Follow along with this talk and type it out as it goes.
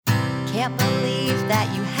can't believe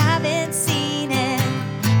that you haven't seen it.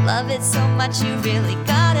 Love it so much you really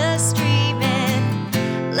gotta stream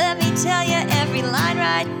it. Let me tell you every line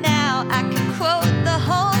right now. I can quote the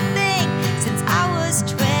whole thing since I was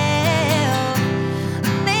 12.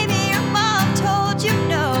 Maybe your mom told you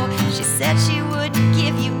no. She said she wouldn't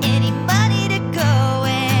give you any money to go,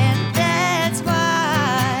 and that's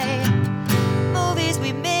why movies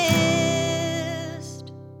we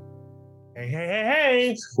missed.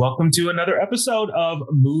 Hey. Welcome to another episode of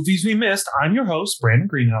Movies We Missed. I'm your host, Brandon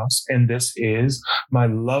Greenhouse, and this is my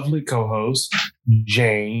lovely co-host,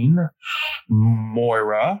 Jane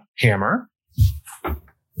Moira Hammer.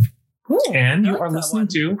 Ooh, and you are listening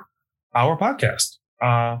to our podcast.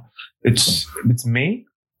 It's me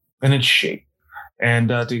and it's she. And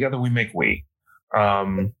together we make we.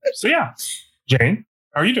 So yeah, Jane,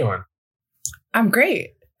 how are you doing? I'm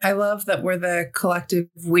great. I love that we're the collective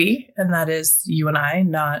we, and that is you and I,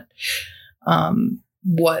 not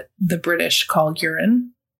what the British call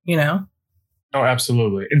urine, you know? Oh,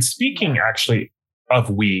 absolutely. And speaking actually of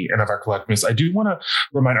we and of our collectiveness, I do want to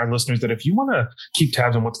remind our listeners that if you want to keep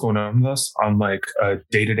tabs on what's going on with us on like a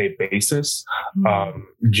day-to-day basis,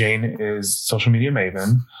 Jane is social media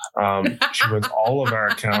maven. She runs all of our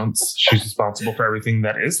accounts. She's responsible for everything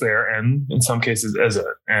that is there, and in some cases isn't.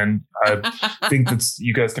 And I think that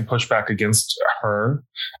you guys can push back against her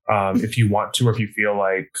if you want to, or if you feel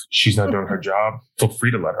like she's not doing her job. Feel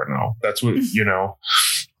free to let her know. That's what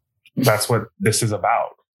that's what this is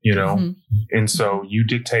about. And so you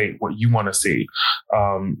dictate what you want to see.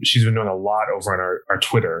 She's been doing a lot over on our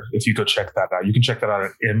Twitter. If you go check that out, you can check that out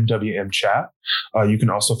at MWM Chat. You can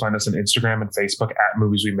also find us on Instagram and Facebook at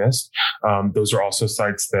Movies We Missed. Those are also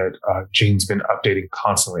sites that Jane's been updating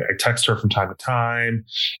constantly. I text her from time to time,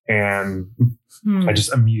 and I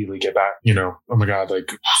just immediately get back, oh my God,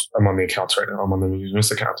 like I'm on the accounts right now. I'm on the Movies We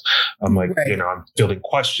Missed accounts. I'm like, I'm fielding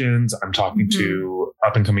questions. I'm talking to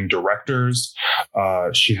up and coming directors.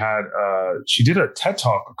 She did a TED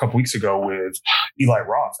Talk a couple weeks ago with Eli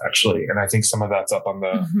Roth, actually. And I think some of that's up on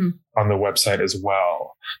the website as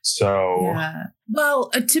well. So, yeah. Well,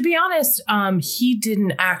 to be honest, he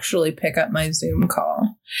didn't actually pick up my Zoom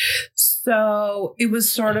call. So it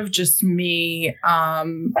was sort of just me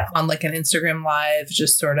on like an Instagram Live,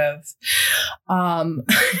 just sort of,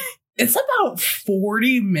 it's about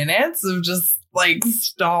 40 minutes of just like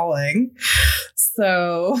stalling.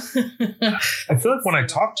 So I feel like when I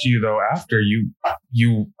talked to you though, after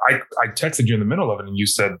I texted you in the middle of it and you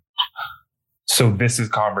said, so this is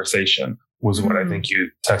conversation was what I think you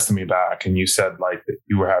texted me back. And you said like that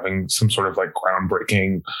you were having some sort of like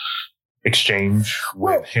groundbreaking exchange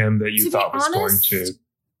with him that you thought was going to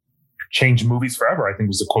change movies forever. I think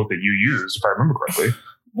was the quote that you used, if I remember correctly.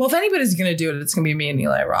 Well, if anybody's going to do it, it's going to be me and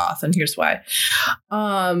Eli Roth. And here's why.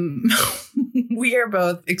 We are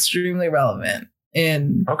both extremely relevant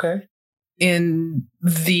in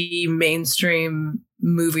the mainstream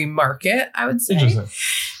movie market, I would say. Interesting.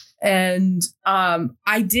 And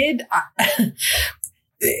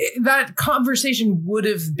that conversation would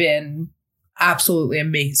have been absolutely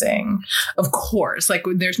amazing. Of course, like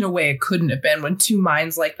there's no way it couldn't have been when two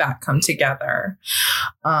minds like that come together.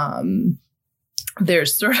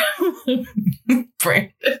 There's sort of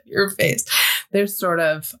Brandon, your face. There's sort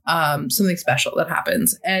of something special that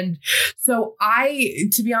happens. And so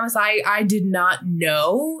to be honest, I did not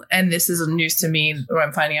know, and this is news to me, what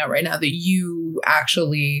I'm finding out right now, that you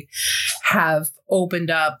actually have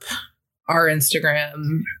opened up our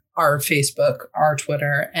Instagram, our Facebook, our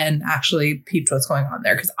Twitter, and actually peeped what's going on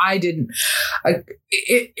there. Because I didn't.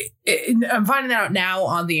 I'm finding that out now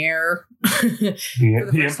on the air. The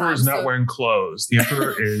Emperor is not wearing clothes. The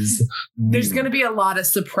Emperor is. There's going to be a lot of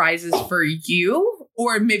surprises for you,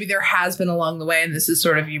 or maybe there has been along the way, and this is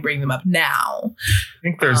sort of you bring them up now. I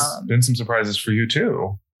think there's been some surprises for you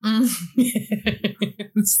too.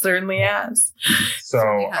 It certainly has.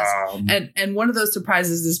 So, and one of those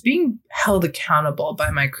surprises is being held accountable by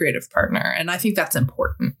my creative partner, and I think that's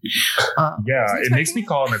important. It makes me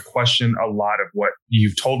call into question a lot of what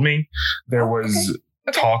you've told me. There was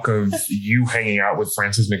talk of you hanging out with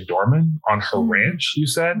Frances McDormand on her ranch, you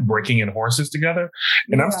said, breaking in horses together.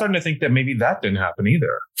 And I'm starting to think that maybe that didn't happen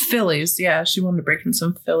either. Fillies. Yeah. She wanted to break in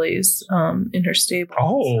some fillies in her stable.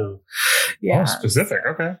 Oh, yeah. Oh, specific.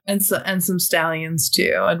 Okay. And some stallions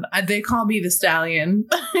too. And they call me the stallion.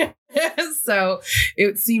 So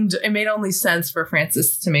it made only sense for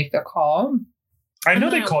Frances to make the call. I know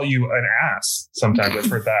they call you an ass sometimes. I've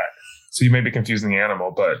heard that. So you may be confusing the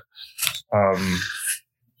animal, but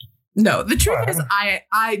no, the truth is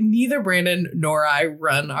I neither Brandon nor I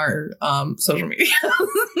run our social media.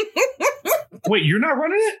 Wait, you're not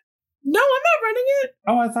running it? No, I'm not running it.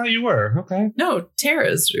 Oh, I thought you were. Okay. No,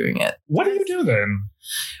 Tara's doing it. What do you do then?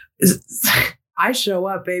 I show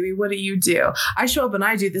up, baby. What do you do? I show up and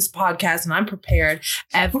I do this podcast and I'm prepared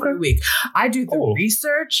every week. I do the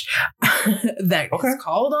research that is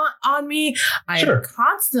called on me. I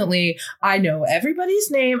know everybody's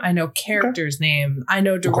name. I know characters' name. I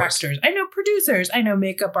know directors. I know producers. I know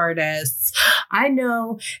makeup artists. I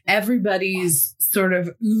know everybody's sort of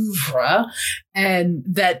oeuvre and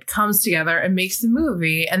that comes together and makes the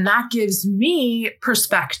movie. And that gives me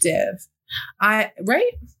perspective.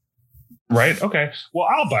 Right. Okay. Well,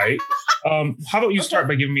 I'll bite. How about you start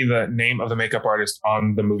by giving me the name of the makeup artist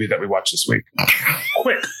on the movie that we watched this week?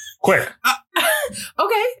 Quick.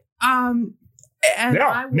 Okay. And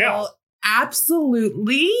I will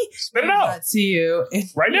absolutely spit it out to you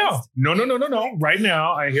right now. No. Right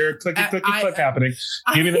now, I hear a click happening.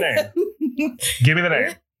 Give me the name. Give me the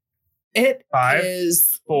name. It 5,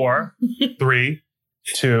 is 4, 3,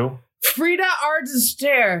 2. Frida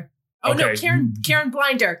Arzdester. Oh, okay. No, Karen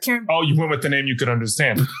Blinder. Oh, you went with the name you could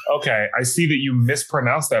understand. Okay, I see that you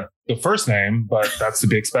mispronounced the first name, but that's to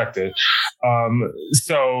be expected.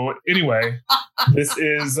 So anyway, this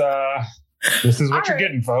is what you're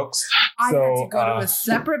getting, folks. I had to go to a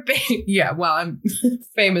separate yeah, well, I'm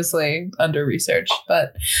famously under researched,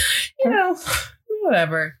 but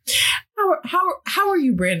whatever. How are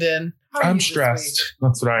you, Brandon? I'm stressed.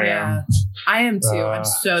 That's what I am. I am too. I'm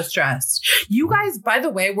so stressed. You guys, by the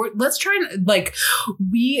way, let's try and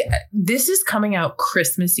this is coming out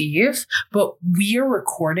Christmas Eve, but we are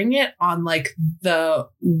recording it on the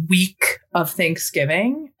week of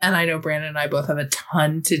Thanksgiving. And I know Brandon and I both have a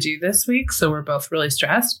ton to do this week, so we're both really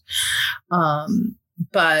stressed.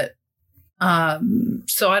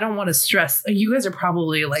 So I don't want to stress. You guys are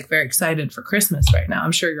probably very excited for Christmas right now.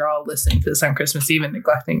 I'm sure you're all listening to this on Christmas Eve and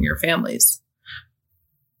neglecting your families.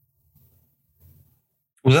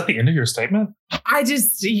 Was that the end of your statement? I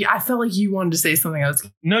felt like you wanted to say something.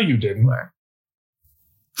 No, you didn't.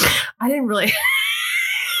 I didn't really.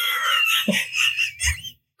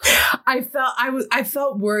 I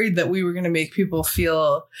felt worried that we were going to make people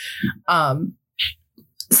feel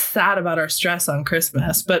sad about our stress on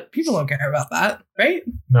Christmas, but people don't care about that, right?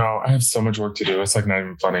 No, I have so much work to do. It's not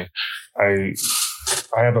even funny.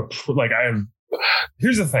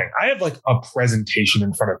 Here's the thing. I have a presentation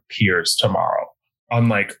in front of peers tomorrow on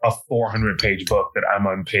a 400-page book that I'm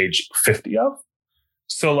on page 50 of.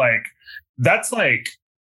 So that's there's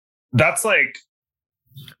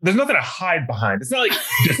nothing to hide behind. It's not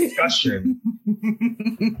discussion.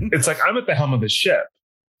 It's I'm at the helm of the ship.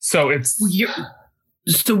 So it's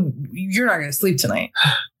So you're not going to sleep tonight?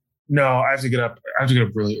 No, I have to get up.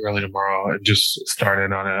 Really early tomorrow and just start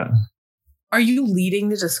in on it. Are you leading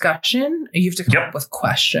the discussion? You have to come up with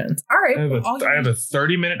questions. All right. I have a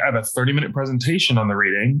 30-minute presentation on the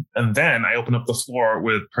reading, and then I open up the floor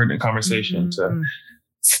with pertinent conversation to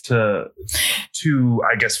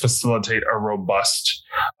I guess facilitate a robust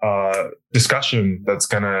discussion that's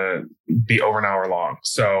gonna be over an hour long.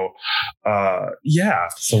 So so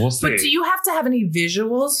we'll see. But do you have to have any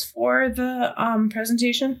visuals for the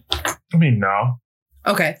presentation? I mean, no.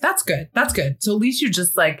 Okay, that's good. So at least you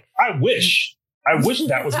just I wish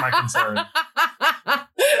that was my concern.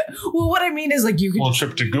 Well, what I mean is you could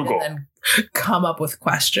trip to Google and then come up with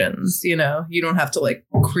questions. You don't have to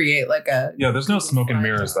create a there's no smoke and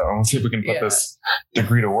mirrors though. Let's see if we can put this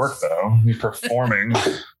degree to work though. Me performing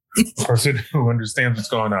person who understands what's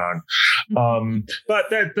going on. But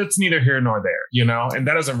that's neither here nor there, and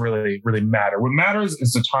that doesn't really matter. What matters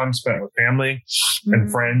is the time spent with family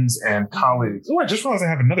and friends and colleagues. Oh, I just realized I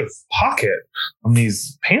have another pocket on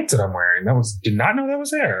these pants that I'm wearing. Did not know that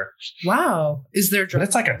was there. Wow. Is there drugs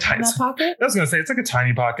it's a tiny pocket? I was going to say, it's a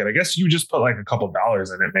tiny pocket. I guess you just put a couple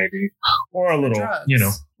dollars in it maybe, or a little, a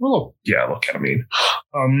little ketamine.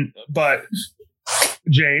 But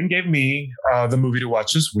Jane gave me the movie to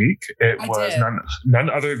watch this week. It was none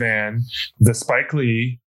other than the Spike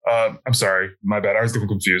Lee. I'm sorry, my bad. I was getting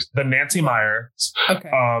confused. The Nancy Meyers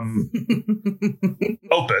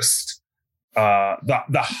opus,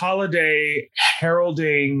 the holiday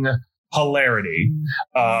heralding hilarity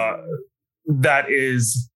that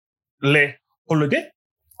is Les Holidays.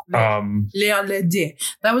 Les Holidays.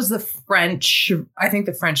 That was the French. I think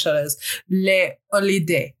the French said is Les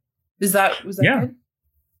Holidays. Was that good?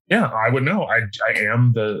 Yeah, I would know. I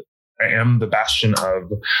am the bastion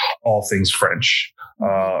of all things French,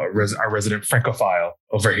 our resident Francophile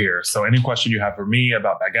over here. So any question you have for me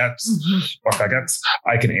about baguettes,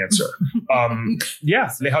 I can answer.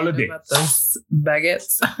 Les Holidays. About those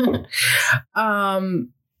baguettes.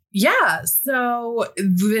 Yeah, so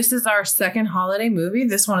this is our second holiday movie.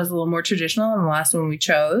 This one is a little more traditional than the last one we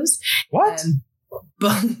chose. What? And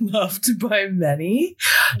beloved by many.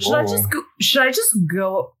 Should I just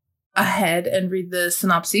go ahead and read the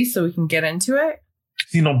synopsis so we can get into it?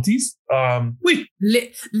 Synopsis? Oui.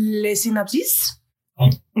 Les synopsis?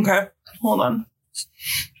 Okay, hold on.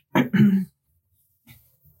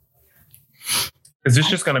 Is this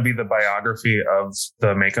just going to be the biography of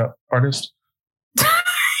the makeup artist?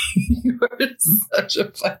 You are such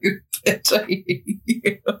a fucking bitch. I hate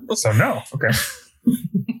you. So no. Okay.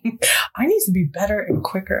 I need to be better and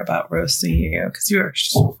quicker about roasting you because you are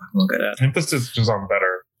so fucking good at it. Emphasis just on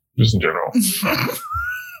better, just in general.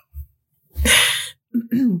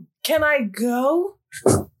 Can I go?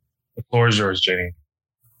 The floor is yours, Janie.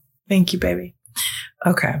 Thank you, baby.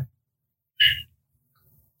 Okay.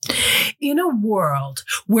 In a world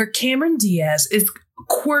where Cameron Diaz is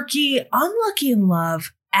quirky, unlucky in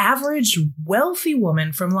love, average, wealthy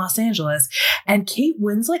woman from Los Angeles, and Kate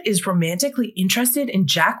Winslet is romantically interested in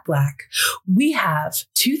Jack Black, we have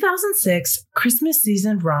 2006 Christmas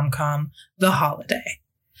season rom-com, The Holiday.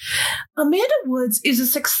 Amanda Woods is a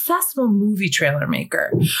successful movie trailer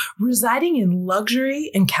maker, residing in luxury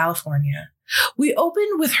in California. We open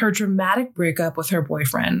with her dramatic breakup with her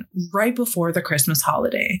boyfriend right before the Christmas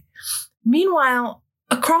holiday. Meanwhile,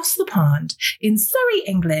 across the pond in Surrey,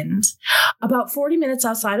 England, about 40 minutes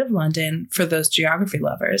outside of London for those geography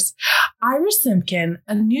lovers, Iris Simpkin,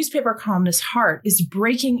 a newspaper columnist's heart is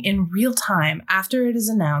breaking in real time after it is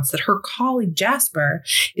announced that her colleague Jasper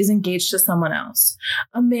is engaged to someone else,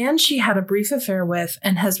 a man she had a brief affair with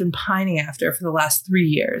and has been pining after for the last 3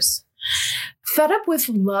 years. Fed up with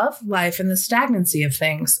love, life, and the stagnancy of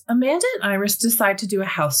things, Amanda and Iris decide to do a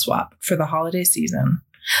house swap for the holiday season.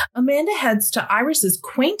 Amanda heads to Iris's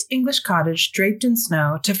quaint English cottage draped in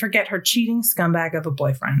snow to forget her cheating scumbag of a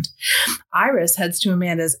boyfriend. Iris heads to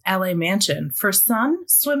Amanda's LA mansion for sun,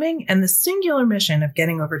 swimming, and the singular mission of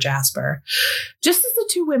getting over Jasper. Just as the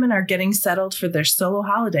two women are getting settled for their solo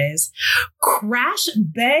holidays, crash,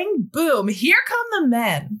 bang, boom, here come the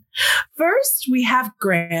men. First, we have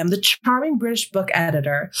Graham, the charming British book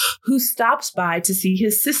editor, who stops by to see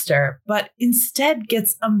his sister, but instead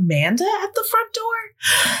gets Amanda at the front door.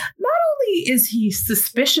 Not only is he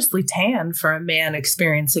suspiciously tan for a man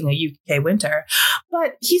experiencing a UK winter,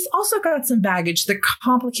 but he's also got some baggage that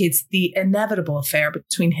complicates the inevitable affair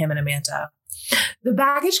between him and Amanda. The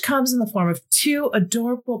baggage comes in the form of two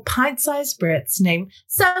adorable pint-sized Brits named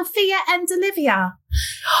Sophia and Olivia.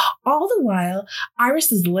 All the while,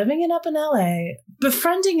 Iris is living it up in LA,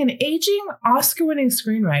 befriending an aging Oscar-winning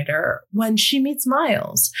screenwriter when she meets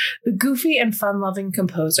Miles, the goofy and fun-loving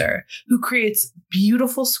composer who creates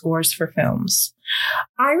beautiful scores for films.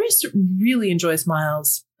 Iris really enjoys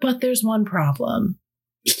Miles, but there's one problem.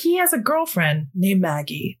 He has a girlfriend named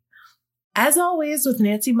Maggie. As always, with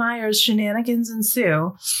Nancy Meyers, shenanigans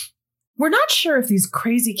ensue. We're not sure if these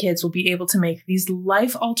crazy kids will be able to make these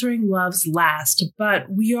life-altering loves last, but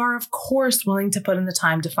we are, of course, willing to put in the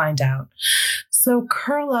time to find out. So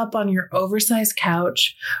curl up on your oversized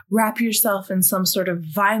couch, wrap yourself in some sort of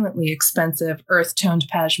violently expensive earth-toned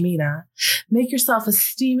pashmina, make yourself a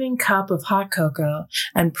steaming cup of hot cocoa,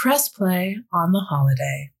 and press play on The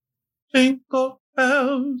Holiday. Jingle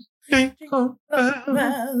bells. Jingle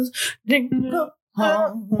bells, jingle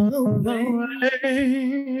all the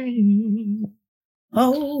way.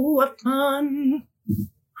 Oh, what fun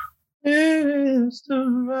is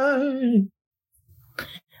to ride.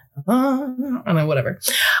 I don't know, whatever.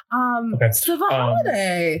 Okay. So the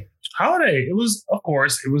holiday. Holiday. It was, of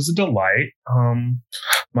course, it was a delight.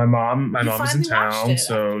 My mom is in town,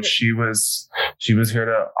 so she was here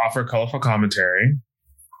to offer colorful commentary.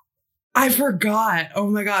 I forgot. Oh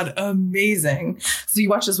my God. Amazing. So you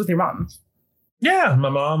watched this with your mom? Yeah, my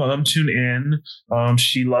mom tuned in.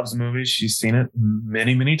 She loves movies. She's seen it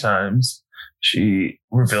many, many times. She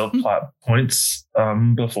revealed plot points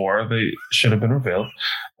before they should have been revealed.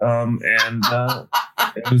 And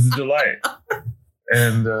it was a delight.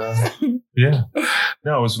 And yeah,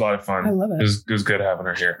 no, it was a lot of fun. I love it. It was good having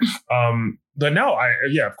her here. But no,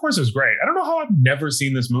 of course it was great. I don't know how I've never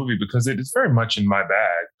seen this movie because it is very much in my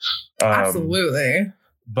bag. Absolutely.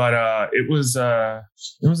 But it was a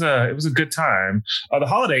good time. The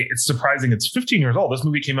Holiday, it's surprising. It's 15 years old. This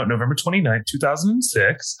movie came out November 29th,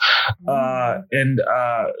 2006. And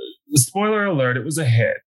spoiler alert, it was a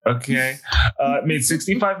hit. Okay. It made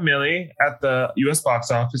 65 million at the US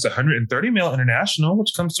box office, 130 million international,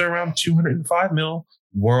 which comes to around 205 million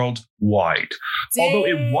worldwide.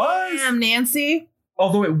 Damn, Nancy.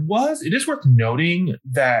 although it is worth noting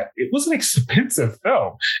that it was an expensive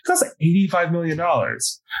film. It cost like $85 million.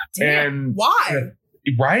 Damn, and why?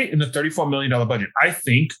 Right, in a $34 million budget. I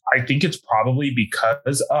think it's probably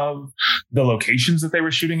because of the locations that they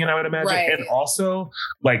were shooting in, I would imagine. Right. And also,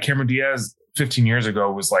 like, Cameron Diaz 15 years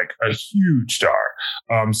ago was like a huge star.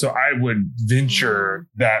 So I would venture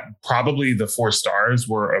that probably the 4 stars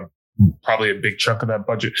were probably a big chunk of that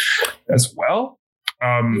budget as well.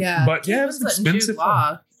 But yeah, it was expensive.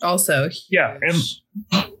 Also, yeah, and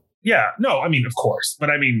no, I mean, of course, but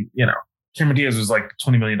I mean, Cameron Diaz was like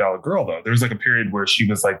 $20 million girl, though. There was like a period where she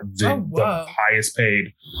was like the highest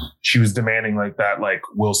paid. She was demanding like that, like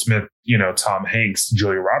Will Smith, Tom Hanks,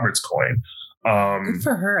 Julia Roberts coin. Good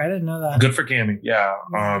for her. I didn't know that. Good for Cammy. Yeah.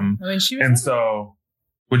 I mean, she was. And so,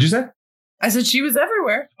 what'd you say? I said she was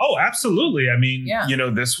everywhere. Oh, absolutely. I mean,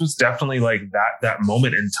 this was definitely like that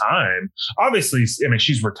moment in time. Obviously, I mean,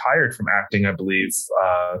 she's retired from acting, I believe.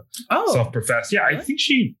 Self-professed. Yeah, really? I think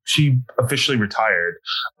she officially retired.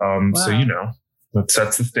 Wow. So, that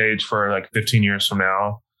sets the stage for like 15 years from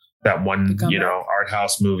now. That one, art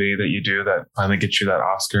house movie that you do that finally gets you that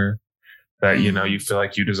Oscar that, you feel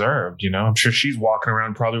like you deserved. I'm sure she's walking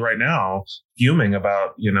around probably right now fuming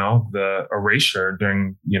about, the erasure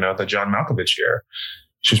during, the John Malkovich year.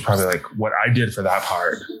 She's probably like, what I did for that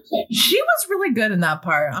part. She was really good in that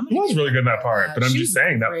part. She was really good in that part, but I'm just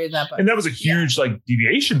saying that. And that was a huge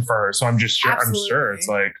deviation for her. So I'm just sure, I'm sure it's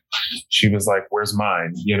like, she was like, where's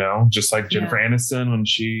mine? Just like Jennifer Aniston when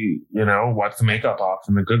she, wiped the makeup off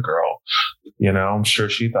in The Good Girl. I'm sure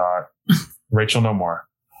she thought, Rachel, no more.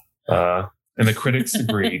 And the critics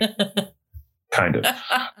agreed, kind of.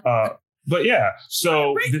 But yeah,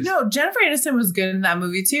 so... Jennifer Aniston was good in that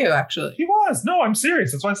movie too, actually. She was. No, I'm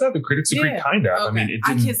serious. That's why I said the critics agreed, kind of. Okay. I mean, it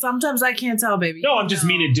didn't... Sometimes I can't tell, baby. No, I'm just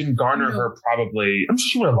mean it didn't garner her probably... I'm sure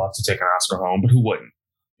she would have loved to take an Oscar home, but who wouldn't?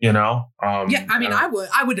 I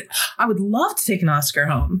would love to take an Oscar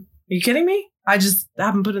home. Are you kidding me? I just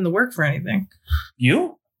haven't put in the work for anything.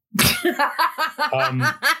 You?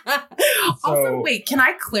 Also, wait, can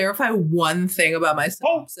I clarify one thing about my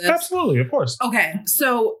synopsis? Oh, absolutely, of course. Okay,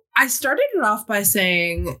 so I started it off by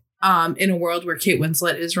saying, in a world where Kate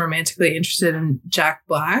Winslet is romantically interested in Jack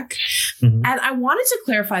Black. And I wanted to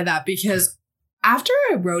clarify that because after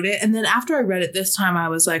I wrote it, and then after I read it this time, I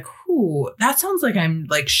was like, ooh, that sounds like I'm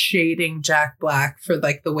like shading Jack Black for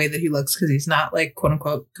like the way that he looks because he's not like quote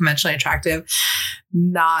unquote conventionally attractive.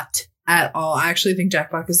 Not at all. I actually think Jack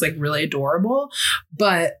Black is like really adorable,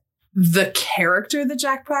 but the character that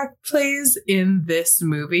Jack Black plays in this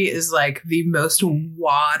movie is like the most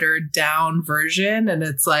watered down version. And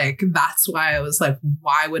it's like, that's why I was like,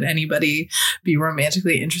 why would anybody be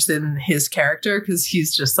romantically interested in his character? Because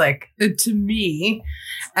he's just like, to me,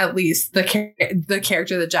 at least the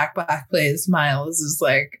character that Jack Black plays, Miles, is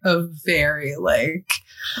like a very like,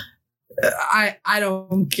 I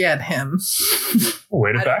don't get him.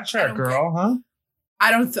 Way to backtrack, girl, huh? I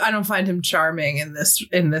don't find him charming in this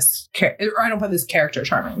or I don't find this character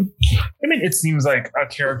charming. I mean, it seems like a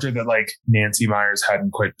character that like Nancy Meyers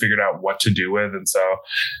hadn't quite figured out what to do with, and so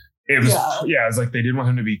it was it's like they didn't want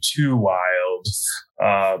him to be too wild.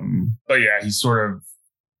 But yeah, he's sort of,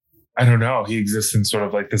 I don't know. He exists in sort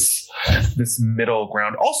of like this middle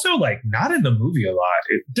ground. Also, like not in the movie a lot.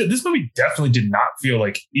 This movie definitely did not feel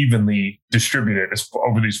like evenly distributed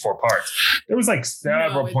over these 4 parts. There was like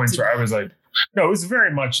several points where I was like, no, it was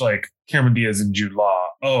very much like Cameron Diaz and Jude Law.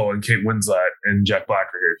 Oh, and Kate Winslet and Jack Black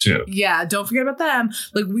are here too. Yeah, don't forget about them.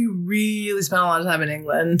 Like we really spent a lot of time in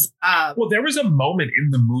England. Well, there was a moment in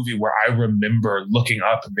the movie where I remember looking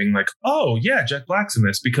up and being like, oh yeah, Jack Black's in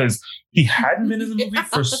this, because he hadn't been in the movie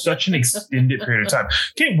for such an extended period of time.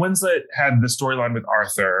 Kate Winslet had the storyline with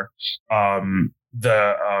Arthur,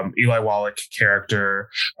 the Eli Wallach character,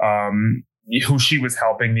 who she was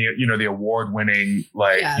helping, the award-winning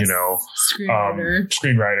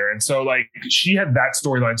screenwriter, and so like she had that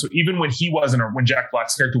storyline. So even when when Jack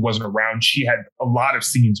Black's character wasn't around, she had a lot of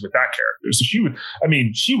scenes with that character. So she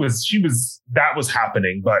was that was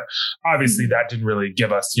happening, but obviously that didn't really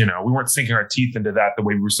give us, we weren't sinking our teeth into that the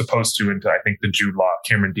way we were supposed to into I think the Jude Law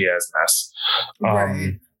Cameron Diaz mess.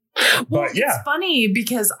 Right. Well, it's funny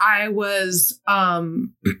because I was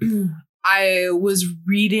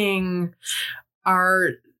reading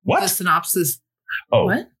the synopsis. Oh,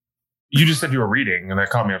 what? You just said you were reading, and that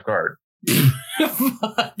caught me off guard.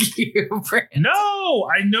 Fuck you, Brandon. No,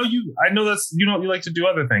 I know you. I know that's you like to do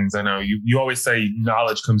other things. I know you always say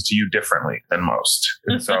knowledge comes to you differently than most,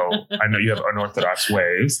 and so I know you have unorthodox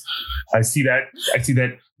ways. I see that.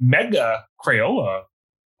 Mega Crayola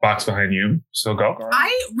box behind you. So go.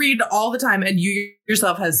 I read all the time, and you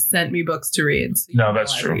yourself has sent me books to read. So no,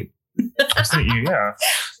 that's true. I sent you, yeah.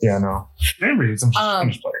 Yeah, no. Jane reads. I'm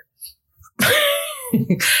just playing.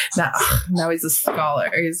 now he's a scholar.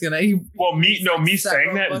 He's gonna. Me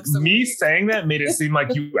saying that made it seem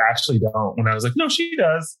like you actually don't. When I was like, no, she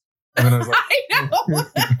does. And then I was like,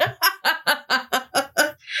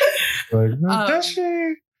 I know. Does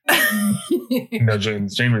she? No,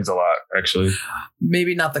 Jane reads a lot, actually.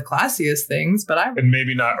 Maybe not the classiest things, but and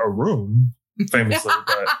maybe not A Room, famously,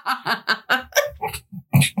 but.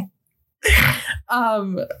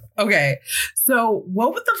 Okay. So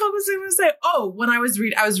what the fuck was I going to say? Oh, when I was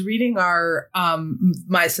reading our,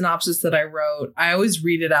 my synopsis that I wrote, I always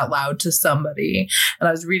read it out loud to somebody, and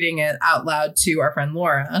I was reading it out loud to our friend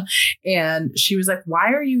Laura, and she was like,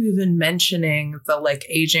 why are you even mentioning the like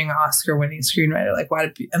aging Oscar winning screenwriter? Like,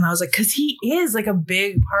 why and I was like, cause he is like a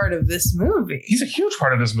big part of this movie. He's a huge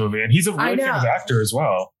part of this movie, and he's a really famous actor as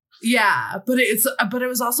well. Yeah. But it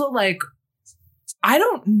was also like, I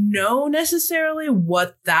don't know necessarily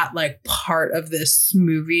what that like part of this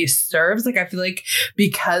movie serves. Like, I feel like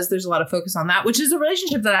because there's a lot of focus on that, which is a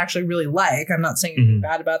relationship that I actually really like. I'm not saying anything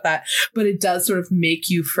bad about that, but it does sort of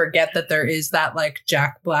make you forget that there is that like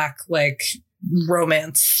Jack Black, like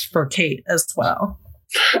romance for Kate as well.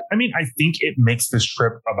 I mean, I think it makes this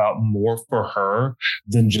trip about more for her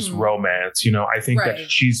than just romance. You know, I think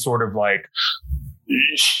that she's sort of like,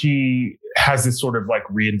 she has this sort of like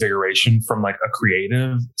reinvigoration from like a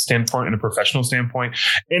creative standpoint and a professional standpoint.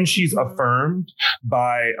 And she's affirmed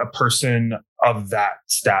by a person of that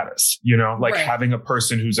status, you know, like having a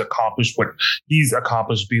person who's accomplished what he's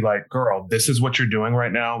accomplished be like, girl, this is what you're doing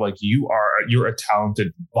right now. Like you're a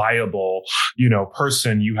talented, viable, you know,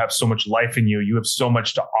 person. You have so much life in you. You have so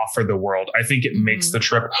much to offer the world. I think it makes the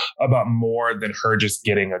trip about more than her just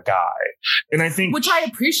getting a guy. And I think, which I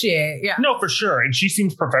appreciate. Yeah, no, for sure. And she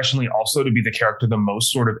seems professionally also to be the character the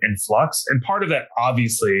most sort of in flux. And part of that,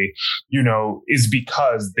 obviously, you know, is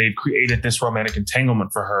because they've created this romantic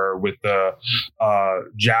entanglement for her with the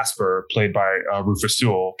Jasper, played by Rufus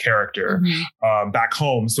Sewell character back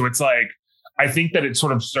home. So it's like, I think that it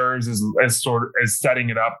sort of serves as setting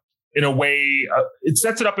it up in a way. It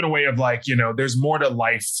sets it up in a way of like, you know, there's more to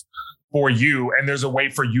life for you, and there's a way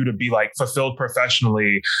for you to be like fulfilled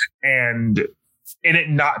professionally, and it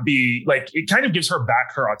not be like, it kind of gives her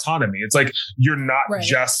back her autonomy. It's like, you're not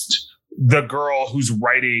just the girl who's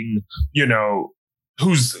writing, you know,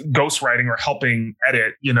 who's ghostwriting or helping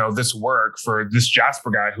edit, you know, this work for this Jasper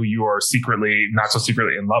guy who you are secretly, not so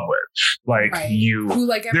secretly in love with. Like who,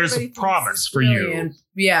 like, there's a promise for you. And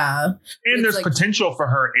there's like, potential for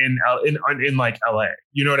her in like LA.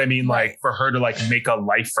 You know what I mean? Like for her to like make a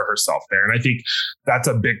life for herself there. And I think that's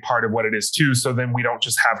a big part of what it is too. So then we don't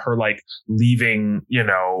just have her like leaving, you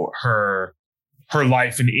know, her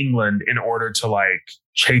life in England in order to like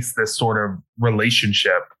chase this sort of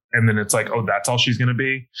relationship. And then it's like, oh, that's all she's going to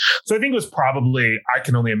be. So I think it was probably, I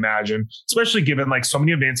can only imagine, especially given like so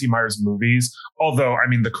many of Nancy Meyers' movies, although, I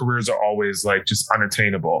mean, the careers are always like just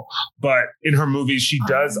unattainable. But in her movies, she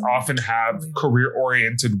does often have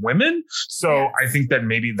career-oriented women. So I think that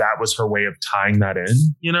maybe that was her way of tying that in,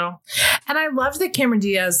 you know? And I loved that Cameron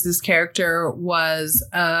Diaz's character was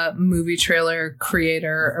a movie trailer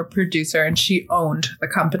creator or producer, and she owned the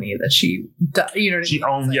company that she, you know what I mean? She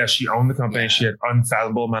owned, she owned the company. Yeah. She had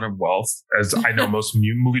unfathomable amount of wealth, as I know most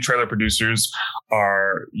movie trailer producers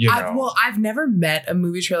are, you know. I've never met a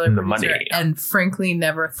movie trailer producer, and frankly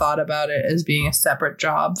never thought about it as being a separate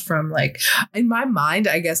job from, like, in my mind,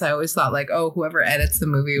 I guess I always thought like, oh, whoever edits the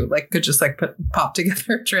movie like could just like pop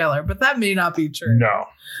together a trailer, but that may not be true. No,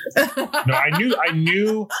 I knew that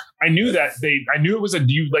I knew it was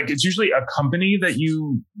it's usually a company that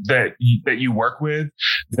you work with,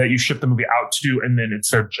 that you ship the movie out to, and then it's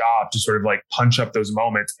their job to sort of like punch up those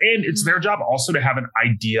moments. And it's their job also to have an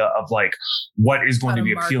idea of like what is going to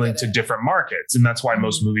be appealing to different markets. And that's why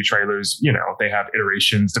most movie trailers, you know, they have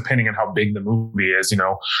iterations depending on how big the movie is, you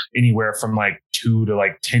know, anywhere from like 2 to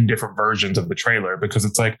like 10 different versions of the trailer, because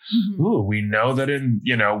it's like, ooh, we know that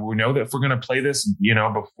if we're going to play this, you know,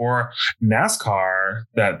 before NASCAR,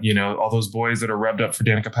 that, you know, all those boys that are revved up for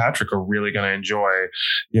Danica Patrick are really going to enjoy,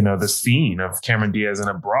 you know, the scene of Cameron Diaz in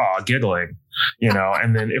a bra giggling.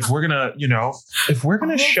 And then if we're gonna,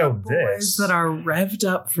 All show the boys this that are revved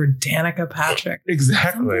up for Danica Patrick.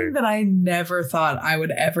 exactly, Something that I never thought I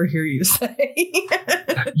would ever hear you say.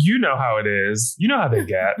 you know how it is, you know how they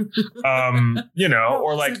get,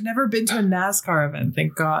 or like I've never been to a NASCAR event,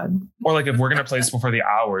 thank God. or like if we're gonna play Before the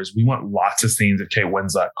Hours, we want lots of scenes of Kate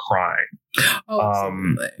Winslet crying.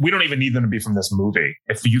 Absolutely. We don't even need them to be from this movie.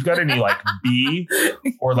 If you've got any like B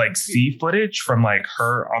or like C footage from like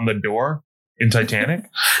her on the door in Titanic,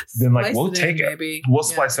 then like we'll take it. Baby. We'll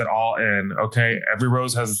splice it all in. Okay, every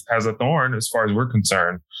rose has a thorn, as far as we're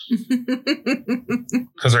concerned,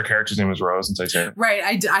 because our character's name was Rose in Titanic. Right,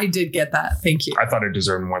 I did get that. Thank you. I thought it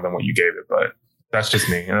deserved more than what you gave it, but that's just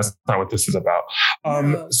me, and that's not what this is about.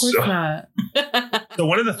 No, of course not. So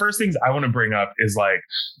one of the first things I want to bring up is like,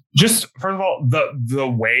 just first of all, the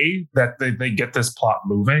way that they get this plot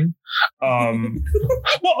moving.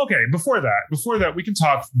 Well, okay, before that, we can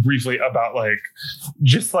talk briefly about like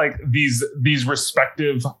just like these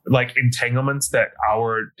respective like entanglements that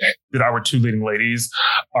our two leading ladies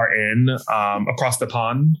are in across the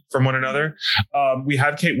pond from one another. We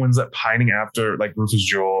have Kate Winslet pining after like Rufus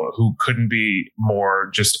Jewell, who couldn't be more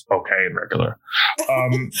just okay and regular.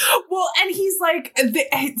 Well, and he's like,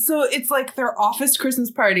 so it's like their office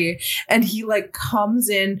Christmas party, and he like comes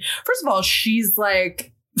in. First of all, she's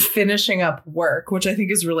like finishing up work, which I think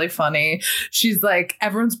is really funny. She's like,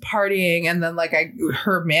 everyone's partying, and then like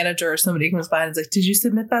her manager or somebody comes by and is like, "Did you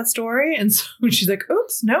submit that story?" And so she's like,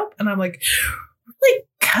 "Oops, nope." And I'm like, really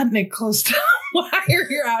cutting it close to why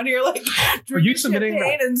you're out here like drinking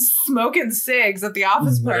champagne and smoking cigs at the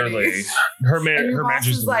office party. Literally. Her boss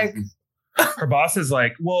is like, her boss is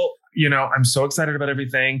like, well, I'm so excited about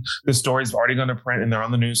everything. The story's already going to print and they're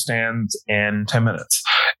on the newsstands in 10 minutes.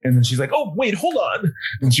 And then she's like, oh, wait, hold on.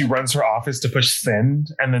 And she runs her office to push send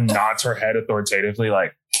and then nods her head authoritatively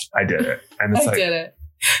like, I did it. And it's did it.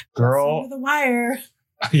 Girl. The wire.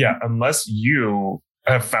 Yeah. Unless you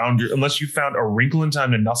found a wrinkle in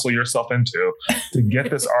time to nestle yourself into to get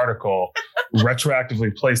this article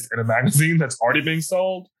retroactively placed in a magazine that's already being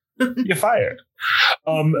sold, you're fired.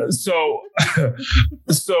 So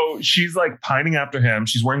she's like pining after him.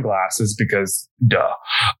 She's wearing glasses because duh.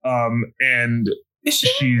 And is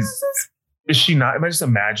she not? Am I just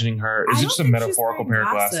imagining her? Is it just a metaphorical pair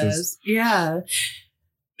of glasses? Yeah.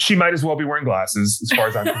 She might as well be wearing glasses, as far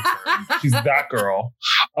as I'm concerned. She's that girl.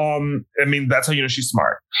 I mean, that's how you know she's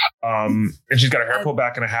smart. And she's got her hair pulled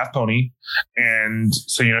back in a half pony. And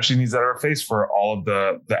so, she needs that on her face for all of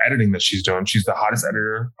the editing that she's doing. She's the hottest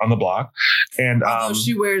editor on the block. And although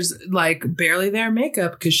she wears like barely their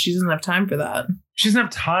makeup because she doesn't have time for that. She doesn't have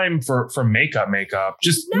time for makeup.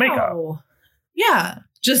 Just makeup. Yeah.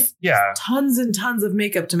 Just tons and tons of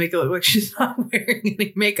makeup to make it look like she's not wearing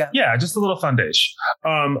any makeup. Yeah, just a little foundation.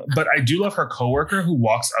 But I do love her coworker who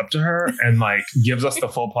walks up to her and like gives us the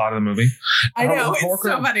full plot of the movie. I know, it's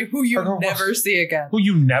so funny. Who you never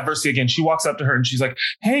see again. She walks up to her and she's like,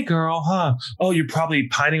 "Hey, girl, huh? Oh, you're probably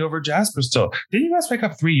pining over Jasper still. Didn't you guys break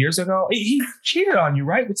up 3 years ago? He cheated on you,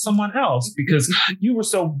 right, with someone else because you were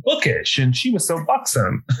so bookish and she was so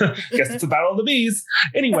buxom. Guess it's a battle of the bees.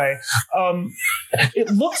 Anyway,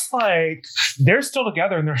 it looks like they're still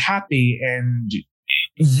together and they're happy, and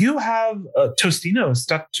you have Tostino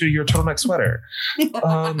stuck to your turtleneck sweater.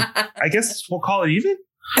 I guess we'll call it even.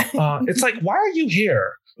 It's like, why are you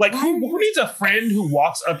here? Like, who needs a friend who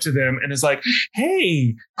walks up to them and is like,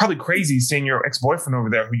 hey, probably crazy seeing your ex-boyfriend over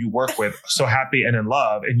there who you work with so happy and in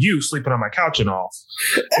love, and you sleeping on my couch and all.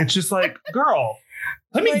 It's just like, girl,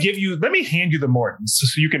 let me hand you the Mortons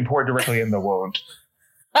so you can pour directly in the wound.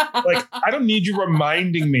 Like, I don't need you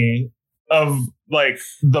reminding me of like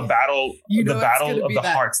the battle of the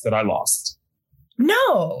hearts that I lost.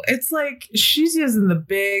 No, it's like she's using the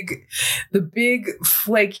big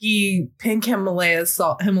flaky pink Himalayan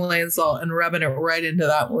salt and rubbing it right into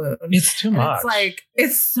that wound. It's too much. It's like,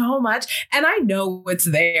 it's so much. And I know it's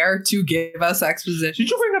there to give us exposition. Did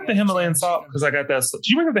you bring up the Himalayan salt? Because I got that. Did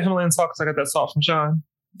you bring up the Himalayan salt? Because I got that salt from Sean.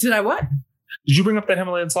 Did I what? Did you bring up that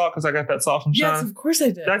Himalayan salt? Because I got that salt from Sean. Yes, of course I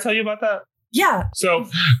did. Did I tell you about that? Yeah. So,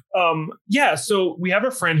 so we have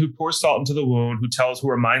a friend who pours salt into the wound, who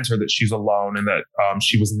reminds her that she's alone and that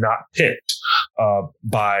she was not picked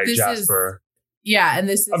by Jasper. And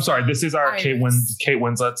this is our Kate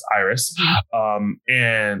Winslet's Iris. Mm-hmm.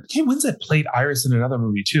 And Kate Winslet played Iris in another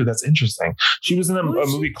movie too. That's interesting. She was in a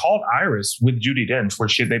movie called Iris with Judi Dench, where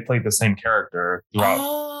they played the same character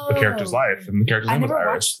throughout the character's life, and the character's name was Iris. I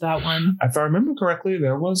never watched that one. If I remember correctly,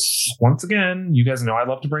 there was, once again, you guys know I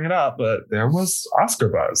love to bring it up, but there was Oscar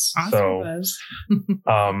buzz.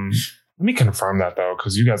 Let me confirm that though,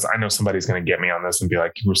 because you guys, I know somebody's going to get me on this and be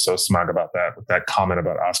like, you were so smug about that with that comment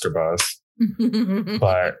about Oscar buzz.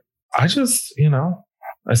 But I just,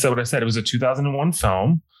 I said what I said. It was a 2001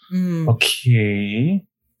 film. Okay.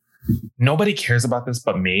 Nobody cares about this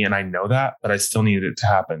but me, and I know that, but I still needed it to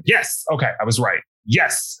happen. Yes. Okay. I was right.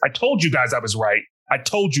 Yes. I told you guys I was right. I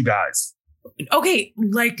told you guys. Okay.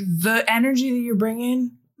 Like the energy that you're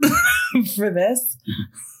bringing for this.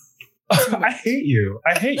 I hate you.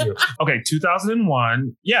 Okay,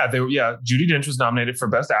 2001. Yeah, Judi Dench was nominated for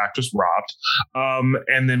Best Actress, robbed.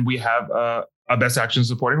 And then we have a Best Action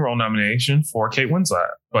Supporting Role nomination for Kate Winslet,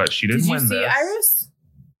 but she didn't win this. Did you see Iris?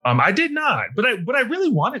 I did not, but I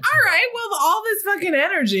really wanted to. All right, well, all this fucking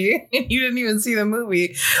energy, and you didn't even see the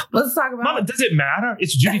movie. Let's talk about. Mama, does it matter?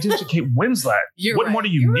 It's Judi Dench and Kate Winslet. What more do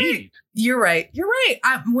you need? You're right.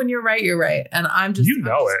 When you're right, you're right, and I'm just.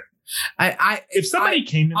 It. If somebody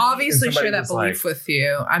came to me, obviously share that belief with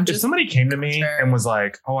you. If somebody came to me and was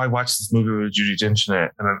like, "Oh, I watched this movie with Judi Dench in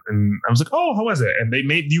it," and I was like, "Oh, how was it?" And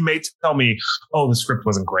you may tell me, "Oh, the script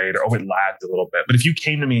wasn't great," or "Oh, it lagged a little bit." But if you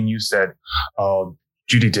came to me and you said, "Oh,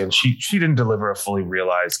 Judi Dench, she didn't deliver a fully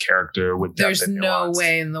realized character with depth there's and no nuance,"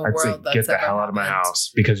 way in the world that's get the hell out of my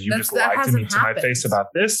house, because you just lied to me to my face about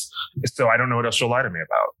this. So I don't know what else you'll lie to me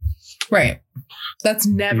about. Right. That's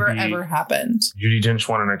never, ever happened. Judi Dench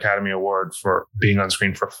won an Academy Award for being on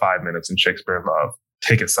screen for 5 minutes in Shakespeare in Love.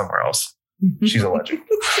 Take it somewhere else. She's a legend.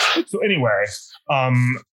 So anyway,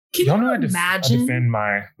 can y'all know imagine? I defend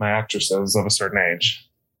my actresses of a certain age.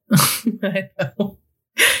 I know.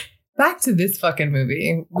 Back to this fucking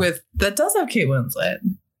movie that does have Kate Winslet.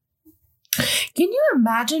 Can you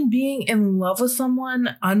imagine being in love with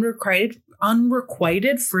someone unrequited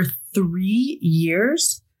for 3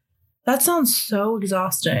 years? That sounds so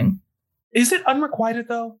exhausting. Is it unrequited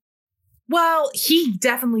though? Well, he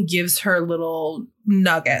definitely gives her little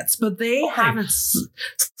nuggets, but they haven't.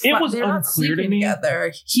 It was unclear to me.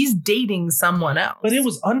 Together. He's dating someone else. But it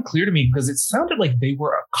was unclear to me because it sounded like they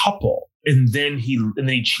were a couple. And then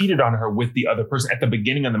he cheated on her with the other person at the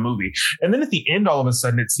beginning of the movie. And then at the end, all of a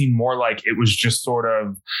sudden, it seemed more like it was just sort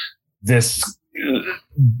of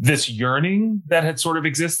this yearning that had sort of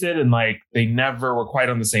existed, and like they never were quite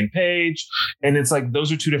on the same page. And it's like those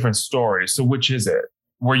are two different stories. So which is it?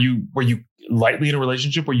 Were you lightly in a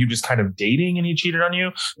relationship? Were you just kind of dating and he cheated on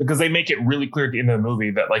you? Because they make it really clear at the end of the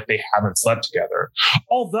movie that like they haven't slept together.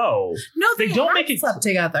 Although they don't make it slept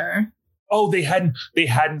together. Oh, they hadn't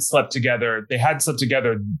slept together. They hadn't slept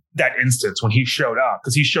together that instance when he showed up,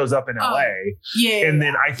 because he shows up in LA. Yeah. And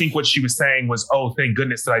then I think what she was saying was, "Oh, thank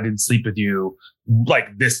goodness that I didn't sleep with you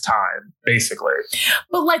like this time," basically.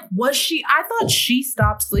 But like, was she? I thought she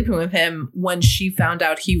stopped sleeping with him when she found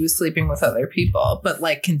out he was sleeping with other people, but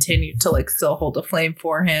like continued to like still hold a flame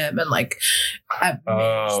for him and like manage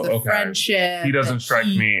the friendship. He doesn't strike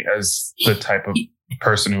me as the type of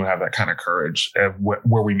person who would have that kind of courage.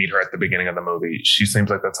 Where we meet her at the beginning of the movie, she seems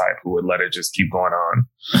like the type who would let it just keep going on.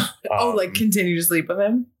 Like continue to sleep with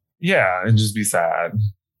him? Yeah, and just be sad.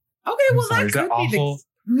 Okay, well that could be awful?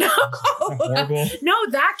 No, horrible. No,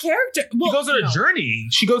 that character. Well, he goes on a journey.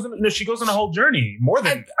 She goes on a whole journey more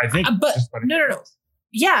than I think. But no.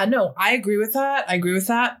 Yeah, no, I agree with that.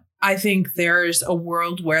 I think there's a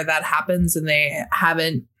world where that happens and they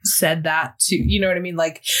haven't said that to, you know what I mean?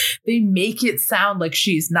 Like they make it sound like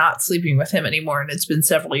she's not sleeping with him anymore. And it's been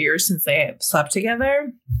several years since they have slept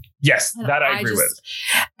together. Yes, that I agree with.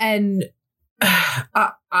 And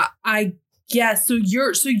I guess, so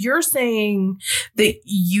you're saying that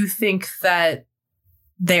you think that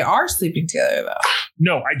they are sleeping together though?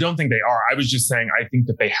 No, I don't think they are. I was just saying, I think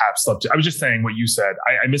that they have slept. I was just saying what you said.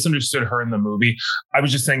 I misunderstood her in the movie. I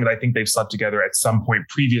was just saying that I think they've slept together at some point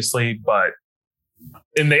previously, but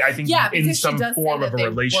I think in some form of a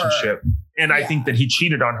relationship. And I think that he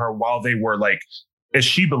cheated on her while they were like, as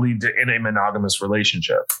she believed it, in a monogamous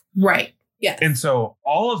relationship. Right. Yeah. And so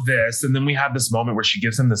all of this, and then we have this moment where she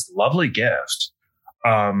gives him this lovely gift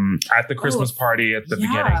at the Christmas party at the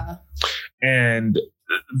beginning. And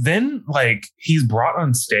then like he's brought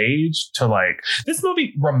on stage to like, this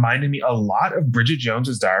movie reminded me a lot of Bridget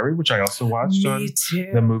Jones's Diary, which I also watched on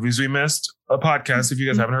The Movies We Missed, a podcast. If you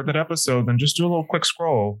guys haven't heard that episode, then just do a little quick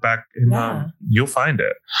scroll back and you'll find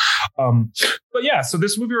it. But yeah, so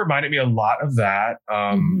this movie reminded me a lot of that.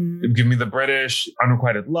 Give me the British,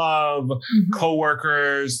 unrequited love,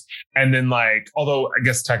 co-workers, and then like, although I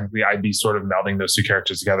guess technically I'd be sort of melding those two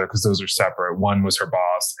characters together because those are separate. One was her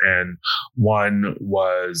boss and one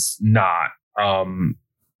was not.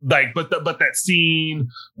 But that scene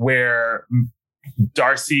where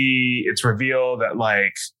Darcy, it's revealed that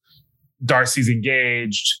like Darcy's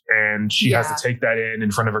engaged and she has to take that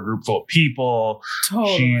in front of a group full of people.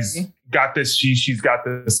 Totally. She's got this, she's got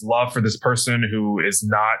this love for this person who is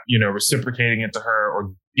not, reciprocating it to her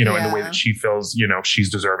or, in the way that she feels, she's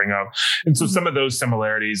deserving of. And so some of those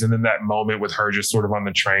similarities, and then that moment with her just sort of on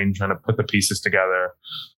the train trying to put the pieces together.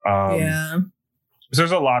 So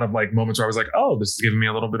there's a lot of like moments where I was like, oh, this is giving me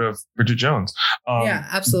a little bit of Bridget Jones. Yeah,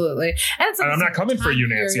 absolutely. And I'm not coming for you,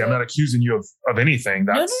 Nancy. I'm not accusing you of anything.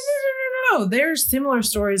 That's No. There's similar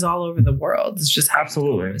stories all over the world. It's just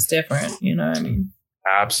absolutely it's different. You know what I mean?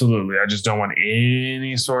 Absolutely. I just don't want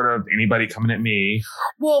anybody coming at me.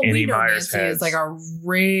 Well, we know Nancy is like a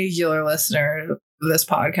regular listener of this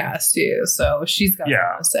podcast too, so she's got something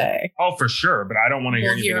to say. Oh, for sure. But I don't want to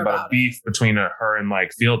hear anything about beef between her and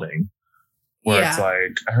like Fielding, where it's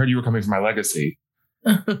like, I heard you were coming for my legacy,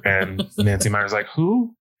 and Nancy Meyer's like,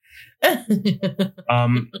 who?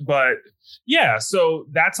 But yeah, so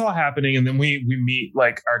that's all happening, and then we meet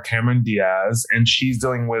like our Cameron Diaz, and she's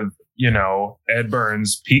dealing with Ed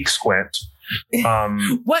Burns' peak squint.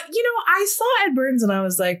 What I saw Ed Burns and I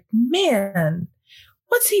was like, man,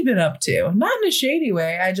 what's he been up to? Not in a shady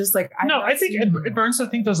way. I just like I think Ed Burns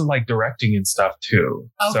does like directing and stuff too.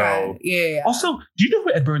 Okay. So yeah. Also, do you know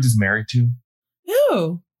who Ed Burns is married to?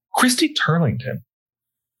 Who? Christy Turlington.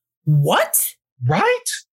 What? Right?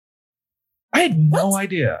 I had no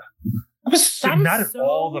idea. I was not at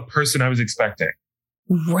all the person I was expecting.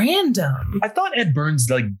 Random. I thought Ed Burns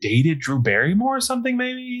like dated Drew Barrymore or something,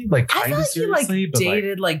 maybe like kind of seriously. He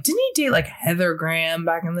dated didn't he date like Heather Graham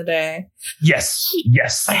back in the day? Yes.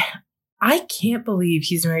 Yes. I can't believe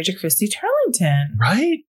he's married to Christy Turlington.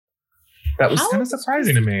 Right? That was kind of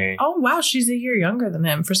surprising to me. Oh wow, she's a year younger than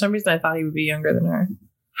him. For some reason, I thought he would be younger than her.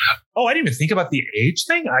 Oh, I didn't even think about the age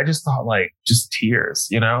thing. I just thought like just tears,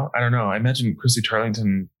 I don't know. I imagine Christy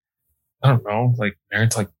Turlington, I don't know, like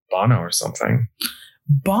married to like Bono or something.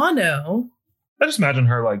 Bono? I just imagine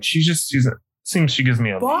her like seems she gives me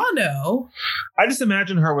a Bono. I just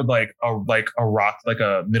imagine her with like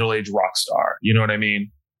a middle-aged rock star. You know what I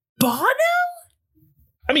mean? Bono?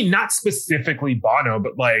 I mean, not specifically Bono,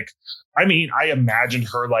 but like, I imagine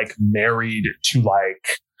her like married to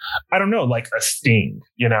like, I don't know, like a Sting,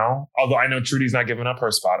 Although I know Trudy's not giving up her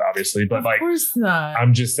spot, obviously, but like, of course not.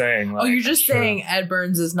 I'm just saying. Like, you're just saying Ed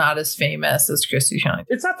Burns is not as famous as Christy Turlington.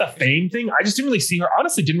 It's not the fame thing. I just didn't really see her.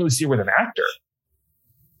 Honestly, didn't really see her with an actor.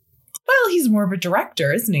 Well, he's more of a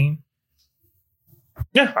director, isn't he?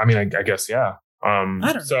 Yeah, I guess yeah. I don't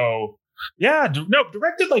know. So yeah,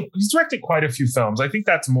 he's directed quite a few films. I think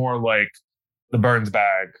that's more like the Burns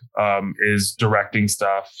bag. Is directing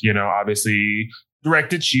stuff. Obviously.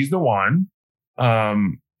 Directed She's the One.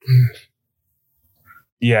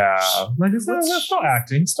 Yeah. Like still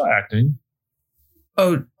acting.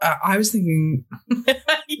 Oh, I was thinking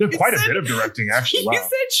quite a bit of directing, actually. Wow. You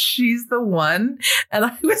said She's the One, and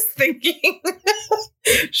I was thinking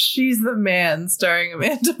She's the Man starring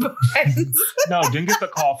Amanda Bynes. No, didn't get the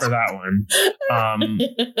call for that one.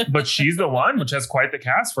 But She's the One, which has quite the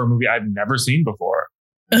cast for a movie I've never seen before.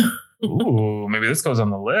 Ooh, maybe this goes on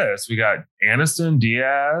the list. We got Aniston,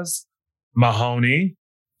 Diaz, Mahoney.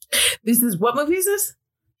 This is what movie is this?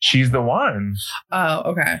 She's the One. Oh,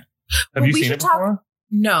 okay. Have you seen it before?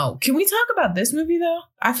 No. Can we talk about this movie though?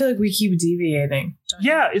 I feel like we keep deviating.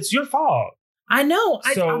 Yeah, it's your fault. I know.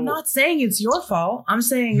 I'm not saying it's your fault. I'm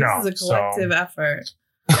saying this is a collective effort.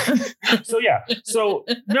 So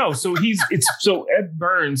Ed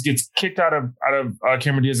Burns gets kicked out of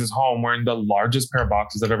Cameron Diaz's home wearing the largest pair of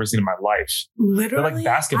boxers I've ever seen in my life. Literally, they're like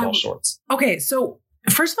basketball shorts. Okay, so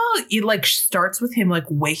first of all, it like starts with him like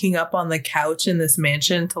waking up on the couch in this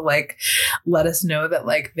mansion to like let us know that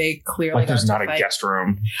like they clearly like there's not a guest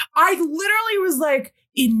room. I literally was like,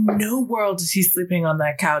 in no world is he sleeping on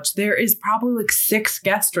that couch. There is probably like 6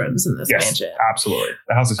 guest rooms in this mansion. Absolutely,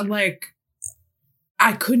 the house is like.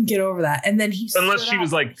 I couldn't get over that. And then unless she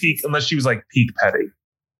was like peak petty.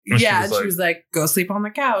 Yeah, she was like, go sleep on the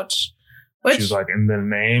couch. She was like, in the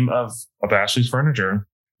name of Ashley's furniture,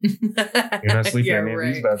 you're not sleeping in any of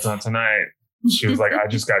these beds, not tonight. She was like, I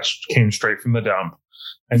just came straight from the dump.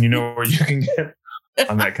 And you know where you can get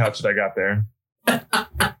on that couch that I got there.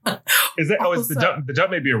 Is that? Oh, it's the dump. The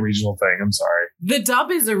dump may be a regional thing. I'm sorry. The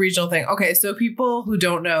dump is a regional thing. Okay, so people who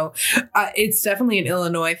don't know, it's definitely an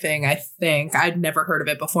Illinois thing. I think I'd never heard of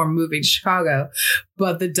it before moving to Chicago,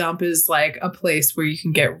 but the dump is like a place where you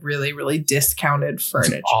can get really, really discounted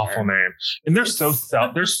furniture. It's an awful name, and they're so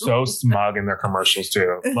smug in their commercials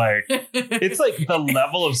too. Like it's like the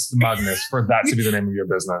level of smugness for that to be the name of your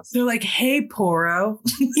business. They're like, "Hey, Poro,"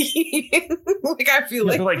 like I feel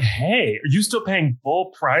like they're like, "Hey, are you still paying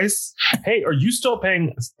full price hey, are you still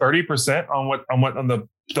paying 30% on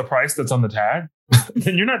the price that's on the tag?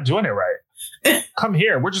 Then you're not doing it right. Come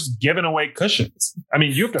here. We're just giving away cushions. I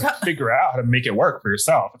mean, you have to figure out how to make it work for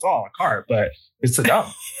yourself. It's all a la carte, but it's a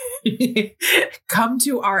dump. Come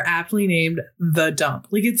to our aptly named The Dump.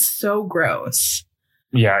 Like, it's so gross.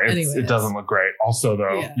 Yeah, it doesn't look great. Also,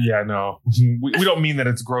 though, no. We don't mean that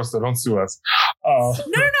it's gross, though. Don't sue us.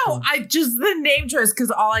 No. I just, the name choice,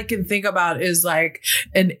 because all I can think about is like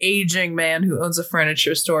an aging man who owns a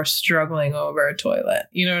furniture store struggling over a toilet.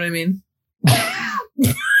 You know what I mean?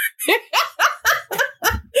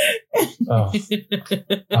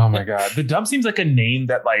 Oh my God. The Dump seems like a name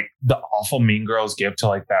that like the awful Mean Girls give to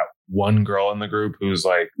like that one girl in the group who's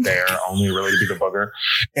like there only really to be the booger.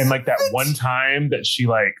 And like that one time that she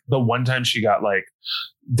got like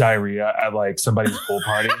diarrhea at like somebody's pool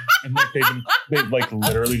party, and like they've like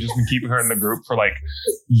literally just been keeping her in the group for like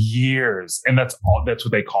years, and that's what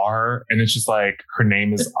they call her. And it's just like her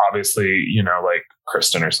name is obviously, you know, like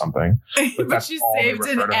Kristen or something, but she's saved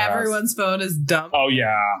in everyone's phone as Dump. Oh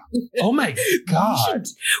yeah. Oh my God.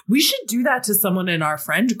 We should do that to someone in our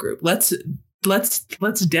friend group. Let's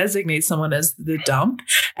designate someone as the Dump,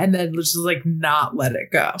 and then let's just like not let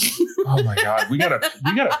it go. Oh my God. We gotta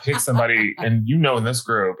pick somebody, and you know, in this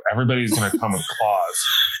group, everybody's gonna come with claws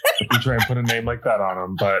if we try and put a name like that on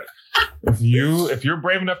them. But if you're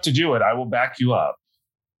brave enough to do it, I will back you up.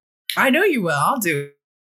 I know you will. I'll do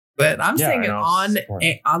it. I'm saying it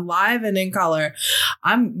on live and in color.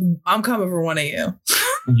 I'm coming for one of you.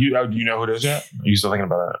 Do you know who it is yet? Are you still thinking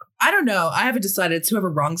about it? I don't know. I haven't decided. It's whoever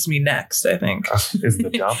wrongs me next, I think. Is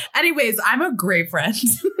the Dump. Anyways, I'm a great friend.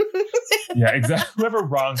 Yeah, exactly. Whoever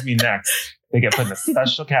wrongs me next, they get put in a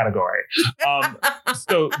special category.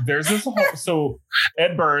 So there's this so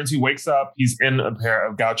Ed Burns, he wakes up, he's in a pair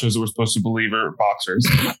of gauchos that we're supposed to believe are boxers.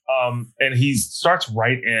 And he starts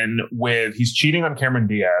right in with, he's cheating on Cameron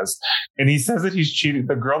Diaz. And he says that he's cheating,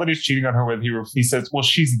 the girl that he's cheating on her with, he says, well,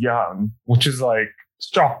 she's young, which is like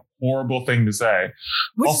such a horrible thing to say.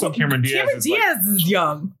 Also, Cameron Diaz is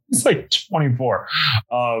young. He's like 24.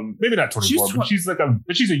 Maybe not 24, but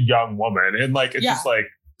she's a young woman. And like, it's just like,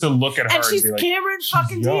 to look at her and she's be like, Cameron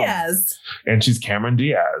fucking Diaz. And she's Cameron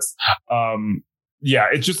Diaz. Yeah,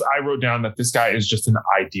 it's just, I wrote down that this guy is just an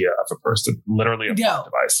idea of a person, literally a plot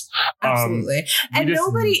device. Absolutely. And it's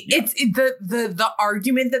the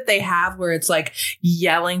argument that they have where it's like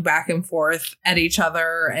yelling back and forth at each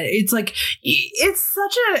other. And it's like, it's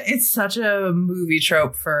such a movie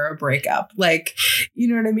trope for a breakup. Like, you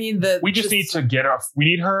know what I mean? We need to get off. We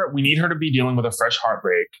need her to be dealing with a fresh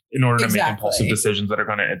heartbreak in order to make impulsive decisions that are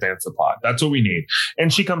going to advance the plot. That's what we need.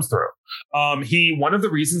 And she comes through. One of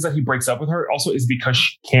the reasons that he breaks up with her also is because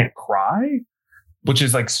she can't cry, which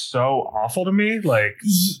is like so awful to me. Like,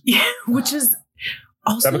 which is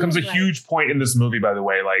also that becomes a huge point in this movie, by the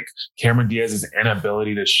way, like Cameron Diaz's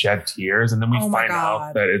inability to shed tears. And then we find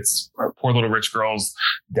out that it's our poor little rich girl's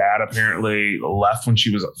dad apparently left when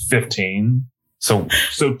she was 15. So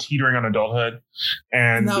teetering on adulthood.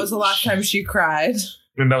 And that was the last time she cried.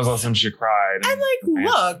 And that was the last time she cried. And like,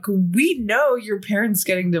 look, we know your parents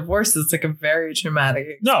getting divorced is like a very traumatic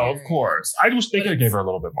experience. No, of course. I wish they could have gave her a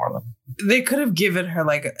little bit more though. They could have given her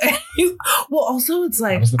like, well, also it's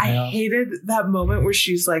like, I hated that moment where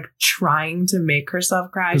she's like trying to make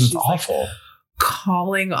herself cry. She's awful. Like,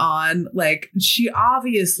 calling on, like, she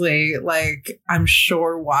obviously, like, I'm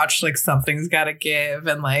sure watched like Something's Gotta Give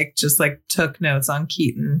and like just like took notes on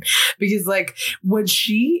Keaton, because like when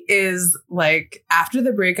she is like after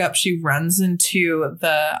the breakup, she runs into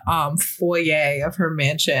the foyer of her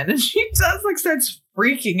mansion and she just like starts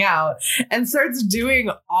freaking out and starts doing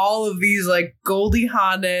all of these like Goldie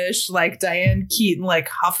Hawn-ish, like Diane Keaton, like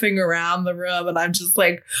huffing around the room, and I'm just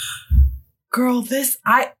like, girl,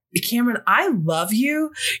 Cameron, I love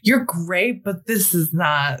you. You're great, but this is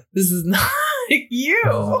not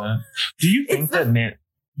you. Do you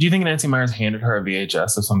think Nancy Meyers handed her a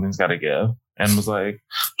VHS of Something's Gotta Give and was like,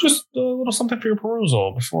 just a little something for your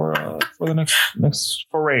perusal before for the next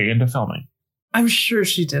foray into filming? I'm sure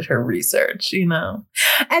she did her research, you know.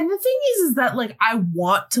 And the thing is that like I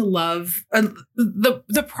want to love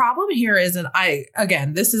the problem here is, and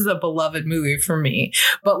this is a beloved movie for me,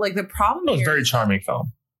 but like the problem it's a very charming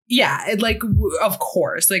film. Yeah, like, of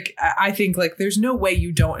course, like, I think, like, there's no way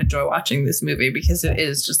you don't enjoy watching this movie because it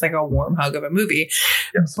is just, like, a warm hug of a movie.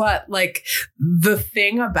 Yes. But, like, the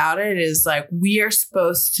thing about it is, like, we are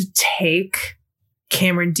supposed to take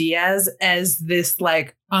Cameron Diaz as this,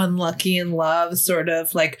 like, unlucky in love sort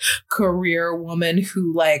of, like, career woman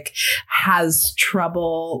who, like, has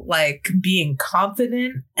trouble, like, being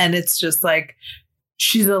confident. And it's just, like,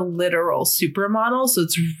 she's a literal supermodel, so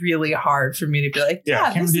it's really hard for me to be like,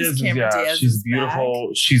 yeah, Cameron this Diaz is Cameron Diaz's she's beautiful.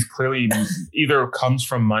 bag. She's clearly either comes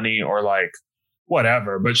from money or like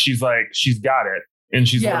whatever, but she's got it. And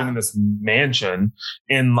she's living in this mansion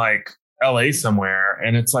in like LA somewhere.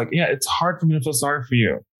 And it's like, yeah, it's hard for me to feel sorry for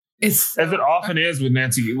you. It's as it often is with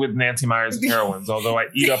Nancy Meyers heroines, although I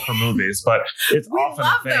eat up her movies, but it's we often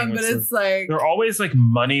love a thing. them, but it's like they're always like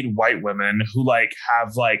moneyed white women who like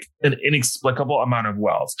have like an inexplicable amount of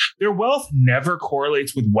wealth. Their wealth never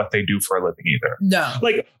correlates with what they do for a living either. No.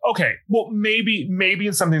 Like, okay, well,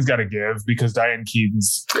 maybe something's got to give because Diane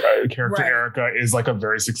Keaton's character Erica is like a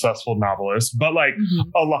very successful novelist, but like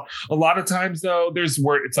a lot of times though, there's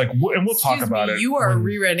where it's like, and we'll talk about it. You are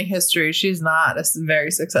rewriting history. She's not a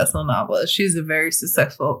very successful novelist. She's a very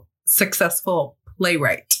successful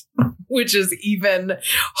playwright, which is even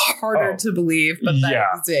harder to believe, but that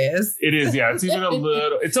exists. It is, yeah. It's even a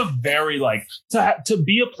little, it's a very like, to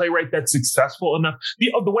be a playwright that's successful enough.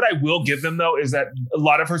 What I will give them though is that a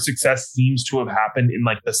lot of her success seems to have happened in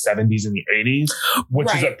like the 70s and the 80s,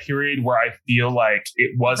 which is a period where I feel like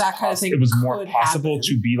it was that kind of thing it was more possible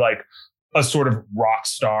to be like a sort of rock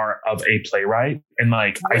star of a playwright. And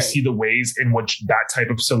like, I see the ways in which that type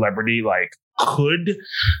of celebrity like could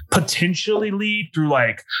potentially lead through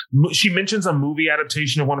like, she mentions a movie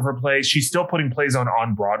adaptation of one of her plays. She's still putting plays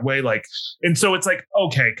on Broadway. Like, and so it's like,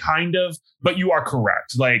 okay, kind of, but you are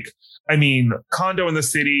correct. Like, I mean, condo in the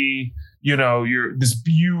city, you know, you're this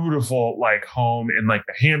beautiful like home in like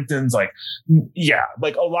the Hamptons. Like, yeah,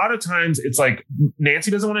 like a lot of times it's like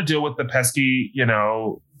Nancy doesn't want to deal with the pesky, you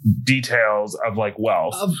know, details of like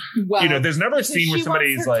wealth. You know, there's never a scene where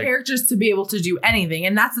somebody's like characters to be able to do anything.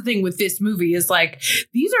 And that's the thing with this movie is like,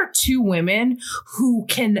 these are two women who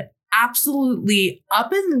can absolutely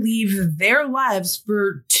up and leave their lives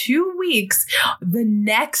for 2 weeks the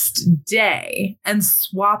next day and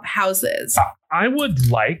swap houses. I would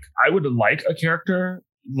like a character,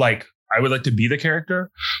 like I would like to be the character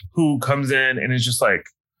who comes in and is just like,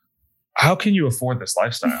 how can you afford this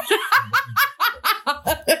lifestyle?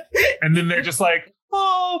 And then they're just like,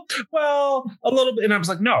 oh, well, a little bit. And I was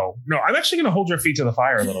like, no, I'm actually going to hold your feet to the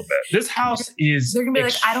fire a little bit. This house is... They're going to be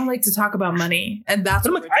like, I don't like to talk about money. And that's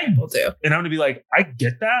what people do. And I'm going to be like, I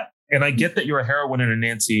get that. And I get that you're a heroine in a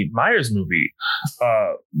Nancy Meyers movie.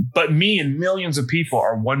 But me and millions of people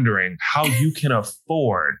are wondering how you can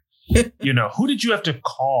afford... You know, who did you have to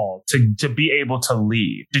call to be able to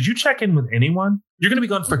leave? Did you check in with anyone? You're going to be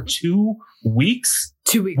gone for 2 weeks?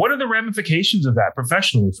 2 weeks. What are the ramifications of that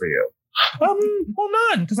professionally for you? Well,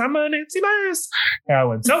 none, because I'm a Nancy Meyers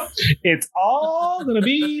heroine. So it's all going to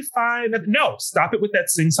be fine. No, stop it with that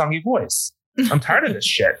sing-songy voice. I'm tired of this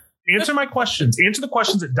shit. Answer my questions. Answer the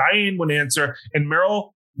questions that Diane wouldn't answer and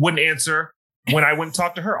Meryl wouldn't answer. When I went and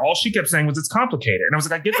talked to her, all she kept saying was, it's complicated. And I was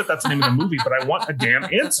like, I get that that's the name of the movie, but I want a damn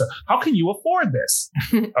answer. How can you afford this?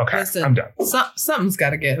 Okay, listen, I'm done. Something's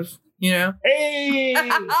got to give, you know? Hey!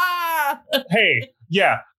 Hey,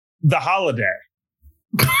 yeah, The Holiday.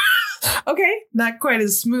 Okay, not quite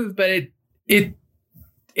as smooth, but it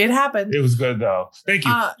happened. It was good, though. Thank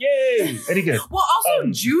you. Yay! Any good. Well,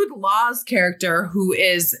 also Jude Law's character, who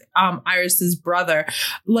is Iris's brother,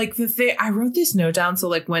 like the thing, I wrote this note down. So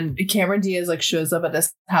like when Cameron Diaz like shows up at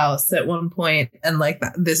his house at one point, and like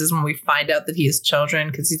this is when we find out that he has children,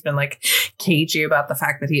 because he's been like cagey about the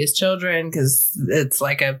fact that he has children because it's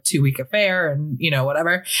like a 2-week affair and, you know,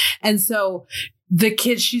 whatever. And so the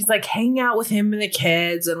kids, she's like hanging out with him and the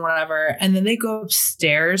kids and whatever. And then they go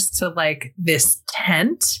upstairs to like this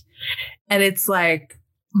tent. And it's like,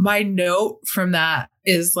 my note from that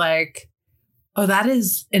is like, oh, that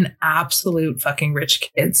is an absolute fucking rich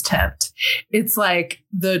kid's tent. It's like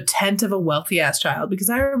the tent of a wealthy ass child. Because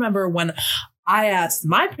I remember when I asked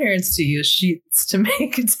my parents to use sheets to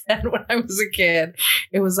make a tent when I was a kid.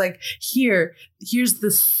 It was like, here's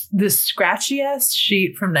this scratchy ass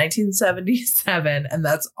sheet from 1977, and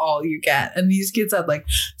that's all you get. And these kids had like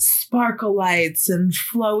sparkle lights and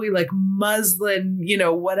flowy like muslin, you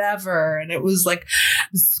know, whatever. And it was like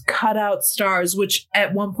cut out stars, which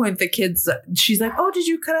at one point the kids, she's like, oh, did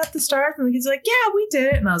you cut out the stars? And the kids are like, yeah, we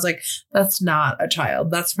did it. And I was like, that's not a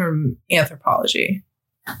child. That's from Anthropology.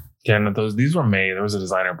 Yeah, these were made. There was a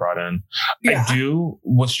designer brought in. Yeah.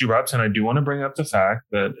 What you brought up, and I do want to bring up the fact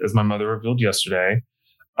that, as my mother revealed yesterday,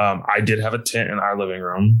 I did have a tent in our living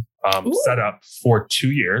room set up for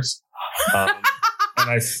 2 years, and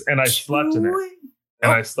I slept in it.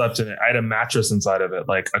 And I slept in it. I had a mattress inside of it,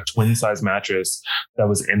 like a twin size mattress that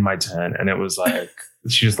was in my tent, and it was like.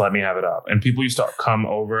 She just let me have it up. And people used to come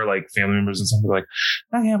over, like family members and stuff, like,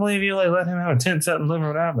 I can't believe you like let him have a tent set and live or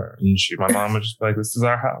whatever. And my mom would just be like, this is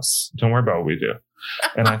our house. Don't worry about what we do.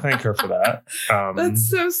 and I thank her for that. That's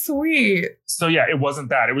so sweet. So yeah, it wasn't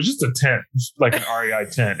that. It was just a tent, like an REI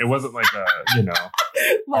tent. It wasn't like a,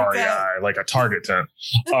 Like REI, like a Target tent.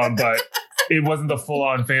 But it wasn't the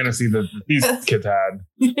full-on fantasy that these kids had.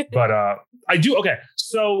 But I do. Okay,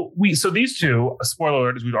 so these two, spoiler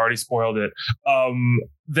alert, as we've already spoiled it.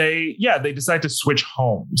 They decide to switch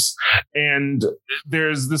homes, and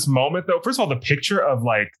there's this moment though. First of all, the picture of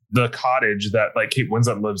like the cottage that like Kate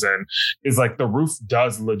Winslet lives in is like the roof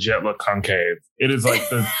does legit look concave. It is like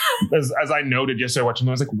as I noted yesterday watching,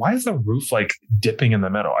 I was like, why is the roof like dipping in the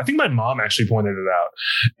middle? I think my mom actually pointed it out,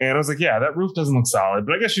 and I was like, yeah, that roof doesn't look solid.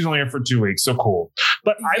 But I guess she's only here for 2 weeks, so cool.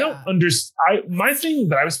 But I don't understand. My thing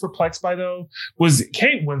that I was perplexed by though was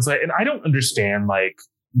Kate Winslet, and I don't understand like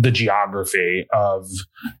the geography of,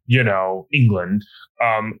 England.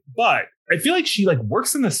 But I feel like she like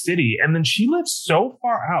works in the city and then she lives so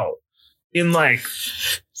far out in like,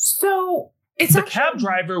 so it's the cab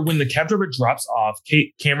driver, when the cab driver drops off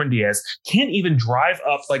Cameron Diaz can't even drive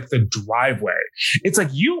up like the driveway. It's like,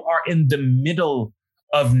 you are in the middle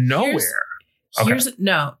of nowhere. I'm going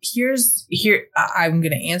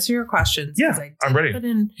to answer your questions. Yeah, I'm ready. Put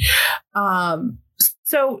in,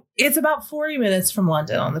 so it's about 40 minutes from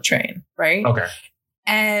London on the train, right? Okay.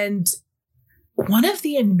 And one of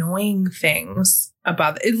the annoying things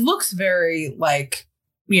about it looks very like,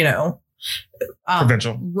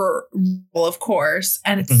 provincial, rural, of course,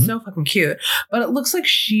 and it's so fucking cute. But it looks like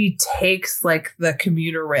she takes like the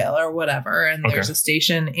commuter rail or whatever, and there's a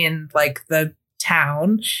station in like the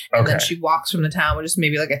town, and then she walks from the town, which is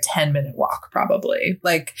maybe like a 10-minute walk, probably.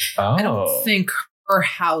 Like, I don't think her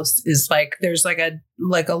house is like, there's like a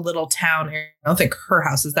little town area. I don't think her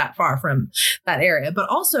house is that far from that area. But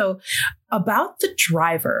also about the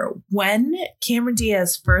driver, when Cameron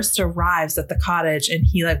Diaz first arrives at the cottage and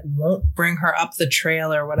he like won't bring her up the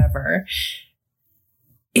trail or whatever.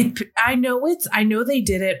 I know they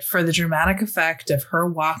did it for the dramatic effect of her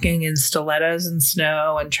walking in stilettos and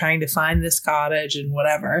snow and trying to find this cottage and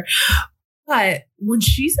whatever. But when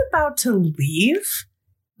she's about to leave,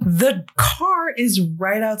 the car is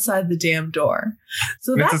right outside the damn door.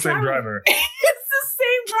 So it's the same driver. It's the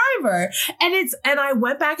same driver. And I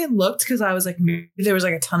went back and looked because I was like, maybe there was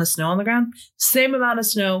like a ton of snow on the ground. Same amount of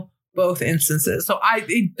snow, both instances. So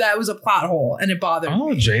that was a plot hole and it bothered me.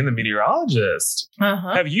 Oh, Jane the meteorologist.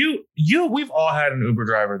 Uh-huh. Have we've all had an Uber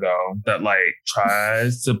driver though that like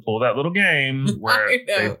tries to pull that little game where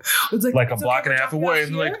it's like a block and a half away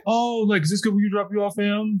and like, oh, like, is this good when you drop you off,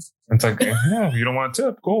 fam? It's like, yeah, you don't want a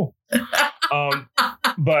tip, cool.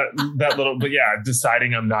 But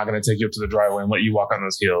deciding I'm not going to take you up to the driveway and let you walk on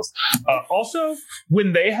those heels. Also,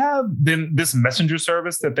 when they have this messenger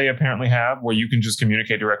service that they apparently have where you can just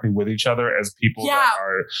communicate directly with each other as people that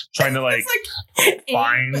are trying to like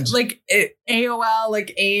find AOL,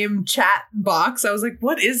 like AIM chat box. I was like,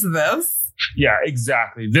 what is this? Yeah,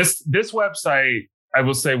 exactly. This website, I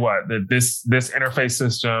will say that this interface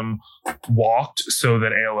system walked so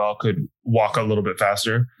that AOL could walk a little bit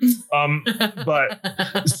faster.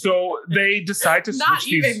 But so they decide to switch not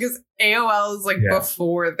even because AOL is like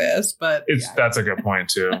before this, but that's a good point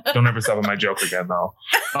too. Don't ever stop on my joke again though.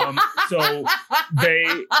 So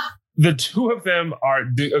the two of them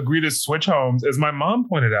agree to switch homes, as my mom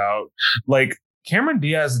pointed out. Like, Cameron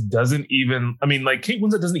Diaz doesn't even, Kate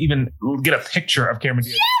Winslet doesn't even get a picture of Cameron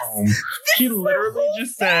Diaz's home. She literally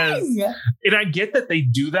just says, and I get that they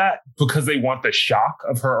do that because they want the shock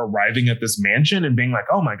of her arriving at this mansion and being like,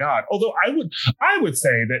 oh my God. Although I would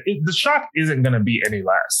say that the shock isn't going to be any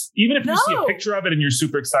less. Even if you see a picture of it and you're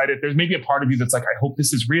super excited, there's maybe a part of you that's like, I hope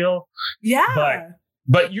this is real. Yeah.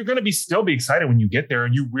 But you're going to still be excited when you get there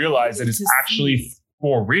and you realize that it's actually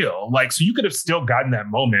for real. Like, so you could have still gotten that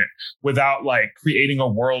moment without like creating a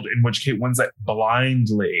world in which Kate Winslet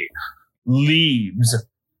blindly leaves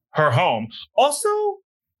her home. Also,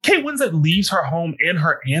 Kate Winslet leaves her home and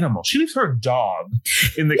her animal. She leaves her dog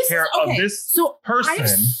in the care of this person. I have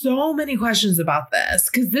so many questions about this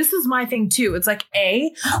because this is my thing too. It's like,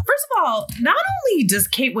 first of all, not only does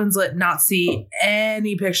Kate Winslet not see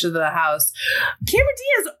any picture of the house, Cameron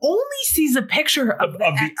Diaz only sees a picture of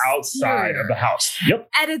the outside of the house. Yep.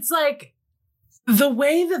 And it's like, the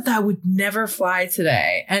way that would never fly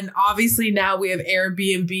today. And obviously now we have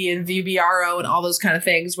Airbnb and VBRO and all those kind of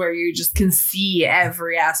things where you just can see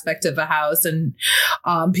every aspect of a house and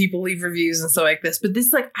people leave reviews and stuff like this. But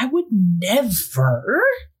this, like, I would never.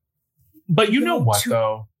 But you know what,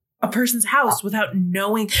 though? A person's house without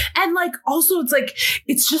knowing. And like, also it's like,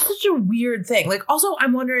 it's just such a weird thing. Like, also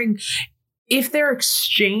I'm wondering if they're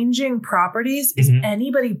exchanging properties, is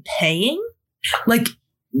anybody paying? Like,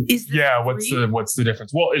 Is this what's the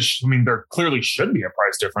difference? Well, there clearly should be a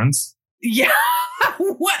price difference. Yeah.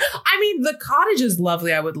 What? I mean, the cottage is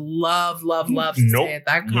lovely. I would love to stay at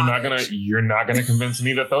that cottage. You're not gonna convince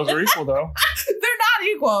me that those are equal, though. They're not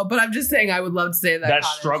equal, but I'm just saying I would love to stay at that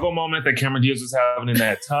cottage. Struggle moment that Cameron Diaz was having in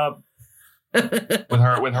that tub with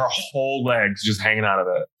her whole legs just hanging out of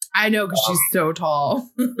it. I know, because she's so tall.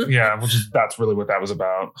 Yeah, that's really what that was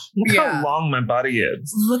about. Look how long my body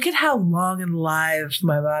is. Look at how long and live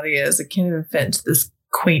my body is. It can't even fit into this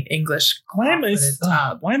quaint English. Why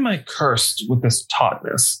am I cursed with this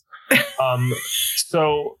tautness?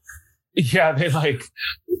 So yeah,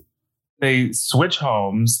 they switch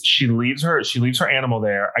homes. She leaves her animal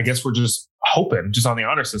there. I guess we're just hoping, just on the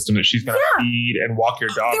honor system, that she's going to feed and walk your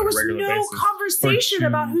dog on a regular basis. There was no conversation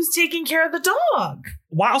about who's taking care of the dog.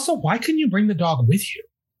 Why couldn't you bring the dog with you?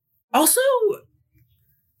 Also,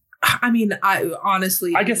 I mean, I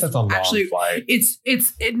guess that's a long flight.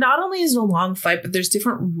 It not only is it a long flight, but there's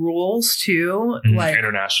different rules too. Like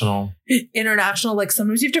international. Like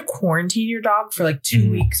sometimes you have to quarantine your dog for like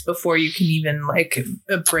 2 weeks before you can even like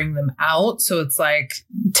bring them out. So it's like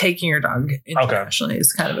taking your dog internationally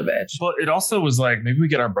is kind of a bitch. But it also was like, maybe we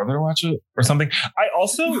get our brother to watch it or something. I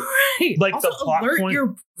also like also the plot alert point.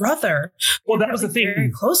 Your brother. Well, that was the thing.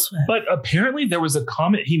 Very close with. But apparently there was a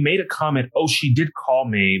comment. He made a comment. Oh, she did call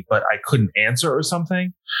me, but I couldn't answer or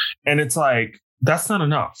something. And it's like, that's not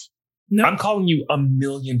enough. No. I'm calling you a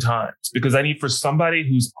million times because I need for somebody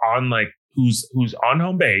who's on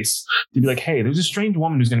home base to be like, hey, there's a strange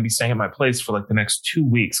woman who's going to be staying at my place for like the next 2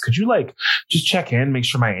 weeks. Could you like just check in, make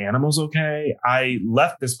sure my animal's okay? I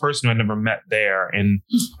left this person who I never met there, and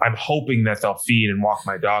I'm hoping that they'll feed and walk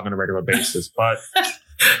my dog on a regular basis. But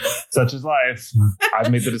such is life.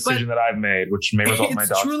 I've made the decision that I've made, which may result in my dog's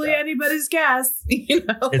death. It's truly anybody's guess. You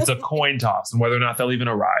know? It's a coin toss, and whether or not they'll even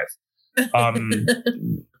arrive.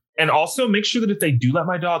 And also make sure that if they do let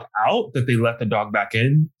my dog out, that they let the dog back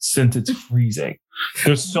in since it's freezing.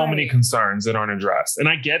 There's so many concerns that aren't addressed. And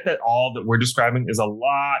I get that all that we're describing is a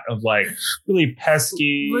lot of like really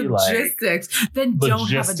pesky logistics. Then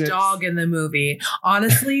don't have a dog in the movie.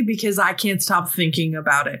 Honestly, because I can't stop thinking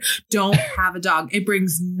about it. Don't have a dog. It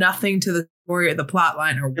brings nothing to the story or the plot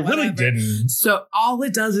line or whatever. It really didn't. So all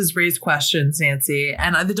it does is raise questions, Nancy.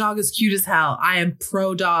 And the dog is cute as hell. I am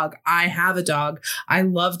pro dog. I have a dog. I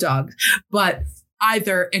love dogs. But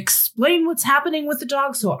either explain what's happening with the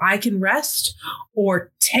dog so I can rest,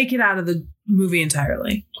 or take it out of the movie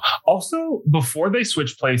entirely. Also, before they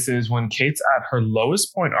switch places, when Kate's at her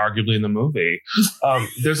lowest point, arguably in the movie,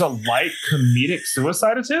 there's a light comedic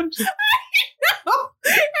suicide attempt.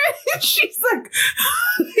 She's like,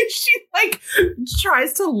 she like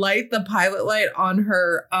tries to light the pilot light on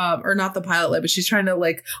her, or not the pilot light, but she's trying to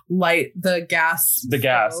like light the gas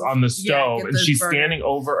on the stove, and she's standing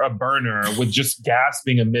over a burner with just gas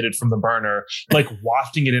being emitted from the burner, like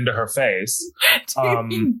wafting it into her face.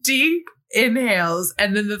 Taking deep inhales,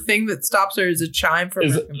 and then the thing that stops her is a chime from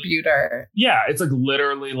her computer. Yeah, it's like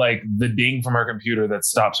literally like the ding from her computer that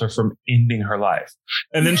stops her from ending her life.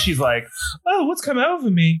 And then she's like, oh, what's come over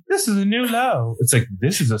me? This is a new low. It's like,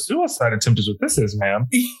 this is a suicide attempt is what this is, ma'am.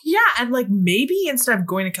 Yeah, and like maybe instead of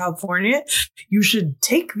going to California, you should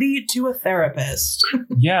take thee to a therapist.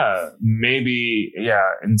 Yeah, maybe,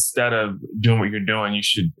 instead of doing what you're doing, you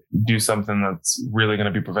should do something that's really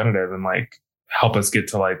going to be preventative and like help us get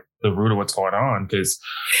to like the root of what's going on, because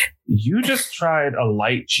you just tried a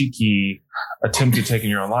light, cheeky attempt at taking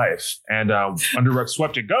your own life, and under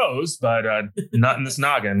swept it goes, but not in this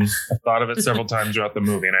noggin. I thought of it several times throughout the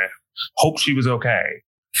movie, and I hope she was okay.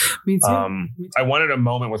 Me too. I wanted a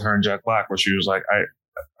moment with her and Jack Black where she was like,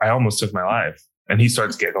 I almost took my life, and he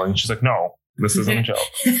starts giggling. She's like, no, this isn't a joke.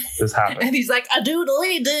 This happened. And he's like, a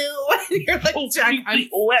doodly-doo. And you're like, Jack,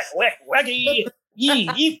 wacky.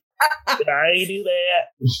 I do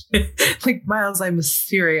that. Like, Miles, I'm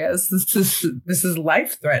serious. This is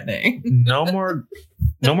life threatening. No more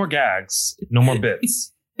gags. No more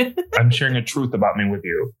bits. I'm sharing a truth about me with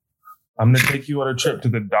you. I'm going to take you on a trip to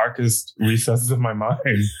the darkest recesses of my mind.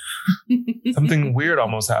 Something weird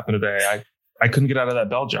almost happened today. I couldn't get out of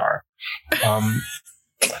that bell jar.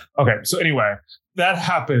 Okay, so anyway, that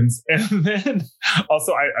happens. And then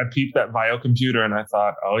also I peeped that Vio computer and I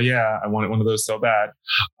thought, oh yeah, I wanted one of those so bad.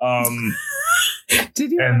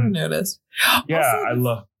 Did you ever notice? Yeah, also, I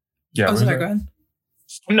love. Yeah. Oh, sorry, go ahead.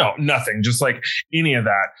 No, nothing. Just like any of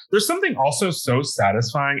that. There's something also so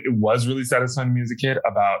satisfying. It was really satisfying to me as a kid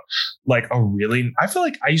about like I feel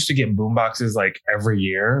like I used to get boomboxes like every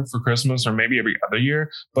year for Christmas or maybe every other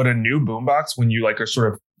year, but a new boombox when you like are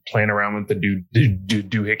sort of playing around with the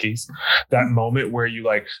doohickeys. That moment where you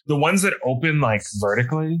like the ones that open like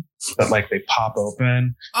vertically, that like they pop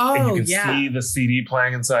open and you can see the CD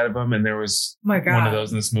playing inside of them. And there was one of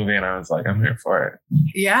those in this movie, and I was like, I'm here for it.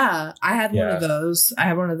 Yeah, I had one of those.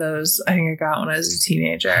 I think I got when I was a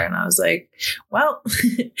teenager, and I was like, well,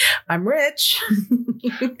 I'm rich.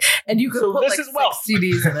 And you could put like 6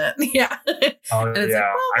 CDs in it. Yeah. And it's like,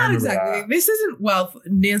 well, not exactly. That. This isn't wealth.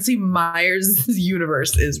 Nancy Meyers'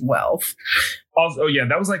 universe is wealth. Also,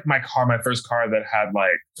 that was like my first car that had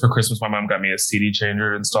like, for Christmas, my mom got me a CD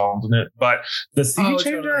changer installed in it. But the CD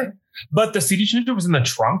changer, was in the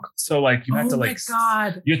trunk. So like you had to like,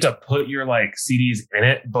 you had to put your like CDs in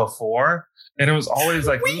it before. And it was always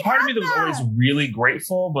like, there was part of me that was always really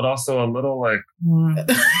grateful, but also a little like,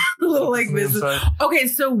 this. Okay,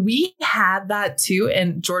 so we had that too.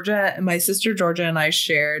 And my sister Georgia and I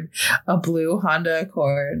shared a blue Honda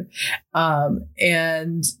Accord.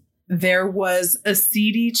 And there was a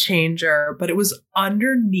CD changer, but it was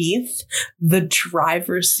underneath the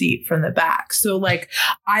driver's seat from the back. So like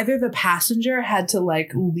either the passenger had to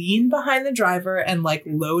like lean behind the driver and like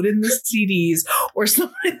load in the CDs, or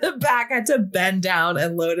someone in the back had to bend down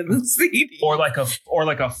and load in the CDs. Or like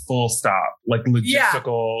a full stop, like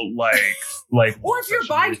logistical, like. Or if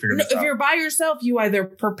you're by yourself, you either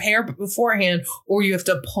prepare beforehand or you have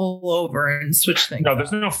to pull over and switch things. No,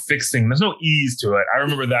 there's no fixing. There's no ease to it. I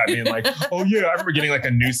remember that being like, oh yeah, I remember getting like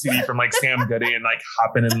a new CD from like Sam Goody and like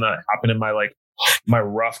hopping in my like my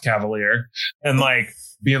rough Cavalier and like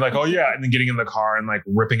being like, oh yeah, and then getting in the car and like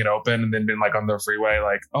ripping it open and then being like on the freeway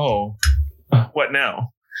like, oh, what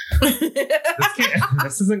now?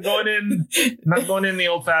 This isn't going in, not going in the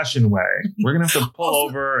old fashioned way. We're gonna have to pull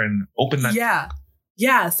over and open that.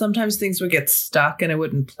 Yeah, sometimes things would get stuck and it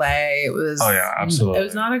wouldn't play. It was absolutely. It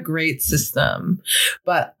was not a great system,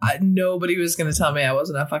 but nobody was going to tell me I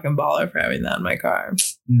wasn't a fucking baller for having that in my car.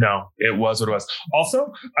 No, it was what it was.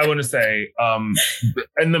 Also, I want to say,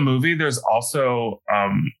 in the movie, there's also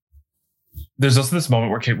this moment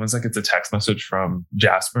where Kate Winslet gets a text message from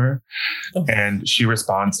Jasper, and she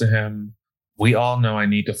responds to him, "We all know I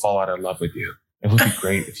need to fall out of love with you. It would be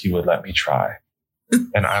great if you would let me try."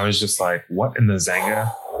 And I was just like, what in the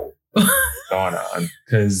Zanga going on?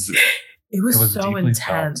 Because it was so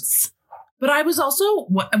intense. Felt. But I was also,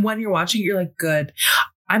 when you're watching, you're like, good.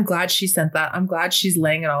 I'm glad she sent that. I'm glad she's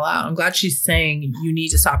laying it all out. I'm glad she's saying you need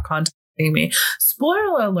to stop contacting me.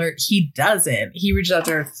 Spoiler alert, he doesn't. He reached out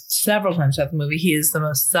to her several times throughout the movie. He is the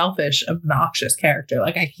most selfish, obnoxious character.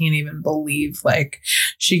 Like, I can't even believe, like,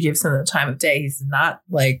 she gives him the time of day. He's not,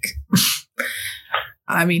 like...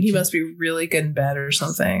 I mean, he must be really good in bed or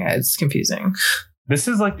something. It's confusing. This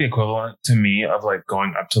is like the equivalent to me of like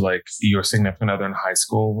going up to like your significant other in high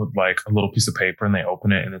school with like a little piece of paper and they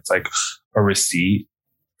open it and it's like a receipt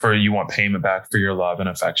for you want payment back for your love and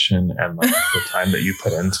affection and like the time that you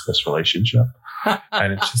put into this relationship.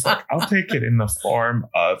 And it's just like, I'll take it in the form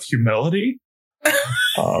of humility.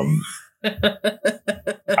 I'll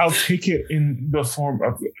take it in the form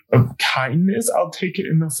of kindness. I'll take it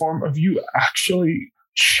in the form of you actually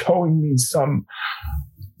showing me some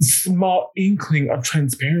small inkling of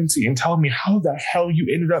transparency and telling me how the hell you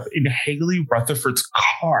ended up in Haley Rutherford's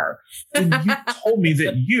car when you told me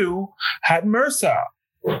that you had MRSA.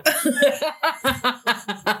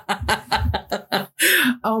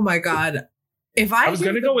 Oh my God. If I was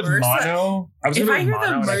going to go with mono. If I hear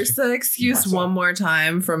the MRSA excuse one more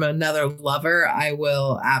time from another lover, I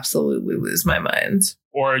will absolutely lose my mind.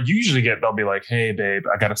 Or you usually they'll be like, hey, babe,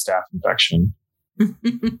 I got a staph infection.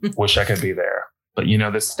 Wish I could be there. But, you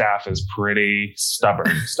know, this staff is pretty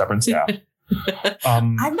stubborn staff.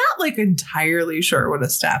 I'm not like entirely sure what a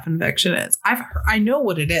staph infection is. I know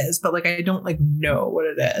what it is, but like I don't like know what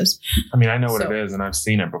it is. I mean, I know what it is and I've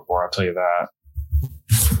seen it before. I'll tell you that.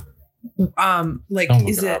 Like,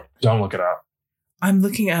 is it? Don't look it up. I'm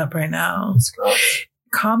looking it up right now.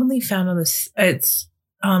 Commonly found on this, it's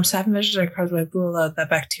staph infections are caused by that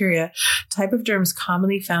bacteria. Type of germs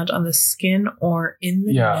commonly found on the skin or in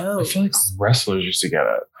the nose. I feel like wrestlers used to get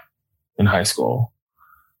it in high school.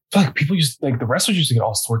 I feel like the wrestlers used to get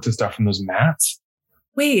all sorts of stuff from those mats.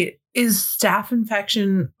 Wait, is staph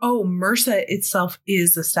infection? Oh, MRSA itself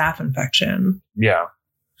is a staph infection. Yeah.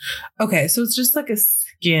 Okay, so it's just like a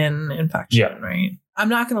skin infection, right? I'm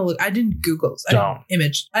not gonna look. I didn't Google. I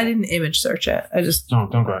didn't image search it. I just don't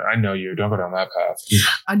go. I know you. Don't go down that path.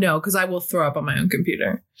 I know because I will throw up on my own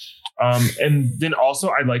computer. And then also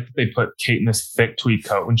I like that they put Kate in this thick tweed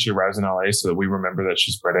coat when she arrives in LA, so that we remember that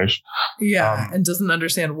she's British. Yeah, and doesn't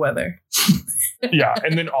understand weather. Yeah,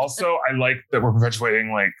 and then also I like that we're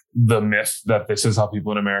perpetuating like the myth that this is how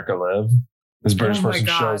people in America live. This British Oh my person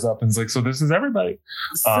God. shows up and is like, so this is everybody.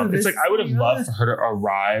 It's like, I would have loved for her to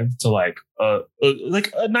arrive to like a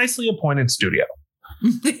nicely appointed studio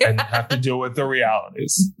and have to deal with the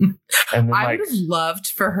realities. And then I like, would have loved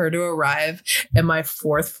for her to arrive at my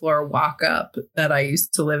 4th floor walk up that I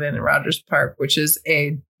used to live in Rogers Park, which is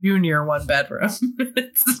a junior 1-bedroom.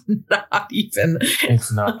 It's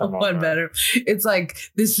not the one bedroom. It's like,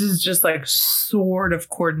 this is just like sort of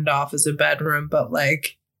cordoned off as a bedroom, but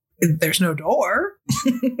like there's no door.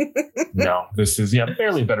 No, this is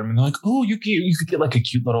barely a bedroom. And they're like, oh, you could get like a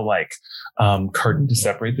cute little like curtain to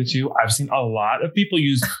separate the two. I've seen a lot of people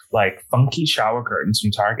use like funky shower curtains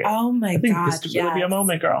from Target. Oh my I think God. this could really be a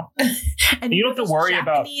moment, girl. And you don't have to worry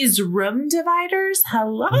about these room dividers.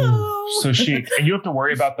 Hello. So chic. And you don't have to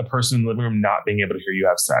worry about the person in the living room not being able to hear you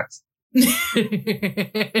have sex.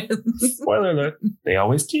 Spoiler alert, they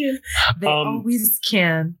always can. They always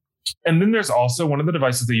can. And then there's also one of the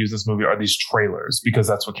devices they use in this movie are these trailers, because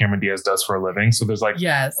that's what Cameron Diaz does for a living. So there's like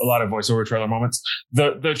a lot of voiceover trailer moments.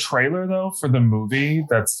 The trailer though for the movie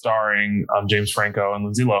that's starring James Franco and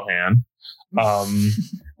Lindsay Lohan,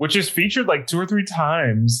 which is featured like 2 or 3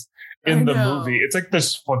 times in the movie. It's like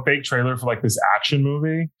this fake trailer for like this action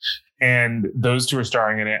movie. And those two are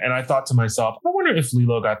starring in it. And I thought to myself, I wonder if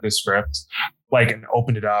Lilo got this script, like, and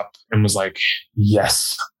opened it up and was like,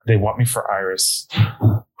 yes, they want me for Iris.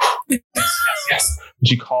 Yes. And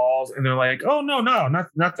she calls and they're like, oh, no, not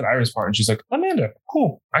that Iris part. And she's like, Amanda,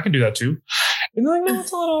 cool. I can do that too. And they're like, no,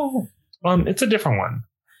 it's a little, it's a different one.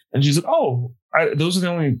 And she's like, oh, those are the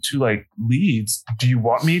only 2 like leads. Do you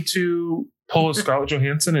want me to pull a Scarlett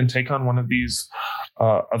Johansson and take on one of these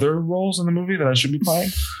other roles in the movie that I should be playing?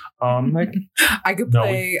 Like, I could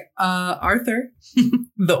play Arthur.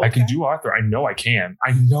 I can do Arthur. I know I can.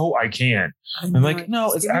 I'm like,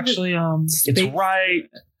 no, it's actually it's right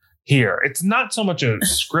here. It's not so much a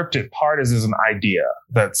scripted part as is an idea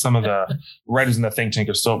that some of the writers in the think tank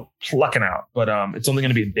are still plucking out. But it's only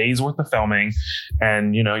going to be a day's worth of filming,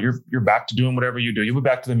 and you're back to doing whatever you do. You'll be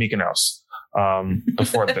back to the Mykonos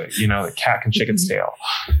before the cat can shake its tail.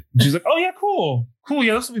 And she's like, oh yeah, cool.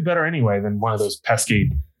 Yeah, this will be better anyway than one of those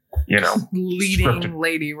pesky, leading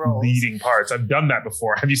lady roles, leading parts. I've done that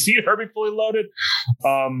before. Have you seen Herbie Fully Loaded?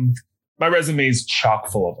 My resume is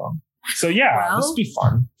chock full of them. So yeah, this will be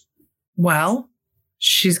fun. Well,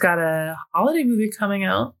 she's got a holiday movie coming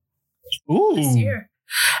out this year,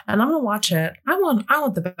 and I'm gonna watch it. I want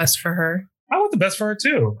the best for her. I want the best for her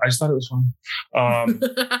too. I just thought it was fun.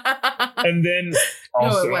 And then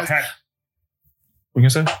also, No, it was. what were you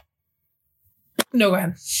gonna say? No, go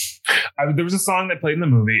ahead. There was a song that played in the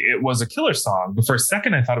movie. It was a killer song, but for a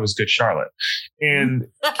second I thought it was Good Charlotte. And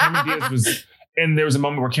Cameron Diaz was, and there was a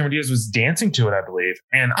moment where Cameron Diaz was dancing to it, I believe.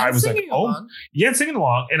 And I was like, oh, yeah, singing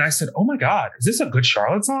along. And I said, oh my God, is this a Good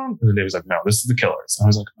Charlotte song? And then they was like, no, this is the Killers. And I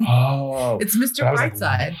was like, oh. It's Mr.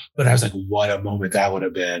 Brightside. But I was like, what a moment that would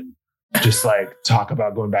have been. Just like talk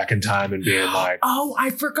about going back in time and being like, oh, I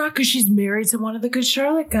forgot, because she's married to one of the Good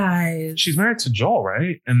Charlotte guys. She's married to Joel,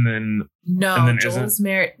 right? And then Joel's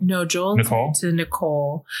married. No, Joel's married to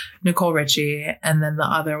Nicole Richie, and then the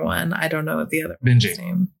other one, I don't know what the other one's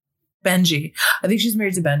name. Benji. I think she's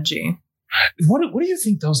married to Benji. What do you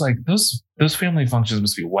think those family functions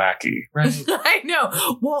must be wacky, right? I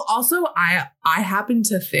know. Well, also I happen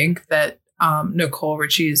to think that Nicole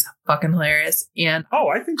Richie's fucking hilarious, and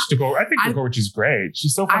I think Nicole Richie's great.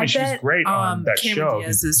 She's so funny. She's great on that Cameron show.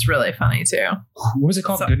 Diaz is really funny too. What was it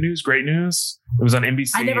called? Good News, Great News. It was on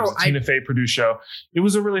NBC. It was a Tina Fey produced show. It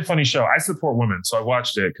was a really funny show. I support women, so I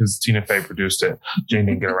watched it because Tina Fey produced it. Jane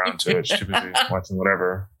didn't get around to it. She was watching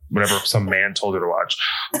whatever some man told her to watch.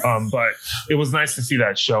 But it was nice to see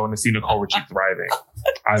that show and to see Nicole Richie thriving.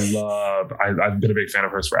 I've been a big fan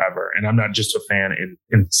of hers forever, and I'm not just a fan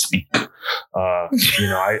in speak. I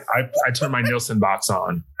turn my Nielsen box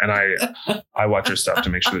on and I watch her stuff to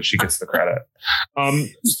make sure that she gets the credit.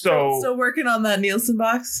 Still working on that Nielsen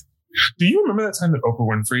box. Do you remember that time that Oprah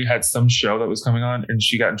Winfrey had some show that was coming on and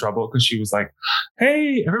she got in trouble because she was like,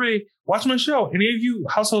 hey, everybody, watch my show. Any of you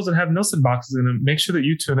households that have Nielsen boxes in them, make sure that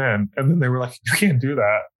you tune in. And then they were like, you can't do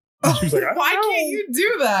that. And she was like, why can't you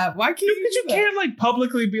do that? Why can't you do that? You can't like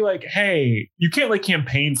publicly be like, hey, you can't like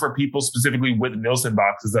campaign for people specifically with Nielsen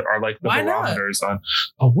boxes that are like the barometers on.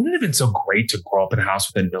 Oh, wouldn't it have been so great to grow up in a house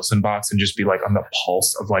with a Nielsen box and just be like on the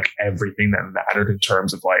pulse of like everything that mattered in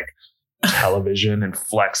terms of like television and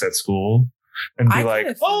flex at school and be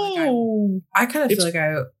I kind of feel like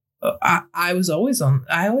I was always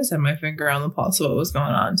I always had my finger on the pulse of what was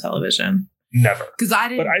going on television. Never. Because I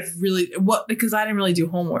didn't really do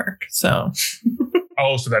homework. So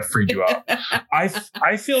Oh, so that freed you up.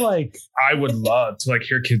 I feel like I would love to like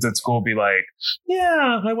hear kids at school be like,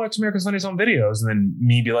 yeah, I watch America's Funniest Home Videos. And then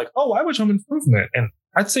me be like, oh, I watch Home Improvement. And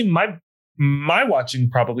I'd say my watching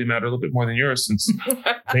probably mattered a little bit more than yours since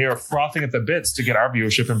they are frothing at the bits to get our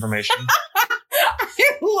viewership information.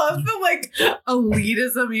 I love the like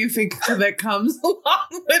elitism you think that comes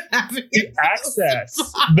along with having the access,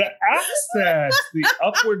 the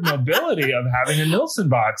upward mobility of having a Nielsen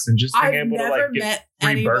box and just being able to like get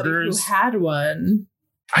free burgers. Who had one.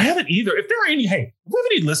 I haven't either. If there are any, hey, if we have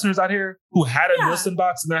any listeners out here who had a Nielsen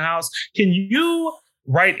box in their house, can you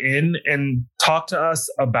write in and talk to us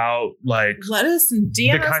about like let us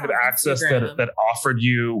DM the kind of access that offered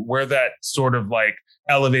you, where that sort of like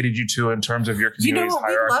elevated you to in terms of your community's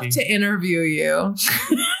hierarchy? We'd love to interview you.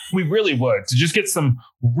 We really would, to just get some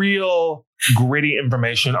real gritty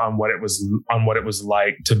information on what it was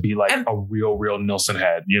like to be like a real Nielsen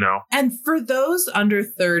head, you know? And for those under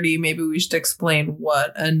 30, maybe we should explain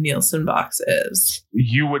what a Nielsen box is.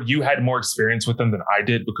 You had more experience with them than I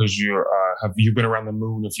did because you've been around the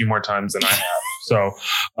moon a few more times than I have. So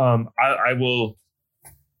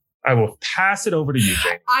I will pass it over to you,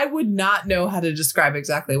 Jane. I would not know how to describe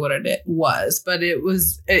exactly what it was, but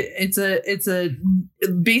it's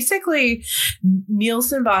basically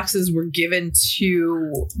Nielsen boxes were given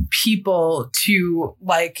to people to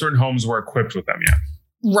like certain homes were equipped with them.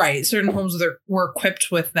 Yeah. Right. Certain homes were equipped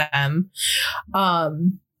with them.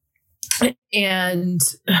 And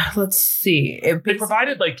let's see. They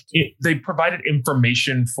provided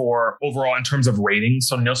information for overall in terms of ratings.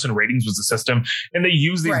 So Nielsen Ratings was the system, and they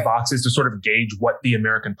used these boxes to sort of gauge what the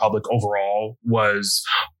American public overall was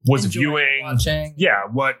viewing. Watching. Yeah,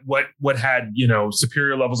 what had, you know,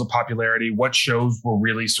 superior levels of popularity, what shows were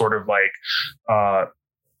really sort of like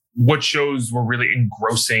what shows were really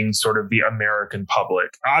engrossing sort of the American public.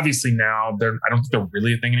 Obviously now I don't think they're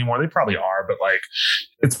really a thing anymore. They probably are, but like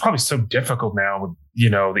it's probably so difficult now with, you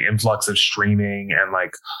know, the influx of streaming and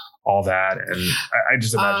like all that. And I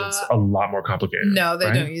just imagine it's a lot more complicated. No,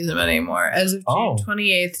 they don't use them anymore. As of June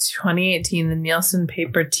 28th, 2018, the Nielsen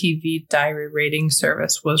Paper TV Diary Rating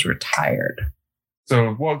Service was retired.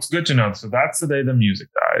 So, well, it's good to know. So that's the day the music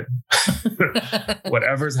died.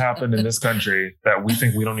 Whatever's happened in this country that we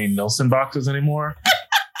think we don't need Nielsen boxes anymore.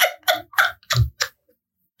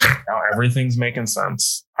 Now everything's making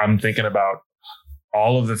sense. I'm thinking about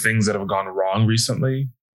all of the things that have gone wrong recently.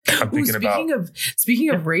 I'm thinking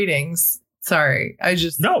Speaking of ratings. Sorry, I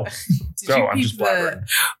just no. I'm just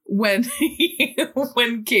when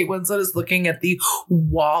Kate Winslet is looking at the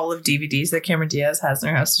wall of DVDs that Cameron Diaz has in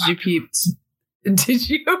her house. Did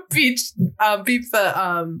you peep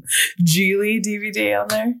the Geely DVD on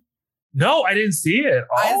there? No, I didn't see it.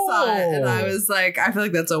 I saw it and I was like, I feel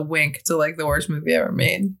like that's a wink to like the worst movie ever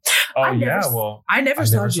made. Oh, I never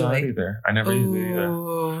saw Geely it either. I never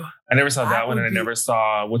either. I never saw that one, and I never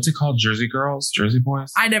saw, what's it called? Jersey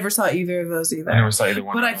Boys? I never saw either of those either. I never saw either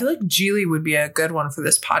one. But I feel like Geely would be a good one for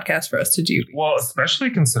this podcast for us to do. Well, especially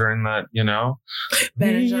considering that, you know,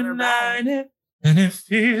 Ben and John are back. And it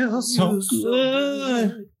feels so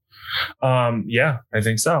good. Yeah, I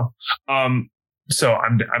think so. So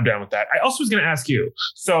I'm down with that. I also was going to ask you.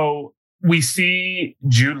 So we see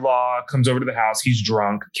Jude Law comes over to the house. He's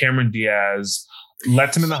drunk. Cameron Diaz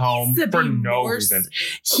lets him in the home for no reason.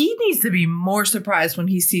 He needs to be more surprised when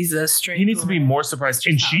he sees a strange. He needs to be more surprised,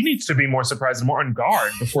 and she needs to be more surprised and more on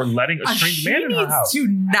guard before letting a strange man in her house.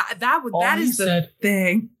 That is the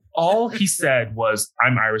thing. All he said was,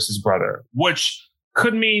 "I'm Iris's brother," which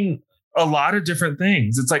could mean a lot of different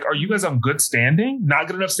things. It's like, are you guys on good standing? Not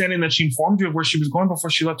good enough standing that she informed you of where she was going before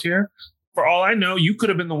she left here? For all I know, you could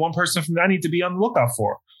have been the one person that I need to be on the lookout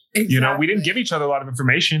for. Exactly. You know, we didn't give each other a lot of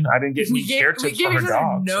information. I didn't get any care tips for her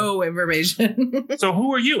dog. No information. So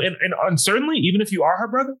who are you? And certainly, even if you are her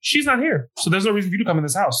brother, she's not here. So there's no reason for you to come in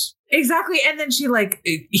this house. Exactly. And then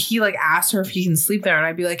he asked her if he can sleep there. And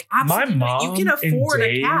I'd be like, absolutely, my mom, you can afford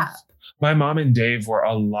a cab. My mom and Dave were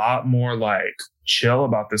a lot more like chill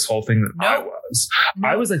about this whole thing than I was.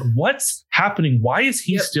 I was like, what's happening? Why is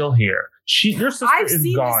he still here? Your sister I've is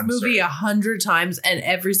seen gone, this movie 100 times, and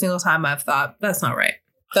every single time I've thought, that's not right.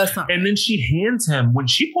 That's not right. And then she hands him, when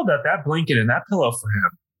she pulled out that blanket and that pillow for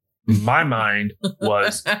him, my mind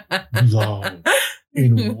was blown.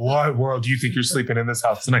 In what world do you think you're sleeping in this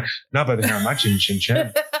house tonight? Not by the hair on my chin chin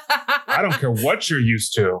chin. I don't care what you're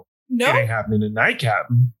used to. No. It ain't happening tonight,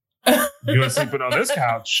 Captain. You ain't sleeping on this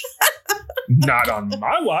couch. Not on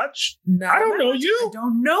my watch. I don't know you. I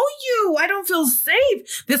don't know you. I don't feel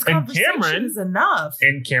safe. This conversation is enough.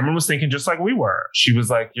 And Cameron was thinking just like we were. She was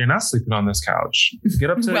like, you're not sleeping on this couch. Get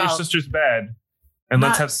up to your sister's bed And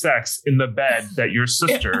let's have sex in the bed that your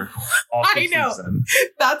sister also sleeps in.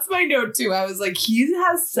 That's my note too. I was like, he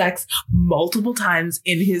has sex multiple times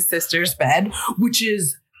in his sister's bed, which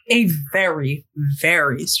is a very,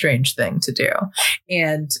 very strange thing to do.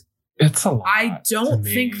 And it's a lot. I don't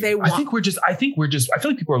think they want. I think we're just, I feel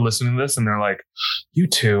like people are listening to this and they're like, you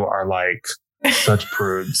two are like such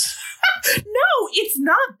prudes. No, it's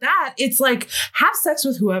not that. It's like, have sex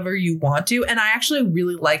with whoever you want to. And I actually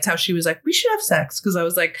really liked how she was like, we should have sex. Because I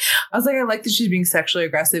was like, I like that she's being sexually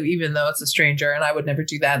aggressive, even though it's a stranger, and I would never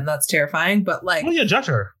do that, and that's terrifying. But like, well, yeah, judge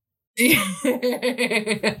her.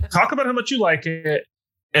 Talk about how much you like it,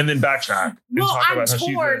 and then backtrack. Well,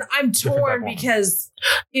 I'm torn because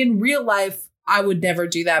in real life, I would never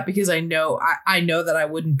do that because I know that I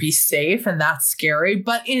wouldn't be safe, and that's scary.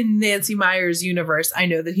 But in Nancy Meyers' universe, I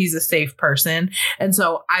know that he's a safe person. And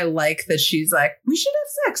so I like that she's like, we should have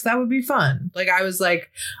sex. That would be fun. Like, I was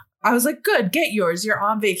like, good, get yours. You're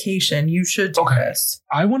on vacation. You should do this.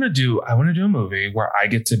 I want to do a movie where I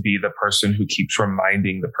get to be the person who keeps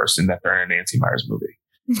reminding the person that they're in a Nancy Meyers movie.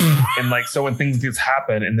 And like, so when things just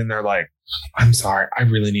happen and then they're like, I'm sorry, I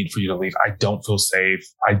really need for you to leave. I don't feel safe.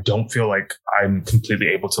 I don't feel like I'm completely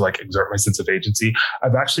able to like exert my sense of agency.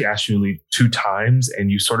 I've actually asked you to leave 2 times and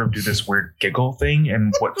you sort of do this weird giggle thing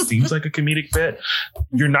and what seems like a comedic bit.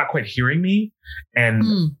 You're not quite hearing me.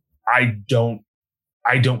 And I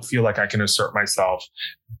don't feel like I can assert myself,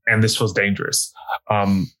 and this feels dangerous.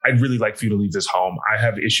 I'd really like for you to leave this home. I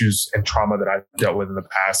have issues and trauma that I've dealt with in the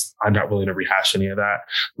past. I'm not willing to rehash any of that.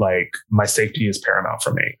 Like, my safety is paramount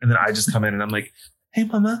for me. And then I just come in and I'm like, hey,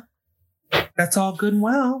 mama, that's all good and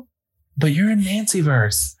well, but you're in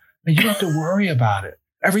Nancyverse and you don't have to worry about it.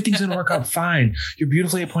 Everything's going to work out fine. Your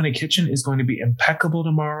beautifully appointed kitchen is going to be impeccable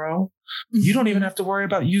tomorrow. You don't even have to worry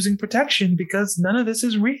about using protection because none of this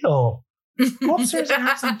is real. Go upstairs and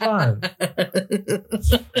have some fun.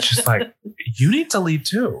 It's just like, you need to leave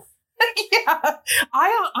too. Yeah.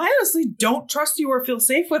 I honestly don't trust you or feel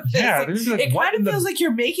safe with this. Yeah, it kind of feels like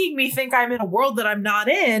you're making me think I'm in a world that I'm not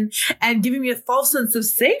in and giving me a false sense of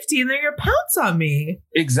safety, and then you're gonna pounce on me.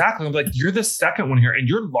 Exactly. I'm like, you're the second one here and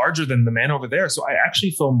you're larger than the man over there. So I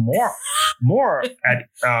actually feel more at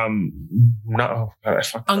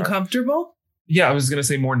uncomfortable. Yeah, I was going to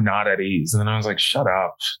say more not at ease. And then I was like, shut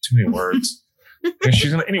up. Too many words. And she's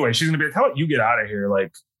going to be like, how about you get out of here?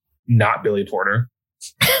 Like, not Billy Porter.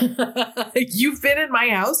 You've been in my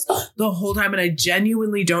house the whole time and I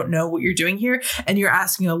genuinely don't know what you're doing here. And you're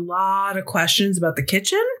asking a lot of questions about the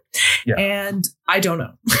kitchen. Yeah. And I don't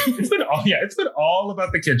know. It's been all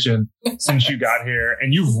about the kitchen since you got here.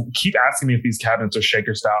 And you keep asking me if these cabinets are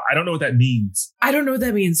shaker style. I don't know what that means.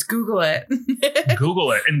 Google it.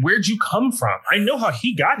 Google it. And where'd you come from? I know how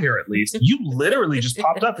he got here, at least. You literally just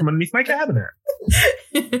popped up from underneath my cabinet.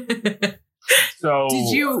 So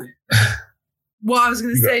did you... Well, I was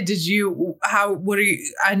going to say,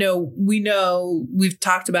 we know we've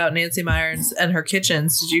talked about Nancy Meyers and her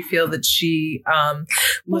kitchens. Did you feel that she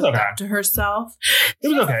lived up to herself? It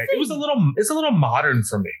was okay. It's a little modern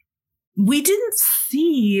for me. We didn't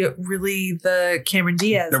see really the Cameron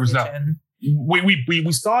Diaz kitchen.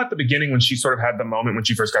 We saw at the beginning when she sort of had the moment when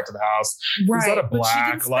she first got to the house. Right, a lot of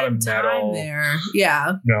black, a lot of metal. There.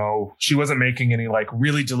 Yeah. No, she wasn't making any like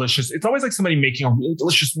really delicious. It's always like somebody making a really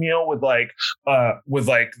delicious meal with the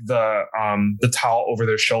towel over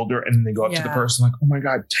their shoulder, and then they go up to the person like, "Oh my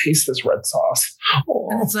God, taste this red sauce." Oh.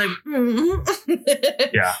 And it's like,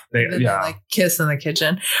 they like kiss in the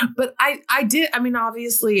kitchen. But I did. I mean,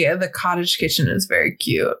 obviously, the cottage kitchen is very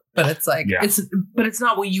cute. But it's like it's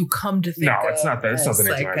not what you come to think. No, it's not that. It's not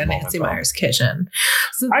like a Nancy Meyers kitchen.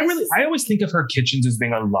 So I always think of her kitchens as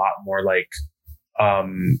being a lot more like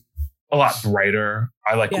a lot brighter.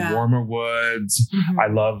 I like warmer woods. Mm-hmm. I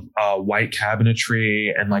love white cabinetry,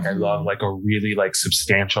 and like I love like a really like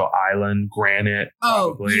substantial island granite.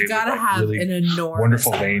 Oh, you gotta have really an enormous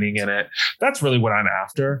wonderful veining in it. That's really what I'm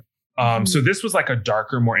after. So this was like a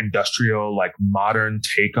darker, more industrial, like modern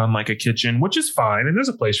take on like a kitchen, which is fine. And there's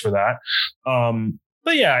a place for that.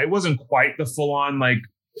 But yeah, it wasn't quite the full on like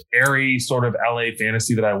airy sort of LA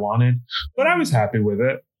fantasy that I wanted, but I was happy with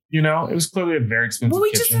it. You know, it was clearly a very expensive kitchen. Well,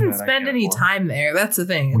 we just didn't spend any time there. That's the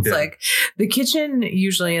thing. It's like the kitchen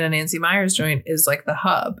usually in a Nancy Meyers joint is like the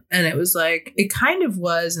hub. And it was like, it kind of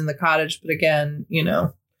was in the cottage. But again, you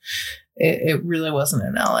know, it really wasn't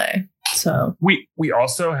in LA. So we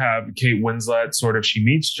also have Kate Winslet. Sort of, she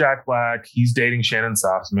meets Jack Black. He's dating Shannon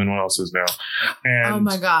Sossman. What else is new? And oh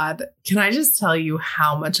my God! Can I just tell you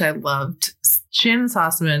how much I loved Shannon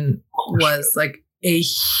Sossman? Was like a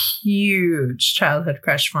huge childhood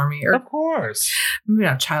crush for me. Or Of course. maybe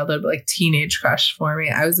not childhood, but like teenage crush for me.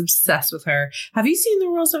 I was obsessed with her. Have you seen The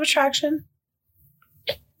Rules of Attraction?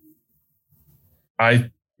 I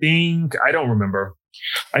don't remember.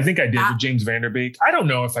 I think I did with James Van Der Beek. I don't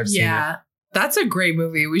know if I've seen it. That's a great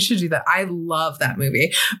movie. We should do that. I love that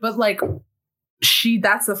movie. But like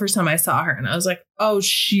that's the first time I saw her and I was like, oh,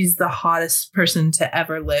 she's the hottest person to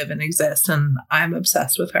ever live and exist. And I'm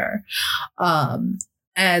obsessed with her.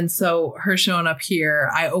 And so her showing up here,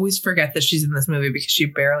 I always forget that she's in this movie because she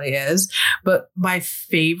barely is. But my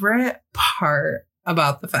favorite part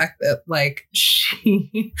about the fact that like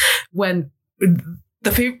my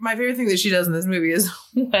favorite thing that she does in this movie is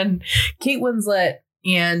when Kate Winslet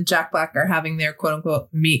and Jack Black are having their quote unquote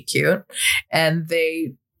meet cute, and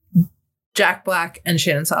Jack Black and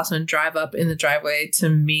Shannon Sossman drive up in the driveway to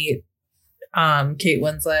meet Kate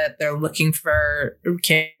Winslet. They're looking for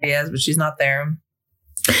Cameron Diaz, but she's not there.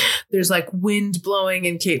 There's like wind blowing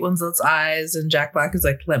in Kate Winslet's eyes, and Jack Black is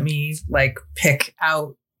like, let me like pick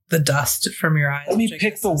out the dust from your eyes. Let me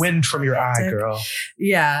pick the wind from your eye, girl.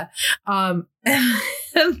 Yeah.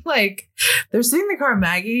 And like they're sitting in the car.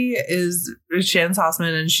 Maggie is Shannon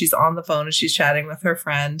Sossman and she's on the phone and she's chatting with her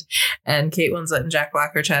friend, and Kate Winslet and Jack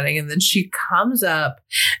Black are chatting. And then she comes up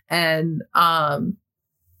and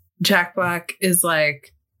Jack Black is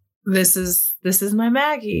like, this is my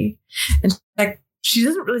Maggie. And like, she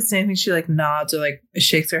doesn't really say anything. She like nods or like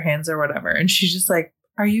shakes her hands or whatever. And she's just like,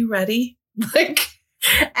 are you ready? Like,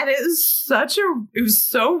 and it was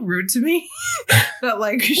so rude to me that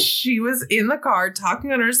like she was in the car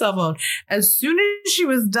talking on her cell phone. As soon as she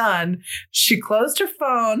was done, she closed her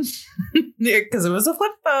phone because it was a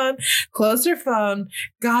flip phone, closed her phone,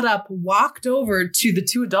 got up, walked over to the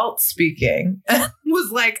two adults speaking and was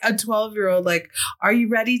like a 12-year-old, like, are you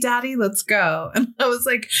ready, daddy? Let's go. And I was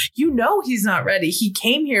like, he's not ready. He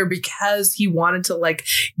came here because he wanted to like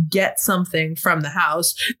get something from the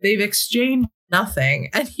house. They've exchanged nothing,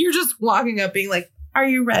 and you're just walking up being like, are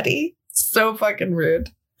you ready? So fucking rude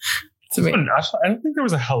to me. I don't think there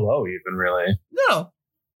was a hello even, really. No.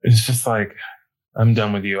 It's just like, I'm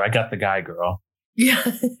done with you. I got the guy, girl. Yeah.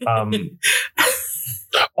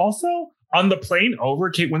 Also, on the plane over,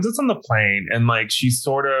 Kate Winslet's on the plane, and like she's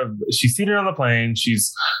seated on the plane.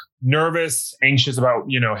 She's nervous, anxious about,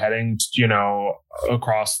 heading,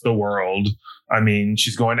 across the world. I mean,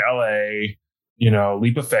 she's going to LA,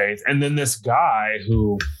 leap of faith. And then this guy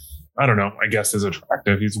who, I don't know, I guess is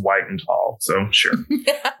attractive. He's white and tall. So sure.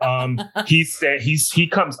 He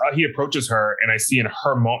comes, he approaches her, and I see in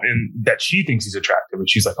her that she thinks he's attractive. And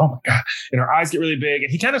she's like, oh my God. And her eyes get really big,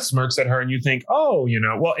 and he kind of smirks at her, and you think, oh,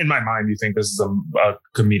 well, in my mind, you think this is a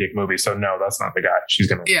comedic movie. So no, that's not the guy she's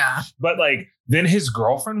going to. Yeah. But like, then his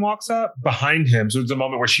girlfriend walks up behind him. So it's a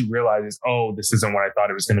moment where she realizes, oh, this isn't what I thought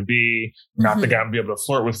it was going to be. Not the guy I'm going to be able to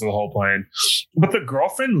flirt with for the whole plane. But the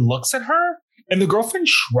girlfriend looks at her, and the girlfriend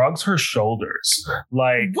shrugs her shoulders.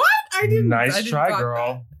 Like, what? I didn't. Nice try,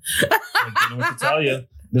 girl. I don't know what to tell you.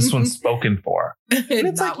 This one's spoken for. And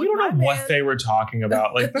it's like, you don't know what they were talking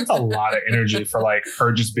about. Like, that's a lot of energy for like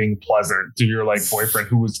her just being pleasant to your like boyfriend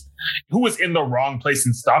who was in the wrong place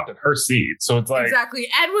and stopped at her seat. So it's like, exactly.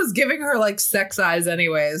 Ed was giving her like sex eyes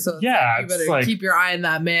anyway. So yeah, you better keep your eye on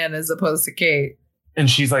that man as opposed to Kate. And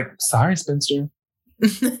she's like, sorry, spinster.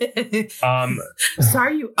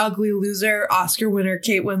 Sorry, you ugly loser, Oscar winner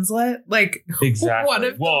Kate Winslet. Like, exactly. One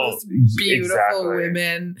of the most beautiful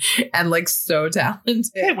women and like so talented.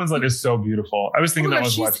 Kate Winslet is so beautiful. I was thinking that I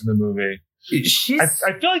was watching the movie. I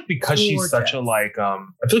feel like because gorgeous. She's such a like I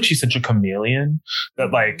feel like she's such a chameleon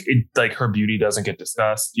that like her beauty doesn't get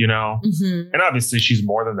discussed, and obviously she's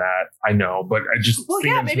more than that, I know, but I just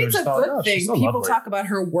maybe it's a good thing so people talk about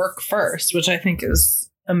her work first, which I think is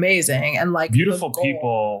amazing. And like beautiful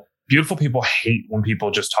people hate when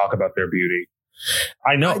people just talk about their beauty.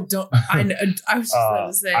 I know. I was just about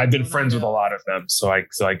to say, I've been friends with a lot of them, so I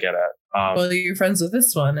get it. Well, you're friends with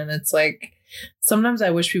this one, and it's like sometimes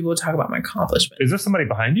I wish people would talk about my accomplishments. Is there somebody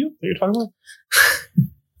behind you that you're talking about?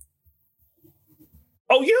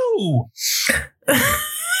 Oh, you!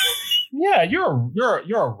 Yeah, you're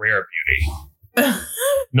a rare beauty.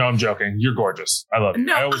 No, I'm joking. You're gorgeous. I love you.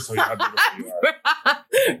 No. I always tell you how beautiful you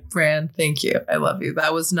are. Bran, thank you. I love you.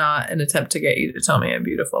 That was not an attempt to get you to tell me I'm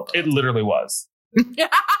beautiful. It literally was. No,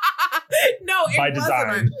 it by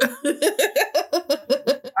design.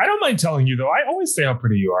 I don't mind telling you though. I always say how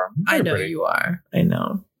pretty you are. I know pretty. You are. I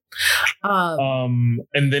know.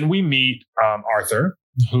 And then we meet Arthur,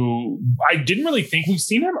 who I didn't really think we've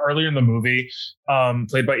seen him earlier in the movie.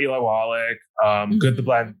 Played by Eli Wallach. Good, the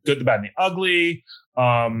Bad, and the Ugly.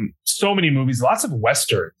 So many movies, lots of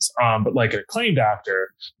Westerns, but like an acclaimed actor,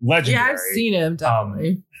 legendary. Yeah, I've seen him,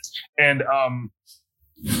 definitely. And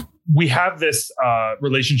we have this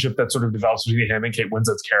relationship that sort of develops between him and Kate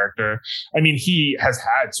Winslet's character. I mean, he has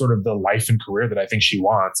had sort of the life and career that I think she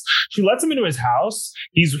wants. She lets him into his house.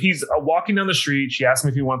 He's walking down the street. She asks him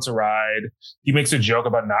if he wants a ride. He makes a joke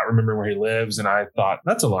about not remembering where he lives. And I thought,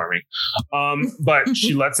 that's alarming. But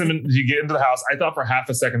she lets him in, you get into the house. I thought for half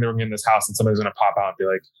a second they were in this house and somebody's going to pop out and be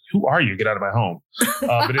like, who are you? Get out of my home.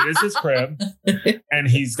 But it is his crib. And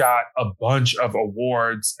he's got a bunch of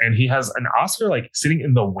awards. And he has an Oscar like sitting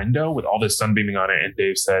in the window with all this sun beaming on it. And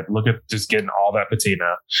Dave said, look at just getting all that patina.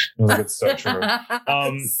 I was like, it's so true.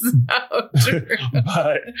 So true.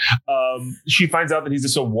 But she finds out that he's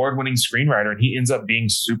this award-winning screenwriter and he ends up being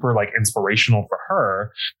super like inspirational for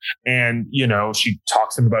her. And, you know, she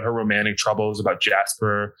talks to him about her romantic troubles, about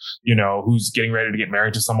Jasper, you know, who's getting ready to get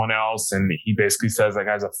married to someone else. And he basically says that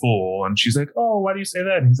guy's a fool. And she's like, oh, why do you say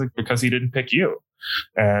that? And he's like, because he didn't pick you.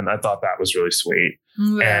 And I thought that was really sweet.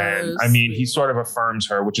 And I mean, he sort of affirms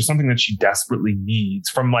her, which is something that she desperately needs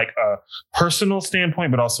from like a personal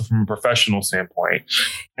standpoint, but also from a professional standpoint.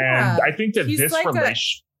 And I think that this like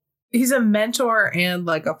relationship, he's a mentor and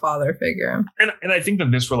like a father figure. And I think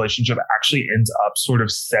that this relationship actually ends up sort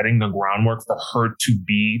of setting the groundwork for her to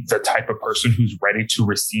be the type of person who's ready to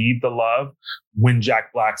receive the love when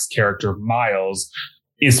Jack Black's character, Miles,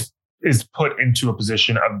 is put into a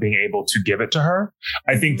position of being able to give it to her.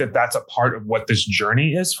 I think that that's a part of what this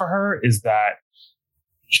journey is for her, is that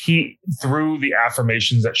he, through the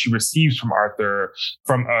affirmations that she receives from Arthur,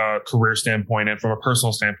 from a career standpoint and from a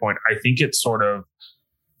personal standpoint, I think it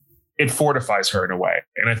fortifies her in a way.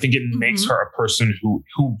 And I think it makes her a person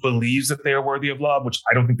who believes that they are worthy of love, which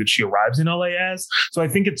I don't think that she arrives in LA as. So I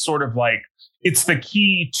think it's sort of like, it's the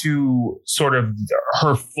key to sort of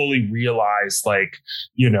her fully realized, like,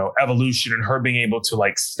 you know, evolution and her being able to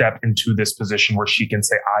like step into this position where she can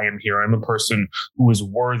say, I am here. I'm a person who is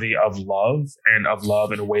worthy of love in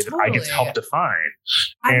a way that I get to help define.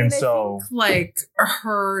 I think, like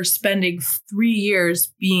her spending 3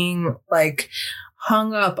 years being like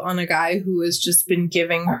hung up on a guy who has just been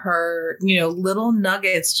giving her, you know, little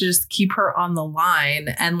nuggets to just keep her on the line,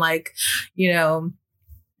 and like, you know,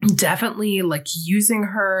 definitely like using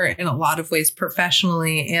her in a lot of ways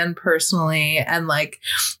professionally and personally, and like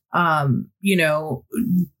you know,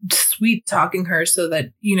 sweet talking her so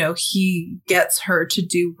that, you know, he gets her to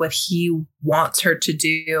do what he wants her to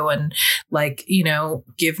do, and like, you know,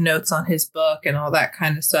 give notes on his book and all that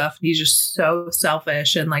kind of stuff. He's just so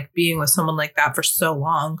selfish, and like being with someone like that for so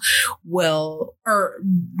long or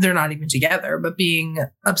they're not even together, but being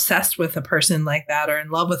obsessed with a person like that or in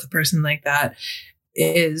love with a person like that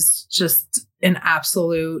is just an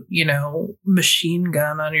absolute, you know, machine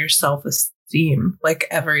gun on your self-esteem, like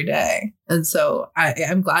every day. And so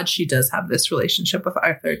I'm glad she does have this relationship with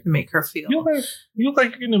Arthur to make her feel. You look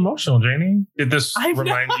like you're getting emotional, Janie. Did this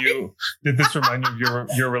remind you of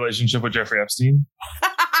your relationship with Jeffrey Epstein?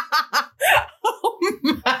 Oh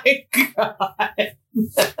my God.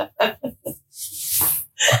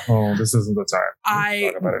 Oh, this isn't the time.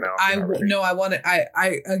 I want to,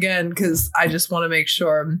 I again, because I just want to make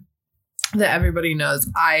sure that everybody knows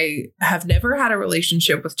I have never had a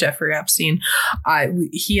relationship with Jeffrey Epstein.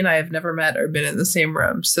 He and I have never met or been in the same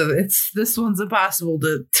room. So this one's impossible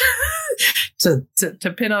to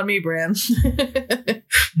pin on me, Bran.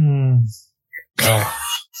 Oh,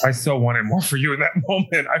 I still wanted more for you in that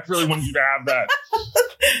moment. I really wanted you to have that,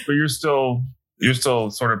 but you're still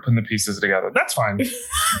sort of putting the pieces together. That's fine.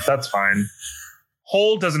 That's fine.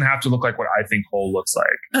 Whole doesn't have to look like what I think whole looks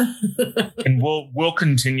like. And we'll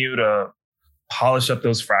continue to polish up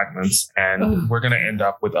those fragments, and we're going to end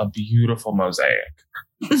up with a beautiful mosaic.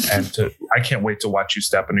 And I can't wait to watch you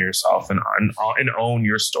step into yourself and own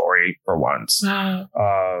your story for once.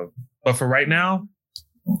 But for right now,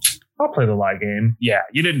 I'll play the lie game. Yeah,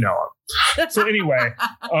 you didn't know him. So anyway,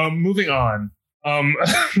 moving on.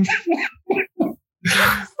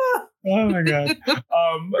 Oh my God.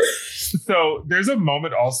 So there's a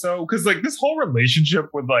moment also, because like this whole relationship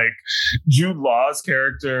with like Jude Law's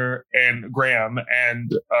character and Graham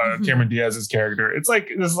and Cameron Diaz's character, it's like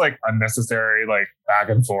this is like unnecessary like back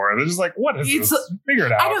and forth. They're just like, what is this? Figure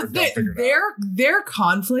it out. I know their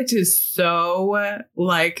conflict is so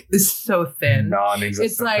thin.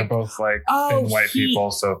 Non-existent. It's like, they're both like thin white people,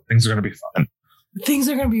 so things are gonna be fun. Things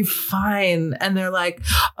are going to be fine. And they're like,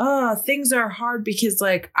 oh, things are hard because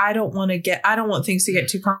like, I don't want things to get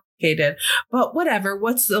too complicated, but whatever,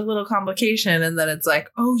 what's a little complication? And then it's like,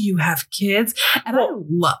 oh, you have kids. And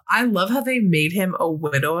I love how they made him a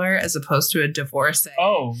widower as opposed to a divorcee.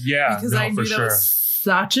 Oh yeah. Because I knew that was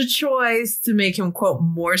such a choice to make him, quote,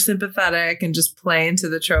 more sympathetic and just play into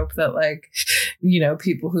the trope that, like, you know,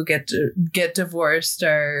 people who get divorced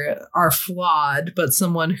are flawed, but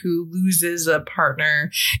someone who loses a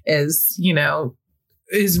partner is, you know,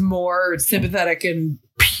 is more sympathetic and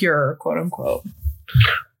pure, quote unquote.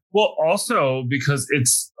 Well, also because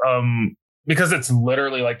it's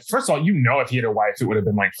literally like, first of all, you know, if he had a wife, it would have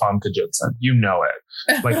been like Famke Janssen. You know it.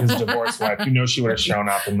 Like his divorced wife. You know she would have shown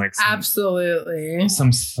up in like absolutely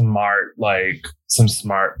some smart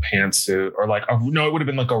pantsuit, or like no, it would have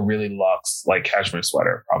been like a really luxe like cashmere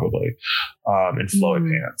sweater probably, and flowy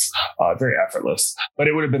pants. Very effortless. But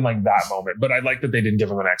it would have been like that moment. But I like that they didn't give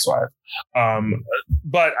him an ex-wife.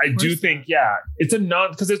 But I do think, yeah, it's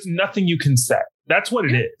because it's nothing you can say. That's what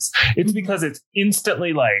it is. It's because it's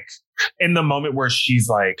instantly like in the moment where she's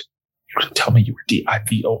like, "You didn't tell me you were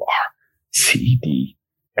DIVORCED,"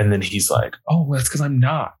 and then he's like, "Oh, well, that's because I'm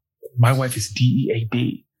not. My wife is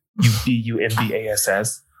DEAD. You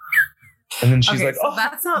DUMBASS." And then she's like, so "Oh,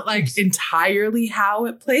 that's not like entirely how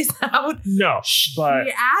it plays out." No, but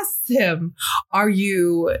she asked him, "Are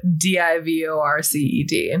you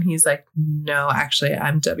DIVORCED?" And he's like, "No, actually,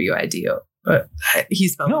 I'm WIDO." But he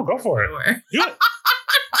spelled no. Go for it. Do it.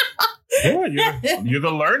 Yeah, you're the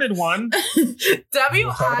learned one.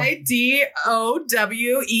 WIDOWER.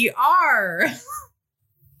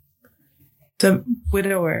 The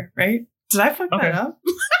widower, right? Did I fuck that up?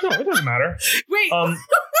 No, it doesn't matter. Wait.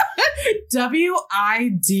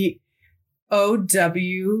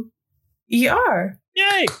 WIDOWER. Yay!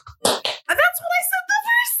 That's what I said the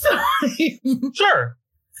first time. Sure.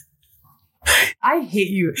 I hate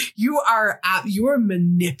you. You are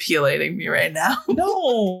manipulating me right now.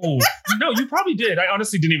 No, you probably did. I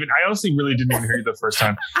honestly really didn't even hear you the first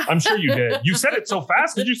time. I'm sure you did. You said it so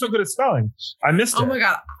fast because you're so good at spelling. I missed it. Oh my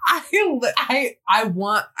God. I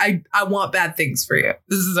want bad things for you.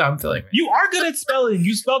 This is how I'm feeling. You are good at spelling.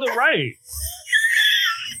 You spelled it right.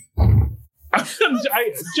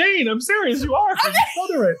 Jane, I'm serious. You are. You spelled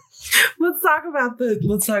it right. Let's talk about the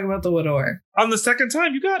widower. On the second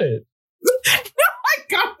time, you got it. No, I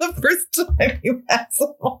got the first time, you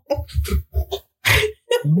asshole.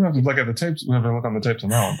 We have to look at the tapes. We have to look on the tapes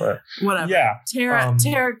on that one, but whatever. Yeah, Tara,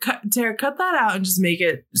 cut that out and just make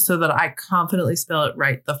it so that I confidently spell it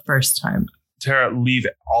right the first time. Tara, leave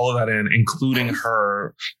all of that in, including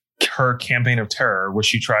her campaign of terror, where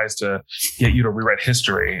she tries to get you to rewrite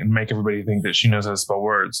history and make everybody think that she knows how to spell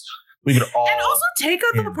words. Leave it all. And also take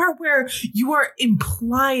out the part where you are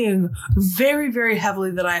implying very, very heavily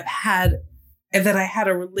that I had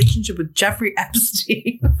a relationship with Jeffrey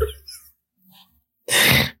Epstein.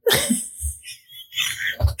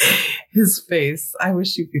 His face. I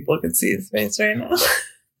wish you people could see his face right now.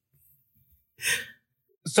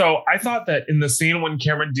 So I thought that in the scene when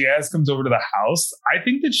Cameron Diaz comes over to the house, I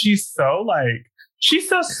think that she's so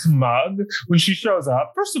smug when she shows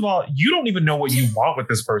up. First of all, you don't even know what you want with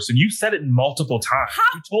this person. You said it multiple times.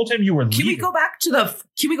 You told him you were leaving. Can we go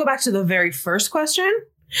back to the very first question?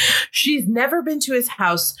 She's never been to his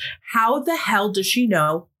house. How the hell does she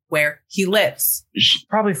know where he lives? She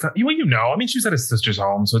probably I mean, she was at his sister's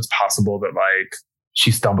home, so it's possible that like she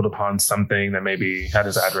stumbled upon something that maybe had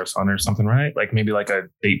his address on it or something, right? Like maybe like a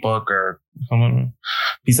date book or something,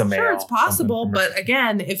 piece of mail. Sure, it's possible, but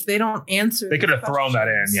again, if they don't answer, they could have thrown that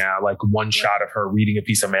in, like one shot of her reading a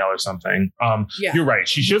piece of mail or something. You're right.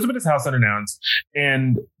 She shows up at his house unannounced,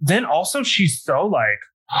 and then also she's so like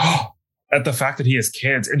at the fact that he has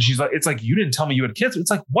kids, and she's like, it's like, you didn't tell me you had kids. It's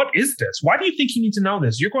like, what is this? Why do you think you need to know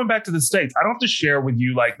this? You're going back to the States. I don't have to share with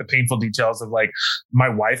you like the painful details of like my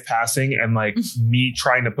wife passing and like me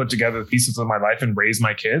trying to put together the pieces of my life and raise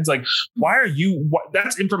my kids. Like, why are you,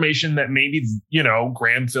 that's information that maybe,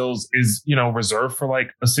 Graham feels is, reserved for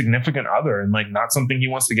like a significant other and like not something he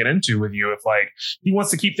wants to get into with you. If like he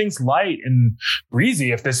wants to keep things light and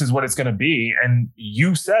breezy, if this is what it's going to be. And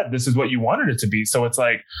you said this is what you wanted it to be. So it's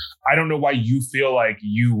like, I don't know why you feel like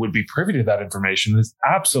you would be privy to that information. It's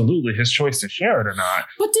absolutely his choice to share it or not.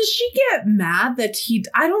 But does she get mad that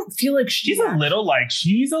I don't feel like she's a little miffed.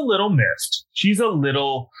 She's a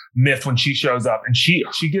little miffed when she shows up, and she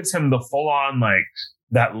gives him the full on like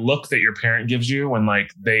that look that your parent gives you when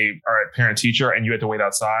like they are at parent teacher and you had to wait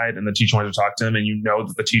outside and the teacher wanted to talk to him, and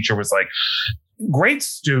that the teacher was like, great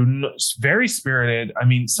student, very spirited. I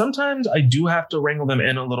mean, sometimes I do have to wrangle them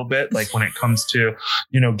in a little bit, like when it comes to,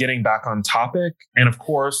 getting back on topic. And of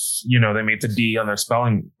course, they made the D on their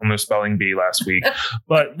spelling bee last week.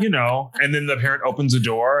 But, and then the parent opens the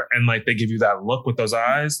door and like they give you that look with those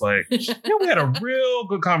eyes, like, we had a real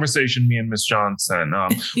good conversation, me and Miss Johnson. I'll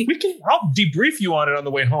debrief you on it on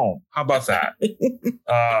the way home. How about that?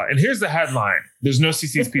 And here's the headline: there's no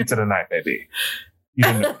CC's Pizza tonight, baby.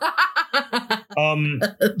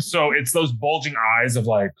 So it's those bulging eyes of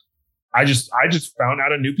like, I just found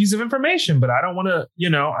out a new piece of information, but I don't want to,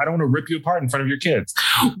 I don't want to rip you apart in front of your kids.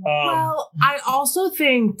 Well, I also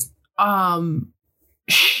think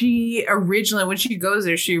she originally, when she goes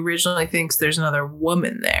there, she originally thinks there's another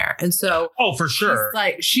woman there. And so, for sure.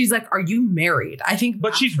 She's like, are you married? I think,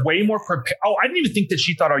 but she's way more prepared. Oh, I didn't even think that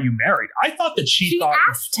she thought, are you married? I thought that she thought,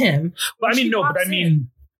 asked him. But no.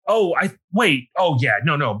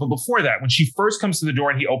 But before that, when she first comes to the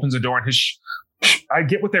door and he opens the door and I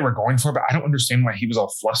get what they were going for, but I don't understand why he was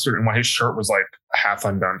all flustered and why his shirt was like half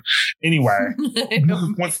undone. Anyway,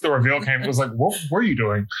 once the reveal came, it was like, what were you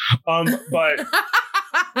doing? But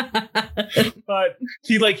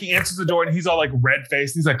he answers the door and he's all like red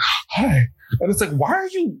faced. He's like, hi. And it's like, why are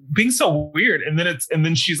you being so weird? And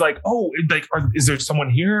then she's like, oh, like, is there someone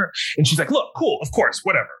here? And she's like, look, cool, of course,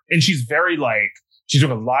 whatever. And she's very like, she's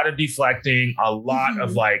doing a lot of deflecting, a lot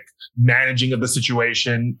of like managing of the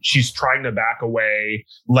situation. She's trying to back away,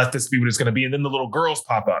 let this be what it's going to be. And then the little girls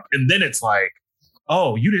pop up. And then it's like,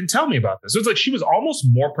 oh, you didn't tell me about this. So it's like she was almost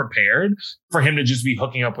more prepared for him to just be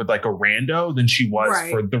hooking up with like a rando than she was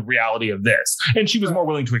for the reality of this. And she was more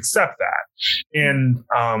willing to accept that. And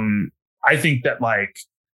I think that like,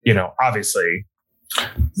 obviously,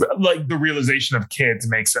 like the realization of kids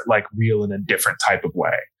makes it like real in a different type of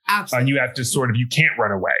way. Absolutely. And you have to you can't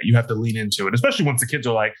run away. You have to lean into it, especially once the kids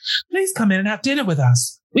are like, please come in and have dinner with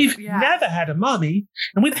us. We've never had a mommy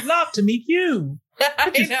and we'd love to meet you.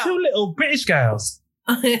 We're just two little British girls.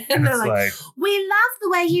 And they're like, we love the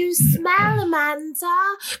way you smell,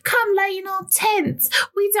 Amanda. Come lay in our tent.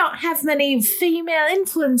 We don't have many female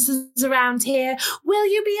influences around here. Will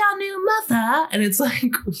you be our new mother? And it's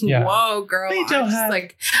like, whoa, girl. They don't have...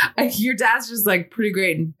 like, your dad's just like pretty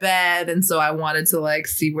great in bed. And so I wanted to like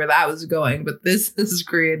see where that was going. But this has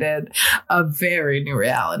created a very new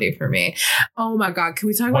reality for me. Oh my God. Can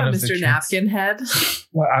we talk about Mr. Napkin Head?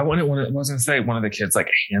 Well, I was going to say one of the kids like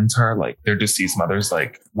hands her like their deceased mother's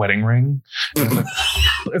like wedding ring.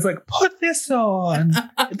 It's like, put this on.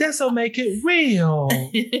 This will make it real.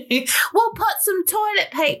 We'll put some toilet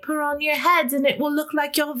paper on your head and it will look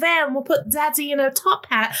like your veil. And we'll put daddy in a top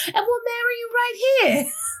hat and we'll marry you right here.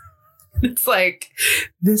 It's like,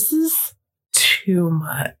 this is too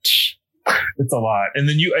much. It's a lot. And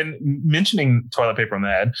then mentioning toilet paper on the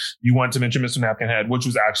head, you want to mention Mr. Napkin Head, which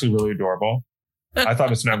was actually really adorable. I thought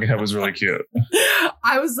Mr. Napkin Head was really cute.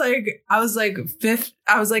 I was like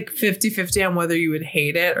 50-50 on whether you would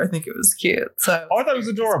hate it or think it was cute. So I thought it was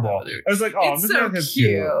adorable. I was like, oh, it's Mr. so Napkin Head's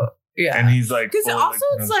cute. Yeah. And he's like, because also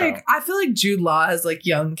it's like, I feel like Jude Law has like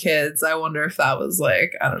young kids. I wonder if that was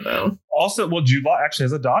like, I don't know. Also, well, Jude Law actually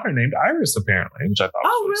has a daughter named Iris, apparently, which I thought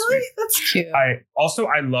was really? Sweet. That's cute. I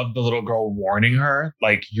love the little girl warning her,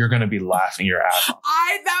 like, you're going to be laughing your ass off.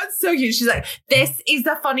 That's so cute. She's like, this is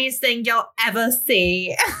the funniest thing you'll ever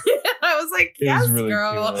see. I was like, yes, really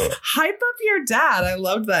girl. Cute. Hype up your dad. I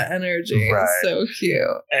loved that energy. Right. It's so cute.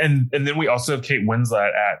 And then we also have Kate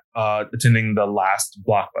Winslet at attending the last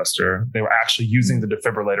Blockbuster. They were actually using the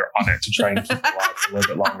defibrillator on it to try and keep it alive a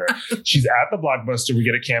little bit longer. She's at the Blockbuster. We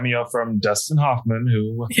get a cameo from Dustin Hoffman,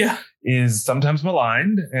 who is sometimes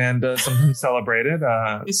maligned and sometimes celebrated.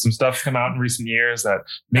 Some stuff's come out in recent years that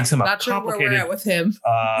makes him a complicated sure where we're at with him.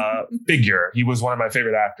 Figure. He was one of my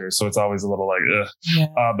favorite actors, so it's always a little like, ugh.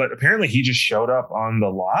 Yeah. But apparently he just showed up on the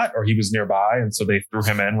lot, or he was nearby, and so they threw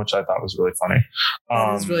him in, which I thought was really funny.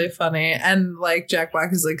 That is really funny. And like Jack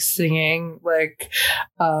Black is like singing like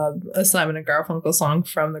a Simon and Garfunkel song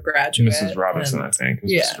from The Graduate. Mrs. Robinson, I think.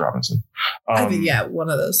 Mrs. Robinson. I think, one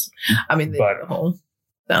of those. I mean, they did the whole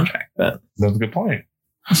soundtrack, but that's a good point.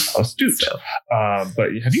 Astute. So.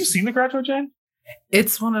 But have you seen The Graduate, Jane?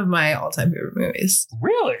 It's one of my all-time favorite movies.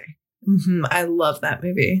 Really? Mm-hmm. I love that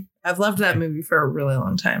movie. I've loved that movie for a really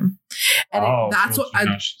long time. And that's what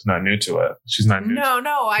she's not new to it. She's not new.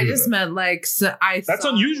 No. I just meant like that's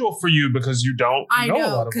unusual for you because you don't. I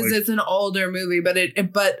know because it's an older movie, but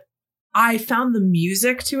I found the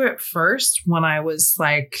music to it first when I was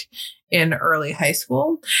like in early high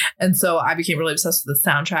school. And so I became really obsessed with the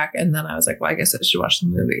soundtrack. And then I was like, well, I guess I should watch the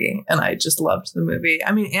movie. And I just loved the movie.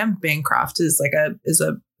 I mean, Anne Bancroft is like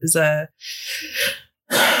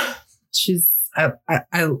she's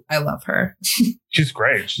I love her. She's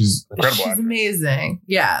great. She's incredible. She's actress. amazing.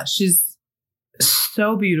 Yeah, she's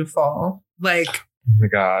so beautiful. Like, Oh my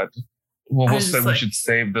God. Well, I we'll just, say we like- should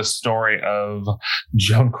save the story of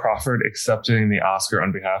Joan Crawford accepting the Oscar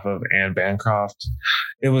on behalf of Anne Bancroft.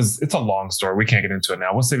 It's a long story. We can't get into it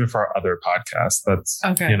now. We'll save it for our other podcast. That's,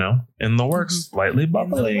 Okay. in the works, slightly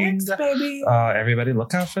bubbling. baby. Everybody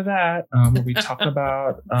look out for that. Where we talk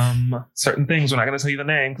about certain things. We're not going to tell you the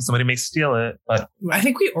name because somebody may steal it, but I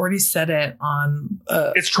think we already said it on.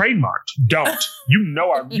 it's trademarked. Don't.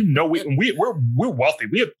 We're wealthy.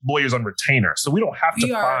 We have lawyers on retainer, so we don't have to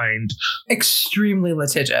We are. find. Extremely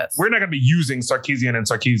litigious. We're not going to be using Sarkeesian and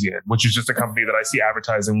Sarkeesian, which is just a company that I see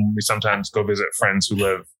advertising when we sometimes go visit friends who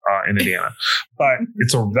live in Indiana. But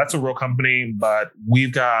that's a real company, but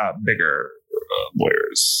we've got bigger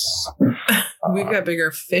lawyers. We've got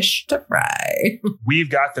bigger fish to fry.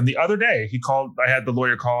 We've got them. The other day, I had the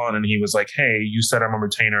lawyer call on and he was like, "Hey, you said I'm a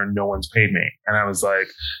retainer and no one's paid me." And I was like,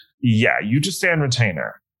 "Yeah, you just stay on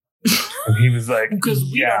retainer." And he was like, Because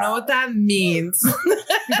we don't know what that means.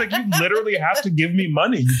 He's like, "You literally have to give me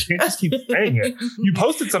money. You can't just keep saying it. You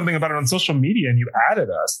posted something about it on social media and you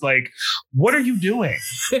added us. Like, what are you doing?"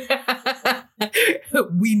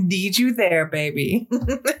 We need you there, baby.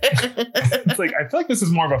 It's like, I feel like this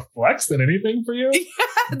is more of a flex than anything for you.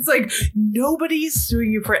 It's like nobody's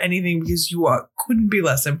suing you for anything because you couldn't be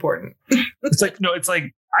less important. It's like, no, it's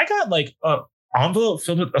like, I got like a envelope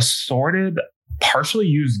filled with assorted, partially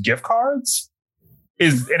used gift cards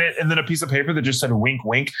is in it, and then a piece of paper that just said wink,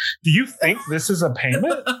 wink. Do you think this is a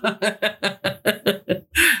payment?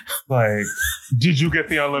 Like, did you get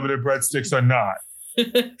the unlimited breadsticks or not?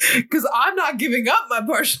 Because I'm not giving up my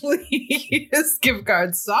partially used gift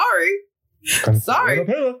card. Sorry. Sorry.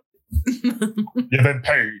 You've been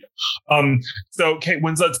paid. So Kate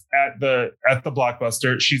Winslet's at the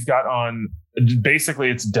Blockbuster. She's got on, basically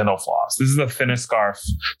it's dental floss. This is the thinnest scarf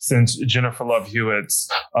since Jennifer Love Hewitt's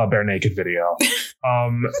bare naked video.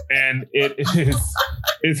 And it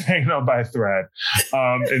is hanging on by a thread.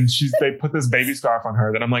 And they put this baby scarf on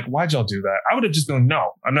her that I'm like, why'd y'all do that? I would have just been like,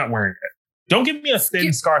 no, I'm not wearing it. Don't give me a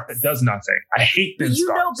thin scarf that does nothing. I hate thin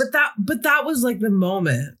scarves. But that was like the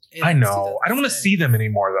moment. I know. I don't want to see them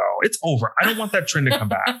anymore, though. It's over. I don't want that trend to come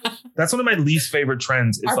back. That's one of my least favorite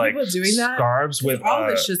trends. Is Are like people doing that? Scarves with all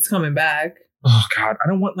this shit's coming back. Oh God, I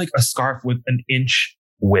don't want like a scarf with an inch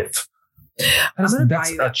width. That's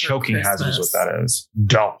a choking hazard is what that is.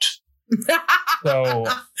 Don't.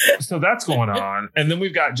 So that's going on. And then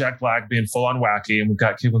we've got Jack Black being full on wacky, and we've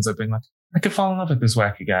got Kate Winslet being like, I could fall in love with this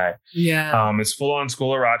wacky guy. Yeah. It's full on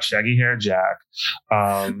School of Rock, shaggy hair Jack.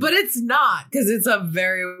 But it's not, because it's a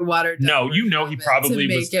very watered down. No, you know he probably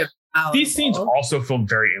was. These scenes also felt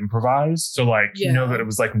very improvised. So like, you know that it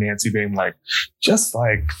was like Nancy being like, just do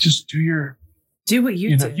what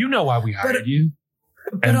you do. You know why we hired you.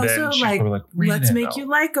 But and also like let's make you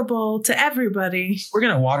likable to everybody. We're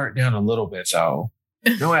going to water it down a little bit. So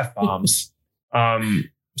no F-bombs.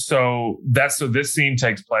 So this scene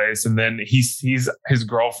takes place, and then he sees his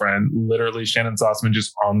girlfriend, literally Shannon Sossman,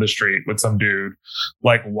 just on the street with some dude,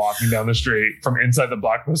 like walking down the street from inside the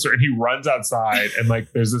Blockbuster, and he runs outside, and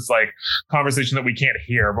like there's this like conversation that we can't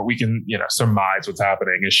hear, but we can surmise what's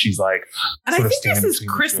happening. As she's like, and I think this is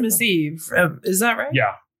Christmas Eve. Is that right?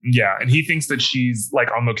 Yeah. Yeah, and he thinks that she's like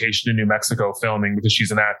on location in New Mexico filming because she's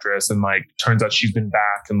an actress, and like turns out she's been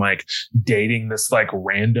back and like dating this like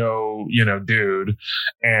rando, dude,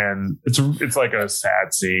 and it's like a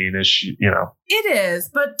sad scene. As she, it is.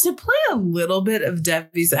 But to play a little bit of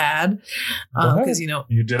Debbie's ad, because you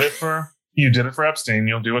did it for Epstein,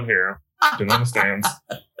 you'll do it here. Do it on the stands.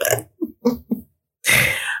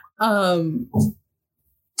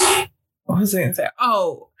 What was I going to say?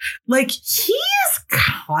 Oh, like he's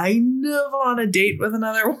kind of on a date with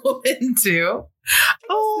another woman too.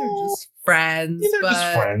 They're just friends.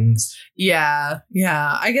 Just friends. Yeah.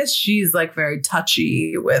 I guess she's like very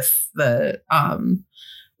touchy with the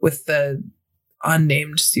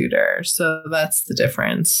unnamed suitor. So that's the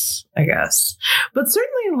difference, I guess. But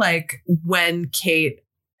certainly like when Kate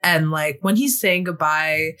and like when he's saying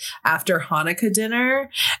goodbye after Hanukkah dinner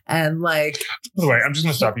and like... By the way, I'm just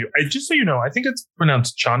going to stop you. Just so you know, I think it's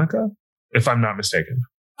pronounced Chanukah, if I'm not mistaken.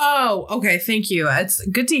 Oh, okay. Thank you. It's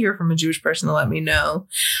good to hear from a Jewish person to let me know.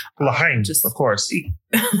 L'chaim, of course.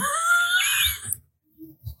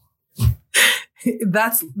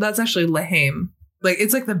 That's actually L'chaim. Like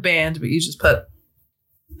it's like the band, but you just put...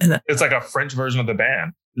 It's like a French version of the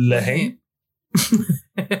band. L'chaim.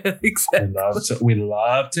 Exactly. We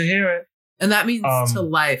love to hear it, and that means to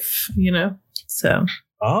life, So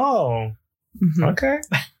okay,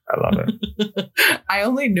 I love it. I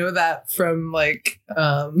only know that from like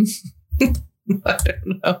I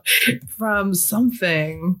don't know, from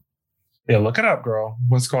something. Yeah, look it up, girl.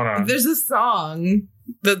 What's going on? There's a song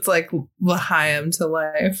that's like L'Chaim to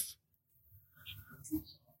life.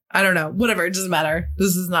 I don't know. Whatever. It doesn't matter.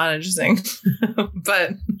 This is not interesting.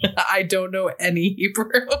 But I don't know any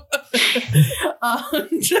Hebrew.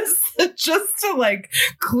 Just to like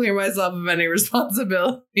clear myself of any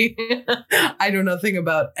responsibility. I know nothing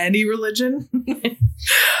about any religion.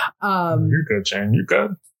 You're good, Jane. You're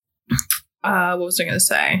good. What was I going to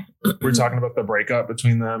say? We're talking about the breakup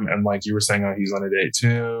between them, and like you were saying, he's on a date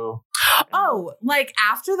too. Oh, like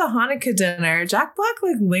after the Hanukkah dinner, Jack Black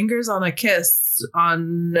like lingers on a kiss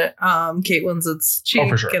on Kate Winslet's cheek,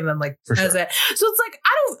 for sure. and then like For says sure. it. So it's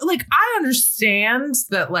like I understand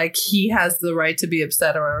that like he has the right to be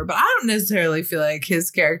upset or whatever, but I don't necessarily feel like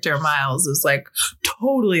his character Miles is like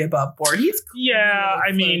totally above board. He's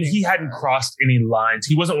I mean, he hadn't crossed any lines.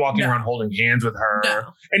 He wasn't walking around holding hands with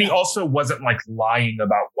her, and he also wasn't like lying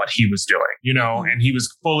about what he was doing, you know. And he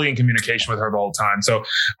was fully in communication with her the whole time. So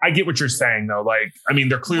I get what you're saying, though. Like, I mean,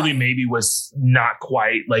 there clearly maybe was not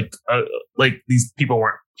quite like these people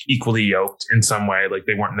weren't equally yoked in some way. Like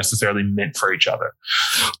they weren't necessarily meant for each other.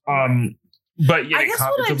 But yeah, I guess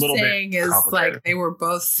what I'm saying is like they were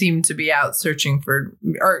both seemed to be out searching for,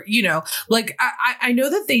 or you know, like I know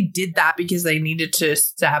that they did that because they needed to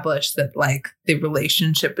establish that like the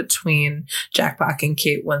relationship between Jack Black and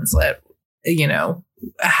Kate Winslet, you know,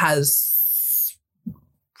 has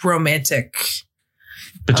romantic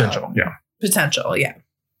potential. Potential. Yeah.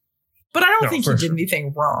 But I don't think he did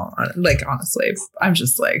anything wrong. Like, honestly, I'm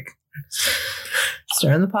just like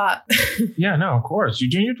stirring the pot. Yeah, no, of course. You're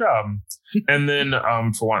doing your job. And then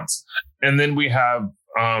for once. And then we have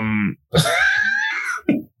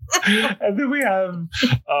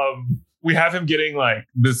we have him getting like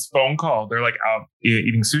this phone call. They're like out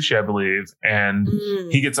eating sushi, I believe. And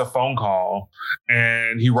he gets a phone call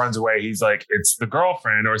and he runs away. He's like, it's the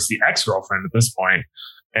girlfriend, or it's the ex-girlfriend at this point.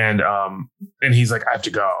 And he's like, I have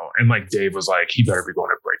to go. And like Dave was like, he better be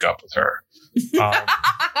going to break up with her.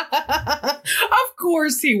 Of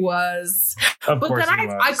course he was. But then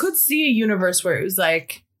I could see a universe where it was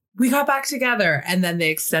like, we got back together, and then they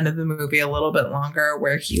extended the movie a little bit longer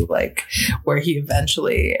where he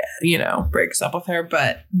eventually, you know, breaks up with her.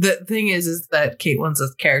 But the thing is that Kate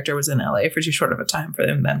Winslet's character was in LA for too short of a time for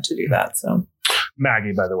them to do that. So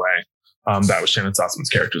Maggie, by the way. That was Shannon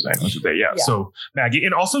Sossman's character's name today. Yeah. So Maggie,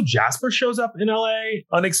 and also Jasper shows up in LA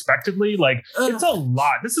unexpectedly. Like it's a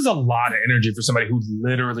lot. This is a lot of energy for somebody who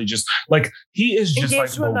literally just like he is just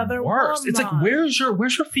like the worst. It's like where's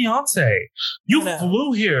your fiance? You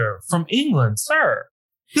flew here from England, sir.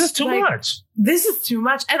 This is too much. This is too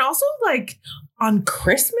much, and also like on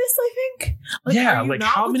Christmas, I think. Like, like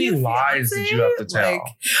how many lies did you have to tell? Like,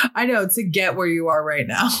 I know, to get where you are right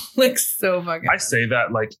now. Like so fucking. I say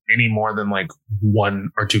that like any more than like one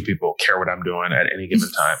or two people care what I'm doing at any given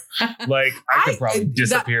time. Like I could probably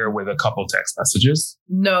disappear with a couple text messages.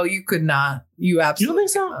 No, you could not. You absolutely don't think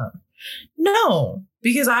so? Cannot. No,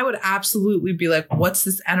 because I would absolutely be like, what's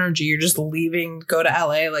this energy? You're just leaving, go to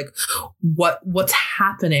LA. Like what's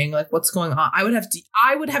happening? Like what's going on? I would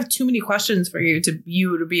have too many questions for you to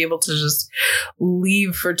be able to just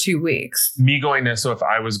leave for 2 weeks. Me going there. So if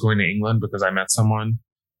I was going to England because I met someone,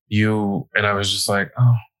 and I was just like,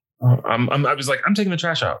 I was like, I'm taking the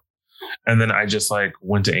trash out. And then I just like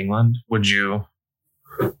went to England. You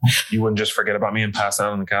wouldn't just forget about me and pass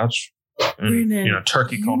out on the couch? And, you know,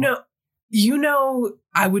 turkey coma. You know,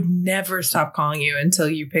 I would never stop calling you until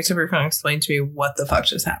you picked up your phone and explained to me what the fuck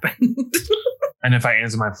just happened. And if I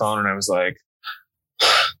answered my phone and I was like,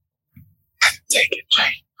 take it,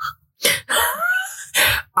 Jane.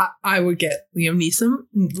 I would get Liam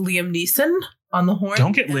Neeson on the horn.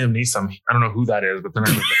 Don't get Liam Neeson. I don't know who that is, but they're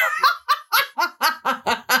not going to help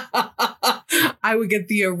you. I would get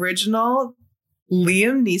the original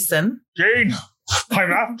Liam Neeson. Jane,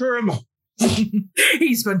 I'm after him.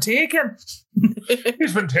 He's been taken.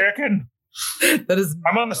 He's been taken. That is.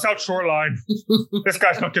 I'm on the South Shoreline. This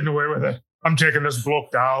guy's not getting away with it. I'm taking this bloke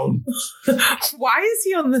down. Why is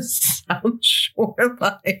he on the South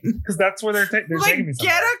Shoreline? Because that's where they're taking me.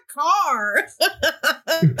 Get a car.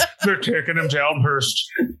 They're taking him to Elmhurst.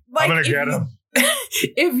 I'm gonna get him.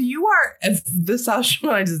 If the South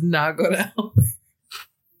Shoreline does not go to Elmhurst.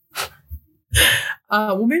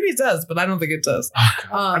 Well, maybe it does, but I don't think it does.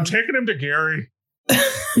 Oh, I'm taking him to Gary.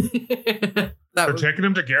 They're taking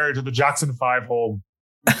him to Gary to the Jackson 5 home.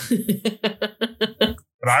 But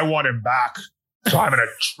I want him back, so I'm going to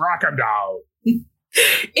track him down.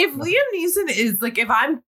 If Liam Neeson is like, if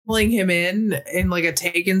I'm him in like a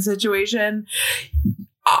Taken situation,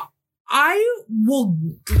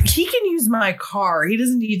 he can use my car. He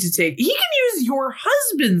doesn't need to he can use your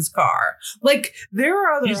husband's car. Like, there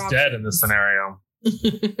are other He's options. dead in this scenario.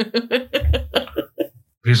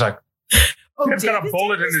 He's like, Dave's got a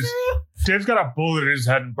bullet in his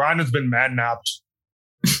head, and Brian has been madnapped.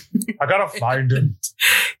 I gotta find him.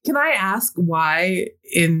 Can I ask why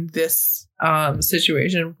in this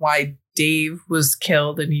situation, why Dave was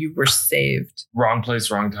killed and you were saved? Wrong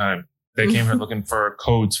place, wrong time. They came here looking for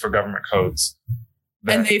codes, for government codes.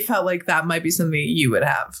 And they felt like that might be something you would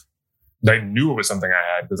have. They knew it was something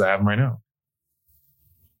I had because I have them right now.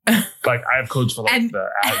 Like, I have codes for like the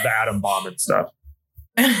atom bomb and stuff.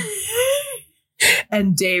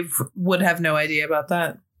 And Dave would have no idea about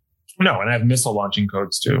that. No, and I have missile launching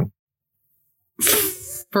codes too.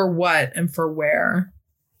 For what and for where?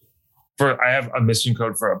 I have a mission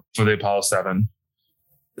code for the Apollo 7.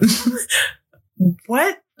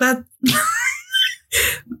 What? That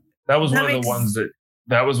was one of the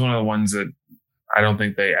ones that I don't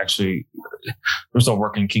think they actually, we're still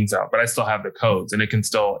working kinks out, but I still have the codes, and it's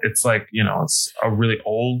like, it's a really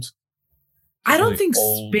old. I don't think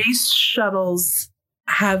space shuttles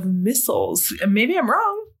have missiles. Maybe I'm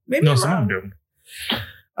wrong. Some of them do.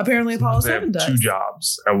 Apparently Apollo 7 does. 2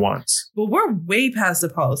 jobs at once. Well, we're way past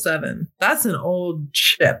Apollo 7. That's an old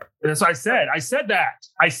ship. That's what I said. I said that.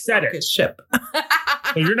 I said it. Ship.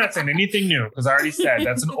 So you're not saying anything new because I already said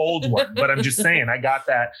that's an old one. But I'm just saying I got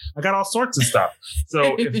that. I got all sorts of stuff.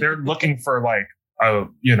 So if they're looking for like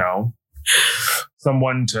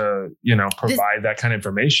someone to provide that kind of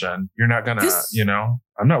information, you're not gonna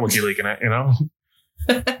I'm not WikiLeaking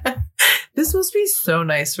it. This must be so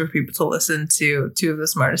nice for people to listen to 2 of the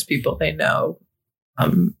smartest people they know.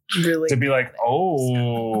 Really to be like,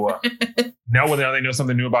 oh, now they know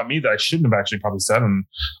something new about me that I shouldn't have actually probably said on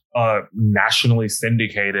a nationally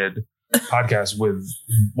syndicated podcast with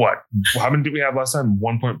what? How many did we have last time?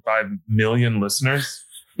 1.5 million listeners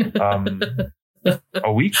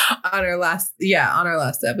a week on our last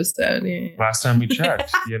episode. Yeah. Last time we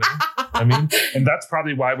checked, I mean, and that's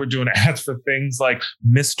probably why we're doing ads for things like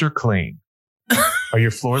Mr. Clean. Are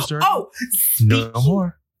your floors dirty? Oh, no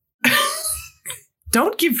more.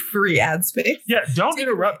 Don't give free ad space. Yeah, don't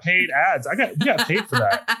interrupt paid ads. We got paid for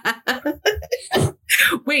that.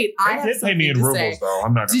 Wait, I did pay me in rubles though.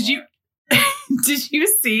 I'm not. Did you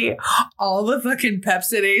see all the fucking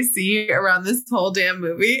Pepsid AC around this whole damn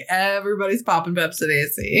movie? Everybody's popping Pepsid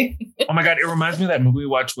AC. Oh my God. It reminds me of that movie we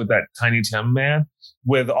watched with that Tiny Tim man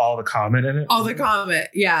with all the comment in it. All the comment.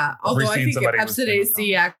 Yeah. Although I think Pepsid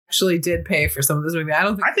AC actually did pay for some of this movie.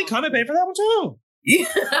 I think Comet paid for that one too. Yeah.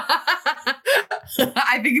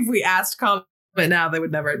 I think if we asked Comet now, they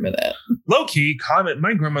would never admit it. Low key, Comet.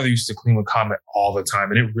 My grandmother used to clean with Comet all the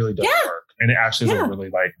time, and it really does work. And it actually has a really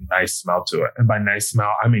like nice smell to it. And by nice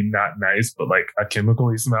smell, I mean not nice, but like a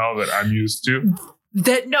chemically smell that I'm used to.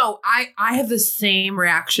 I have the same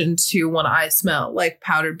reaction to when I smell like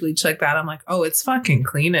powdered bleach like that. I'm like, oh, it's fucking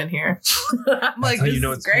clean in here. I'm like, this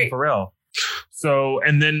is great for real. So,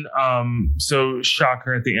 and then,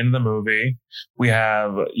 shocker, at the end of the movie, we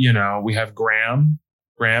have Graham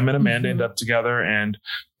and Amanda end up together, and,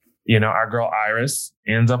 our girl Iris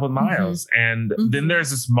ends up with Miles. And then there's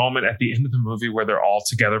this moment at the end of the movie where they're all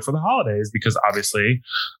together for the holidays, because obviously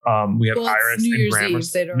we have Iris and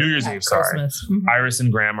Graham. New Year's Eve, sorry. Iris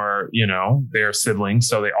and Graham are, they're siblings.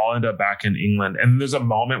 So they all end up back in England. And there's a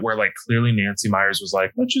moment where like clearly Nancy Myers was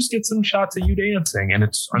like, let's just get some shots of you dancing. And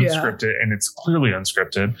it's unscripted and it's clearly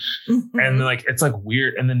unscripted. And like, it's like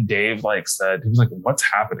weird. And then Dave like said, he was like, what's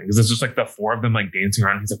happening? Because it's just like the 4 of them like dancing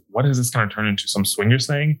around. He's like, what is this going to turn into? Some swingers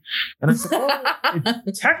thing? And it's like,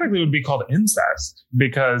 it technically would be called incest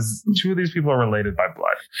because 2 of these people are related by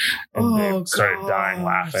blood. And they started dying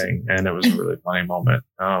laughing, and it was a really funny moment.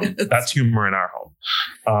 That's humor in our home.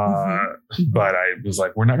 But I was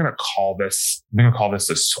like, we're not going to call this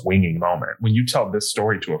a swinging moment. When you tell this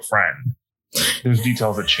story to a friend, there's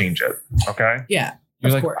details that change it. Okay. Yeah.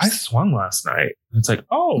 You're like, I swung last night. And it's like,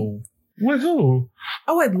 oh, with who?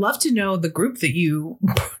 Oh, I'd love to know the group that you.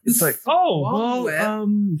 It's like, oh, well,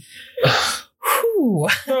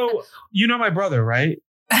 so you know my brother, right?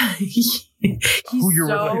 Who you're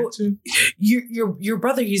related to? Your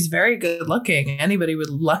brother. He's very good looking. Anybody would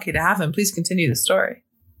lucky to have him. Please continue the story.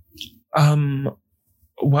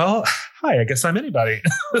 Well, hi. I guess I'm anybody.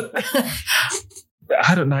 I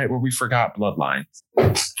had a night where we forgot bloodlines.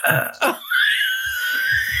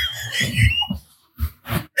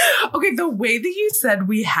 Okay, the way that you said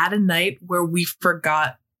we had a night where we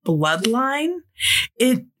forgot bloodline,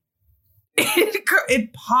 it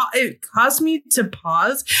it caused me to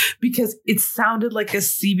pause because it sounded like a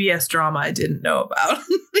CBS drama I didn't know about.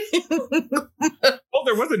 Oh,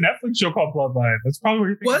 there was a Netflix show called Bloodline. That's probably what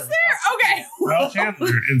you're thinking. Was there? Okay. Well, Chandler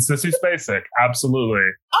and Sissy Spacek. Absolutely.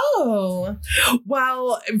 Oh,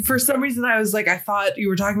 well, for some reason I was like, I thought you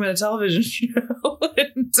were talking about a television show.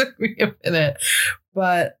 It took me a minute.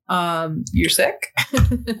 But you're sick?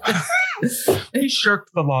 We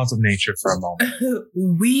shirked the laws of nature for a moment.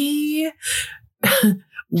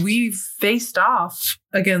 We faced off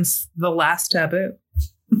against the last taboo.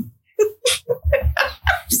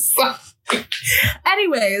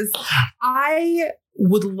 Anyways, I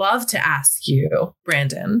would love to ask you,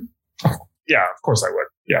 Brandon. Yeah, of course I would.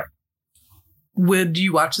 Yeah. Would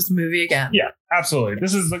you watch this movie again? Yeah, absolutely.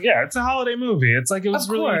 This is it's a holiday movie. It's like it was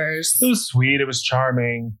it was sweet. It was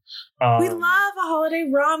charming. We love a holiday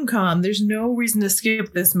rom-com. There's no reason to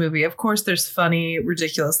skip this movie. Of course, there's funny,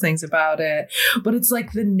 ridiculous things about it, but it's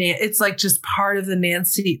like it's like just part of the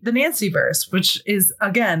Nancy verse, which is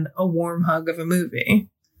again a warm hug of a movie.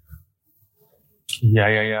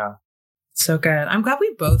 Yeah. So good. I'm glad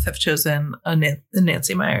we both have chosen a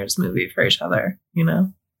Nancy Meyers movie for each other. You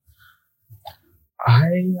know.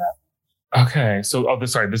 Okay. So,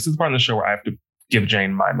 this is the part of the show where I have to give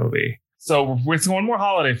Jane my movie. So it's one more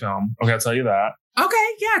holiday film. Okay, I'll tell you that. Okay,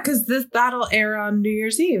 yeah, because that'll air on New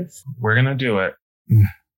Year's Eve. We're gonna do it.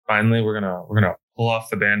 Finally, we're gonna pull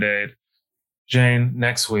off the Band-Aid. Jane,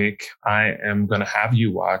 next week I am gonna have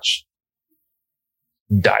you watch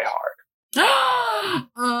Die Hard.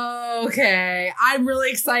 Okay, I'm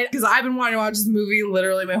really excited because I've been wanting to watch this movie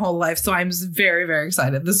literally my whole life. So I'm very, very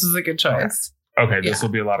excited. This is a good choice. Okay, this will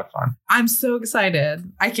be a lot of fun. I'm so excited.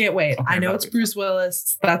 I can't wait. Okay, I know it's Bruce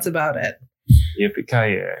Willis. That's about it.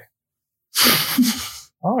 Yippee-ki-yay.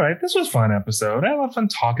 All right, this was a fun episode. I had a lot of fun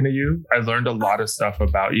talking to you. I learned a lot of stuff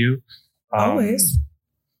about you. Always.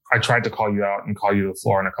 I tried to call you out and call you the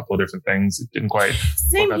floor on a couple of different things. It didn't quite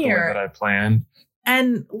Same work out here. the way that I planned.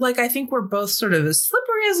 And I think we're both sort of as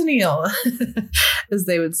slippery as an eel, as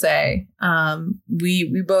they would say.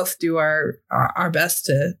 We both do our best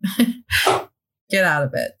to get out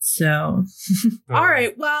of it. So, all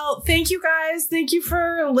right. Well, thank you guys. Thank you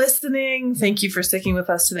for listening. Thank you for sticking with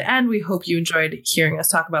us to the end. We hope you enjoyed hearing us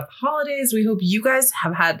talk about the holidays. We hope you guys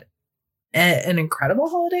have had an incredible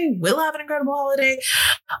holiday, will have an incredible holiday.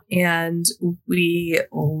 And we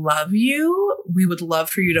love you. We would love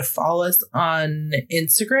for you to follow us on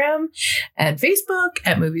Instagram and Facebook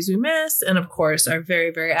at Movies We Miss. And of course, our very,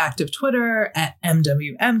 very active Twitter at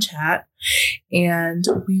MWM Chat. And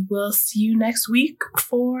we will see you next week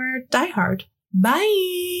for Die Hard.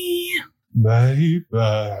 Bye. Bye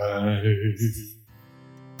bye.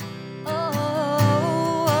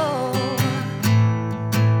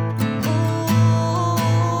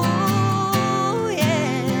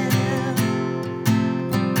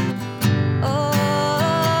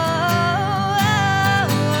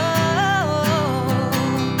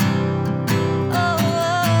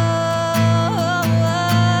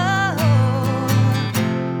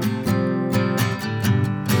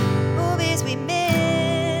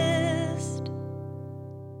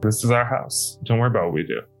 This is our house. Don't worry about what we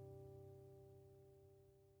do.